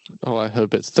 Oh, I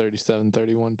hope it's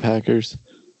 37-31 Packers.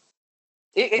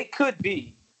 It could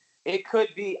be. It could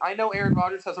be. I know Aaron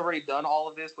Rodgers has already done all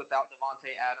of this without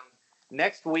Devontae Adams.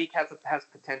 Next week has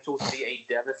potential to be a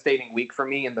devastating week for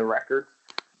me in the record.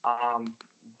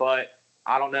 But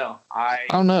I don't know. I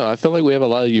don't know. I feel like we have a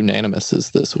lot of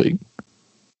unanimouses this week.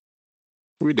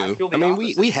 We do. I mean,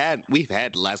 we've had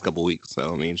the last couple weeks,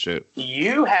 so I mean, shit.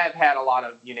 You have had a lot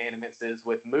of unanimouses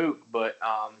with Mook, but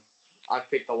I've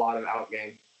picked a lot of out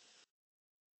game.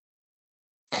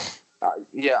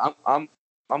 Yeah, I'm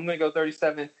gonna go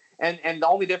 37. And the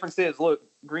only difference is, look,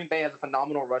 Green Bay has a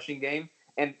phenomenal rushing game,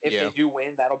 and if they do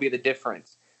win, that'll be the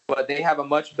difference. But they have a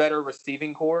much better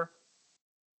receiving core.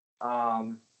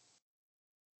 Tom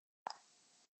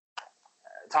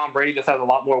Brady just has a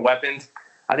lot more weapons.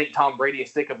 I think Tom Brady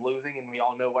is sick of losing, and we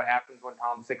all know what happens when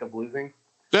Tom's sick of losing.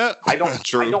 Yeah, I don't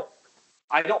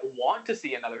want to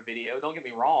see another video. Don't get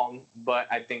me wrong,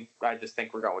 but I just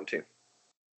think we're going to.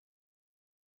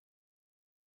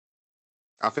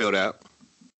 I feel that.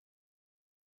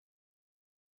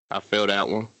 I feel that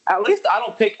one. At least I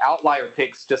don't pick outlier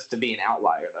picks just to be an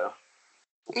outlier, though.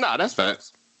 Nah, that's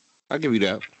facts. I'll give you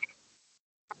that.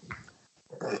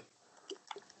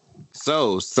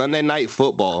 So, Sunday Night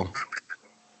Football.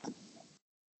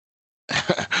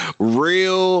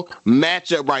 Real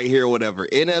matchup right here, whatever.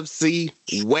 NFC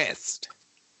West.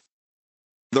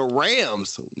 The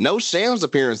Rams. No Shams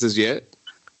appearances yet.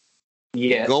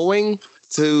 Yeah. Going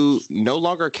to no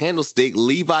longer Candlestick,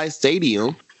 Levi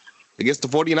Stadium against the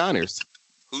 49ers.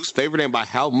 Who's favored and by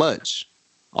how much?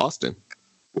 Austin.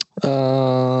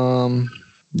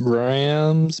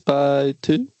 Rams by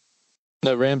 2.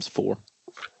 No, Rams 4.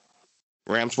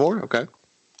 Rams 4? Okay.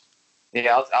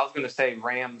 Yeah, I was going to say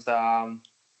Rams. I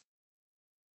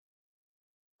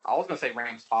was going to say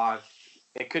Rams 5.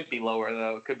 It could be lower,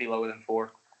 though. It could be lower than 4.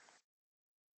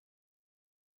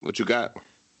 What you got?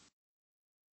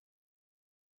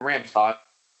 Rams 5.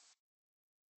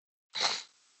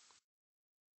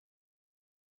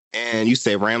 And you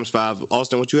say Rams 5.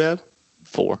 Austin, what you have?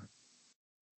 4.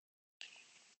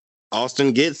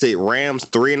 Austin gets it. Rams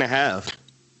 3.5.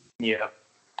 Yeah.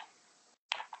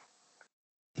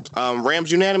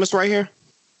 Rams unanimous right here?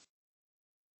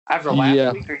 After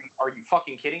last week, are you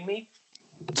fucking kidding me?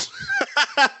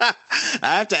 I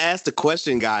have to ask the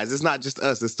question, guys. It's not just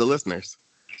us, it's the listeners.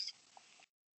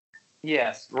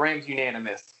 Yes, Rams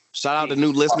unanimous. Shout out to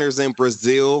new listeners in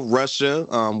Brazil, Russia,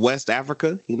 West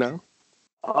Africa, you know.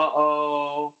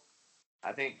 Uh-oh.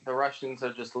 I think the Russians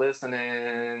are just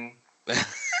listening.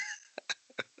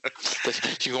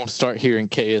 You're going to start hearing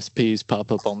KSPs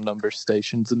pop up on number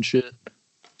stations and shit.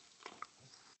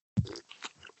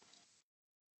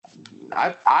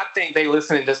 I think they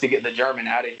listening just to get the German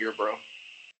out of here, bro.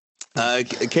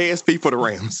 KSP for the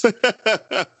Rams.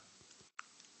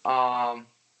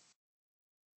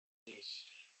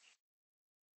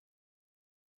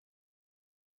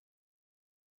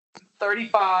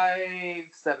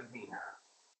 35-17.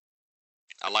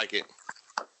 I like it.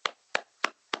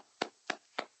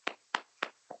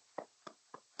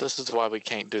 This is why we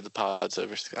can't do the pods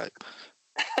over Skype.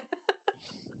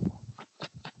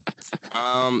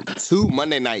 2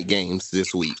 Monday night games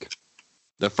this week.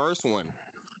 The first one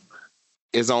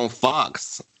is on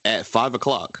Fox at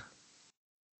 5:00.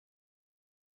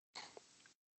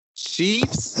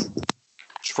 Chiefs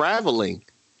traveling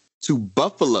to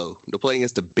Buffalo to play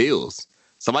against the Bills.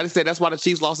 Somebody said that's why the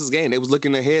Chiefs lost this game. They was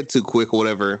looking ahead too quick or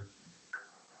whatever.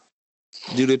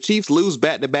 Do the Chiefs lose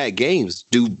back-to-back games?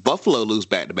 Do Buffalo lose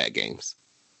back-to-back games?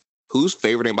 Who's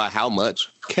favored and by how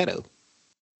much? Keto.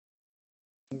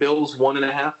 Bills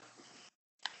 1.5.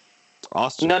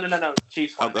 Austin. No.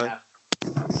 Chiefs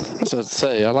 1.5. So I'd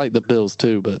say I like the Bills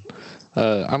too, but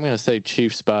I'm going to say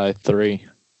Chiefs by 3.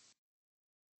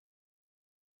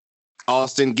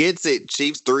 Austin gets it.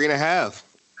 Chiefs 3.5.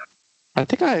 I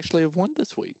think I actually have won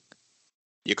this week.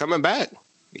 You're coming back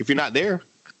if you're not there.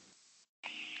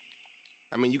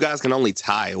 I mean, you guys can only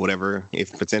tie or whatever,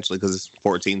 if potentially, because it's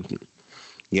 14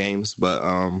 games. But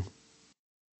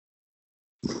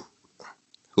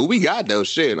who we got though?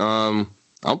 Shit. I'm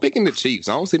picking the Chiefs.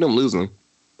 I don't see them losing.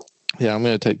 Yeah, I'm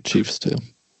going to take Chiefs too.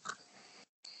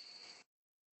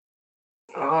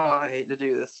 Oh, I hate to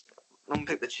do this. I'm going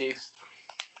to pick the Chiefs.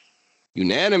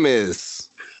 Unanimous.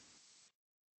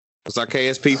 What's our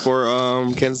KSP for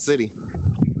Kansas City?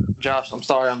 Josh, I'm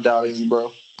sorry I'm doubting you,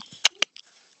 bro.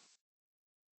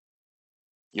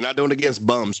 You're not doing it against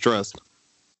bums, trust.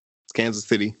 It's Kansas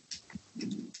City.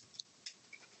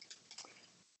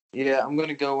 Yeah, I'm going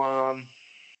to go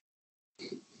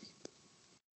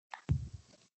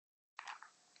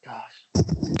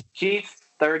Chiefs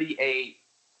 38-31.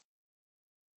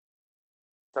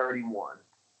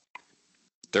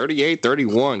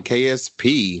 38-31,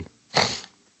 KSP.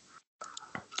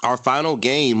 Our final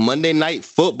game, Monday Night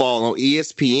Football on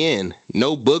ESPN.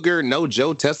 No Booger, no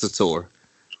Joe Tessitore.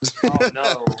 Oh,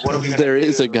 no. What are we There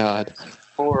is a God.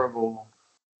 Horrible.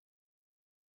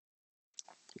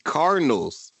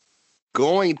 Cardinals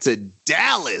going to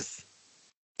Dallas.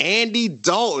 Andy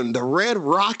Dalton, the Red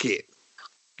Rocket.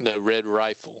 No, Red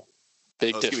Rifle.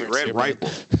 Big difference. Red Rifle.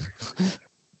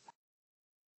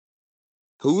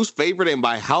 Who's favored and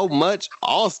by how much?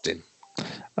 Austin.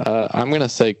 I'm going to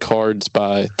say Cards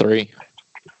by 3.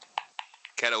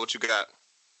 Kato, what you got?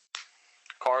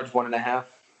 Cards 1.5.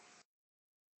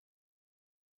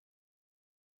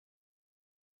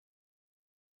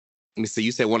 Let me see.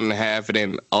 You said 1.5, and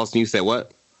then Austin, you said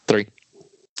what? 3.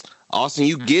 Austin,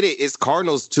 you get it. It's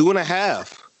Cardinals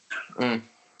 2.5.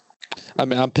 I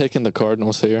mean, I'm picking the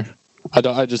Cardinals here.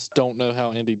 I just don't know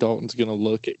how Andy Dalton's going to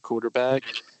look at quarterback,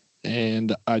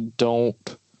 and I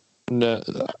don't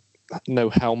know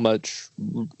how much,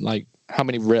 like, how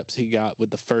many reps he got with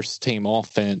the first team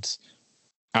offense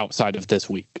outside of this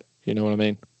week. You know what I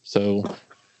mean? So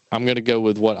I'm going to go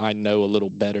with what I know a little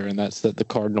better, and that's that the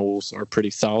Cardinals are pretty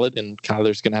solid, and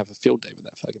Kyler's going to have a field day with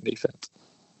that fucking defense.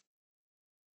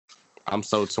 I'm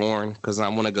so torn because I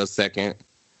want to go second,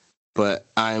 but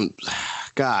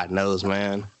God knows,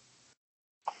 man.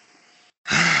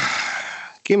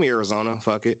 Give me Arizona.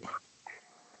 Fuck it.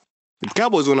 The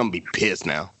Cowboys are going to be pissed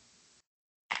now.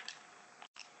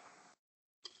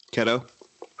 Keto?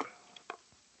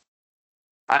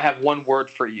 I have one word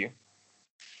for you.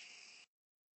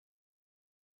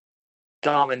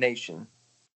 Domination.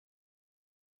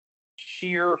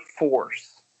 Sheer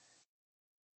force.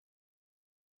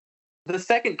 The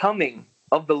second coming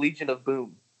of the Legion of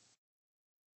Boom.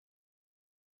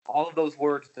 All of those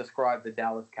words describe the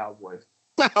Dallas Cowboys.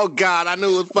 Oh, God, I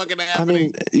knew it was fucking happening. I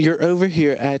mean, you're over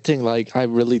here acting like I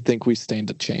really think we stand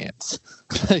a chance.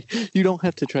 You don't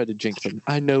have to try to jinx them.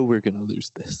 I know we're going to lose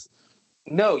this.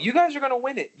 No, you guys are going to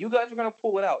win it. You guys are going to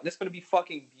pull it out. It's going to be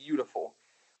fucking beautiful.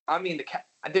 I mean,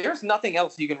 there's nothing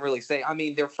else you can really say. I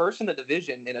mean, they're first in the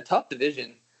division, in a tough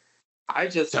division.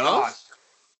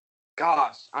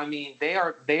 Gosh. I mean, they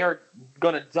are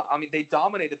going to, I mean, they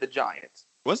dominated the Giants.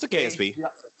 What's the KSP?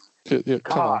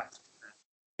 God.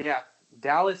 Yeah.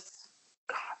 Dallas,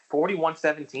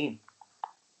 41-17.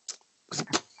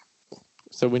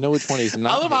 So we know which one he's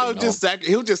not. I love how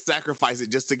he'll just sacrifice it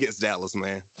just to get Dallas,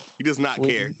 man. He does not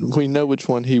care. We know which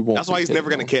one he wants. That's why he's never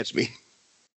going to catch me.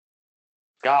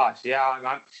 Gosh, yeah,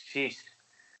 sheesh.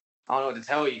 I don't know what to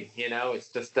tell you. You know, it's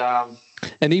just. And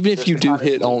even if you do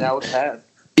hit on,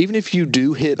 even if you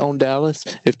do hit on Dallas,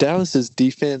 if Dallas's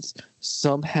defense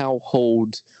somehow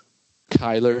holds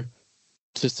Kyler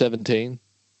to 17.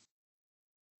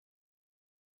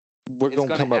 We're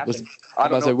gonna come up with.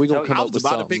 We're gonna come up with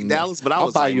something. I was about to pick Dallas, but I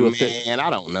was like, man, I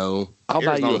don't know. I'll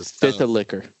buy you a fifth of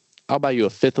liquor. I'll buy you a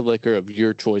fifth of liquor of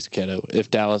your choice, Keto, if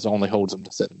Dallas only holds them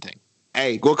to 17.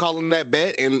 Hey, we're calling that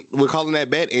bet, and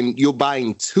you're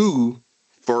buying 2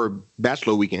 for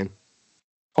Bachelor Weekend.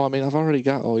 Oh, I mean, I've already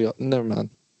got all y'all. Never mind.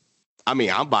 I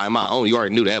mean, I'm buying my own. You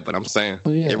already knew that, but I'm saying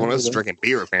everyone else is drinking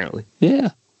beer apparently. Yeah.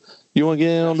 You want to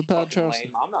get in on the pod, Charles?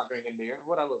 I'm not drinking beer.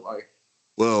 What I look like?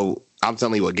 Well, I'm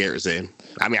telling you what Garrett said.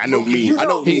 I mean, I know me.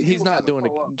 He's not doing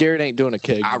it. Garrett ain't doing a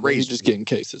keg. He's just getting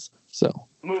cases. So.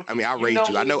 I mean, I rate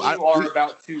you. I know you are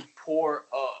about to pour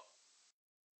up.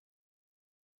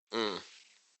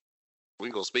 We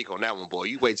gonna speak on that one, boy.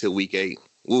 You wait till week 8.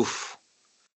 Oof.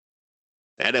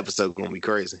 That episode's gonna be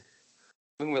crazy.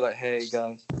 We're gonna be like, hey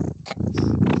guys.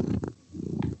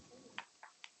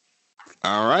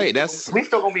 All right, we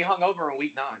still gonna be hungover in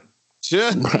week 9.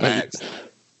 Sure. Facts.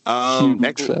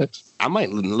 Next, I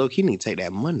might look. He need to take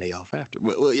that Monday off after.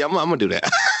 Well, yeah, I'm gonna do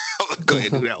that. Go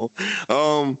ahead and do that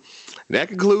one. That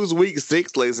concludes week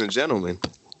 6, ladies and gentlemen.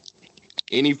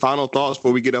 Any final thoughts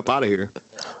before we get up out of here?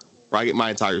 Or I get my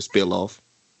entire spill off.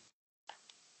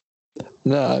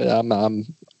 No,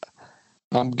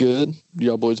 I'm good.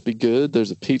 Y'all boys be good.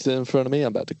 There's a pizza in front of me. I'm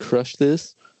about to crush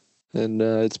this, and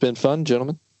it's been fun,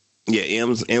 gentlemen. Yeah,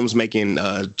 M's making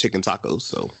chicken tacos,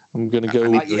 so I'm gonna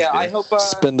go. I hope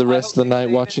spend the rest of the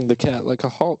night watching the cat like a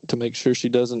hawk to make sure she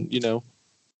doesn't,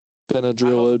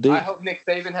 Benadryl OD. I hope Nick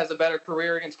Saban has a better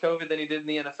career against COVID than he did in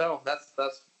the NFL. That's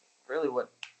really what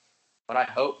I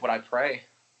hope, what I pray.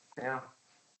 Yeah.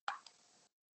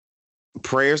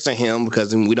 Prayers to him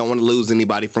because we don't want to lose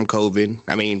anybody from COVID.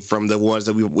 I mean, from the ones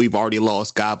that we've already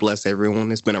lost. God bless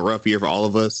everyone. It's been a rough year for all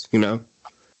of us,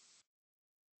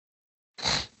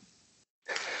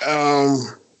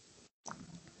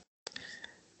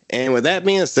 And with that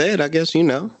being said, I guess,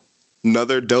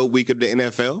 another dope week of the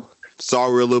NFL.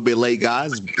 Sorry we're a little bit late,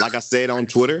 guys. Like I said on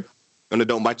Twitter, on the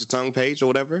Don't Bite Your Tongue page or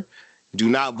whatever, do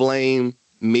not blame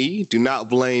me. Do not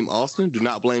blame Austin. Do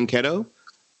not blame Keto.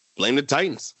 Blame the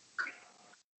Titans.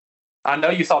 I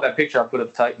know you saw that picture I put of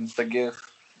the Titans, the gift.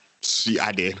 Yeah,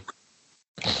 I did.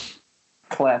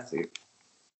 Classic.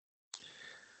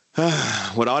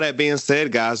 With all that being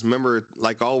said, guys, remember,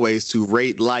 like always, to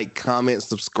rate, like, comment,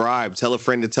 subscribe, tell a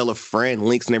friend to tell a friend.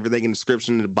 Links and everything in the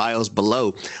description and the bios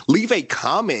below. Leave a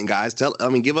comment, guys.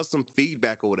 Give us some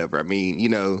feedback or whatever.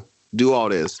 Do all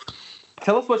this.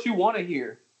 Tell us what you want to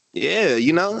hear. Yeah,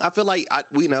 I feel like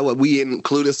we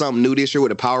included something new this year with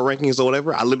the power rankings or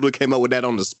whatever. I literally came up with that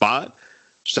on the spot.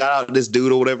 Shout out to this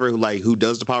dude or whatever who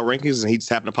does the power rankings, and he just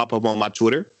happened to pop up on my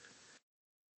Twitter.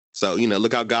 So,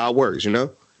 look how God works,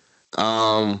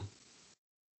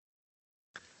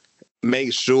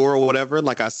 Make sure or whatever,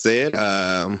 like I said,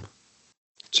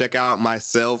 check out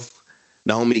myself,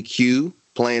 the homie Q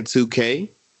playing 2K,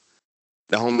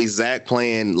 the homie Zach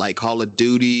playing like Call of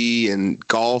Duty and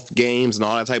golf games and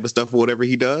all that type of stuff, whatever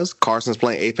he does. Carson's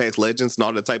playing Apex Legends and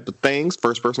all that type of things,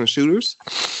 first person shooters.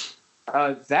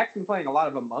 Zach's been playing a lot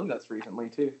of Among Us recently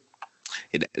too.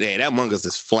 Yeah, that Among Us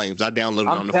is flames. I downloaded it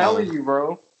on the phone. I'm telling you,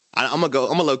 bro. I'm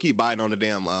gonna low key buy it on the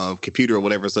damn computer or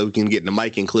whatever, so we can get the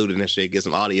mic included and shit, get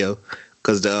some audio,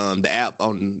 because the app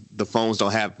on the phones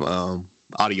don't have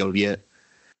audio yet.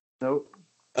 Nope.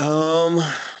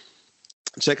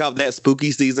 Check out that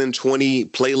Spooky Season 20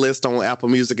 playlist on Apple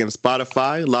Music and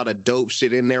Spotify. A lot of dope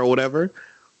shit in there or whatever.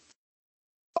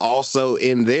 Also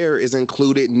in there is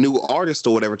included new artists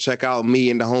or whatever. Check out me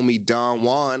and the homie Don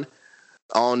Juan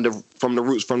on the From the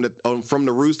Roots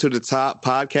to the Top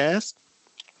podcast,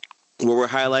 where we're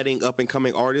highlighting up and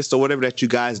coming artists or whatever that you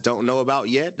guys don't know about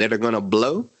yet that are gonna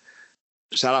blow.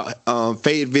 Shout out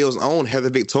Fayetteville's own Heather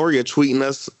Victoria tweeting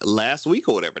us last week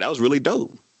or whatever. That was really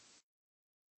dope.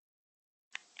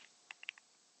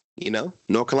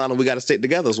 North Carolina, we got to stick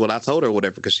together is what I told her or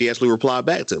whatever, because she actually replied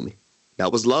back to me.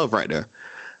 That was love right there.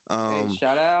 Hey,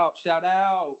 shout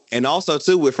out. And also,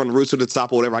 too, we're From the Roots to the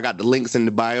Top or whatever. I got the links in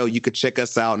the bio. You could check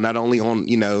us out not only on,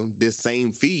 this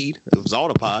same feed. It was all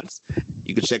the pods.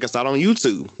 You can check us out on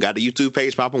YouTube. Got the YouTube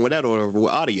page popping with that or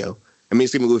with audio.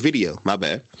 Excuse me, with video. My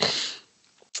bad.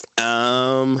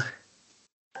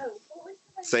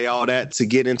 Say all that to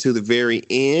get into the very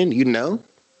end,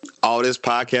 all this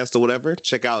podcast or whatever.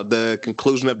 Check out the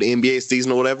conclusion of the NBA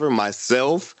season or whatever.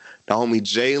 Myself, the homie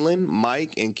Jalen,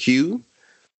 Mike, and Q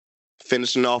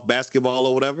finishing off basketball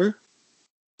or whatever.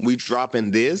 We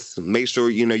dropping this. Make sure,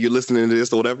 you're listening to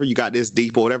this or whatever. You got this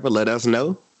deep or whatever. Let us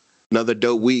know. Another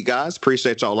dope week, guys.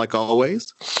 Appreciate y'all like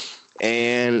always.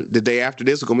 And the day after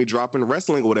this, we're going to be dropping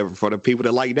wrestling or whatever for the people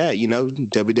that like that.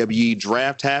 WWE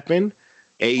draft happened.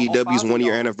 AEW's 1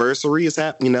 year anniversary is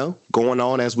happening, going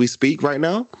on as we speak right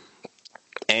now.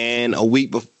 And a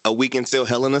week until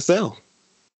Hell in a Cell.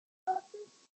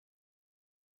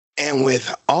 And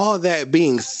with all that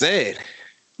being said,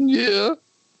 yeah,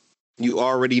 you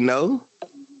already know.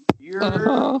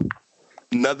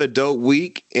 Another dope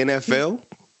week, NFL.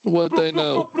 What they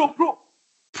know.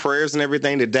 Prayers and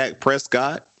everything to Dak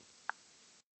Prescott.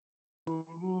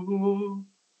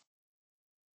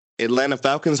 Atlanta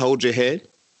Falcons, hold your head.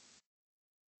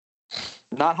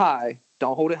 Not high.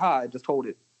 Don't hold it high. Just hold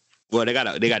it. Well, they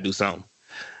gotta do something.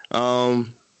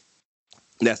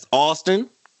 That's Austin.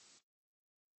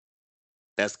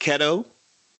 That's Keto.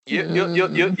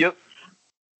 Yep.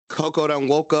 Coco done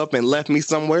woke up and left me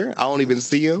somewhere. I don't even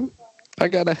see him. I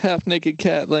got a half-naked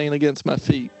cat laying against my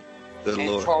feet. Good and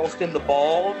Lord. Charleston the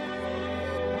Bald.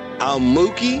 I'm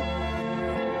Mookie.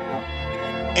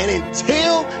 And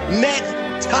until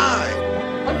next time.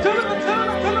 Until.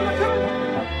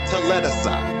 To let us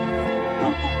out.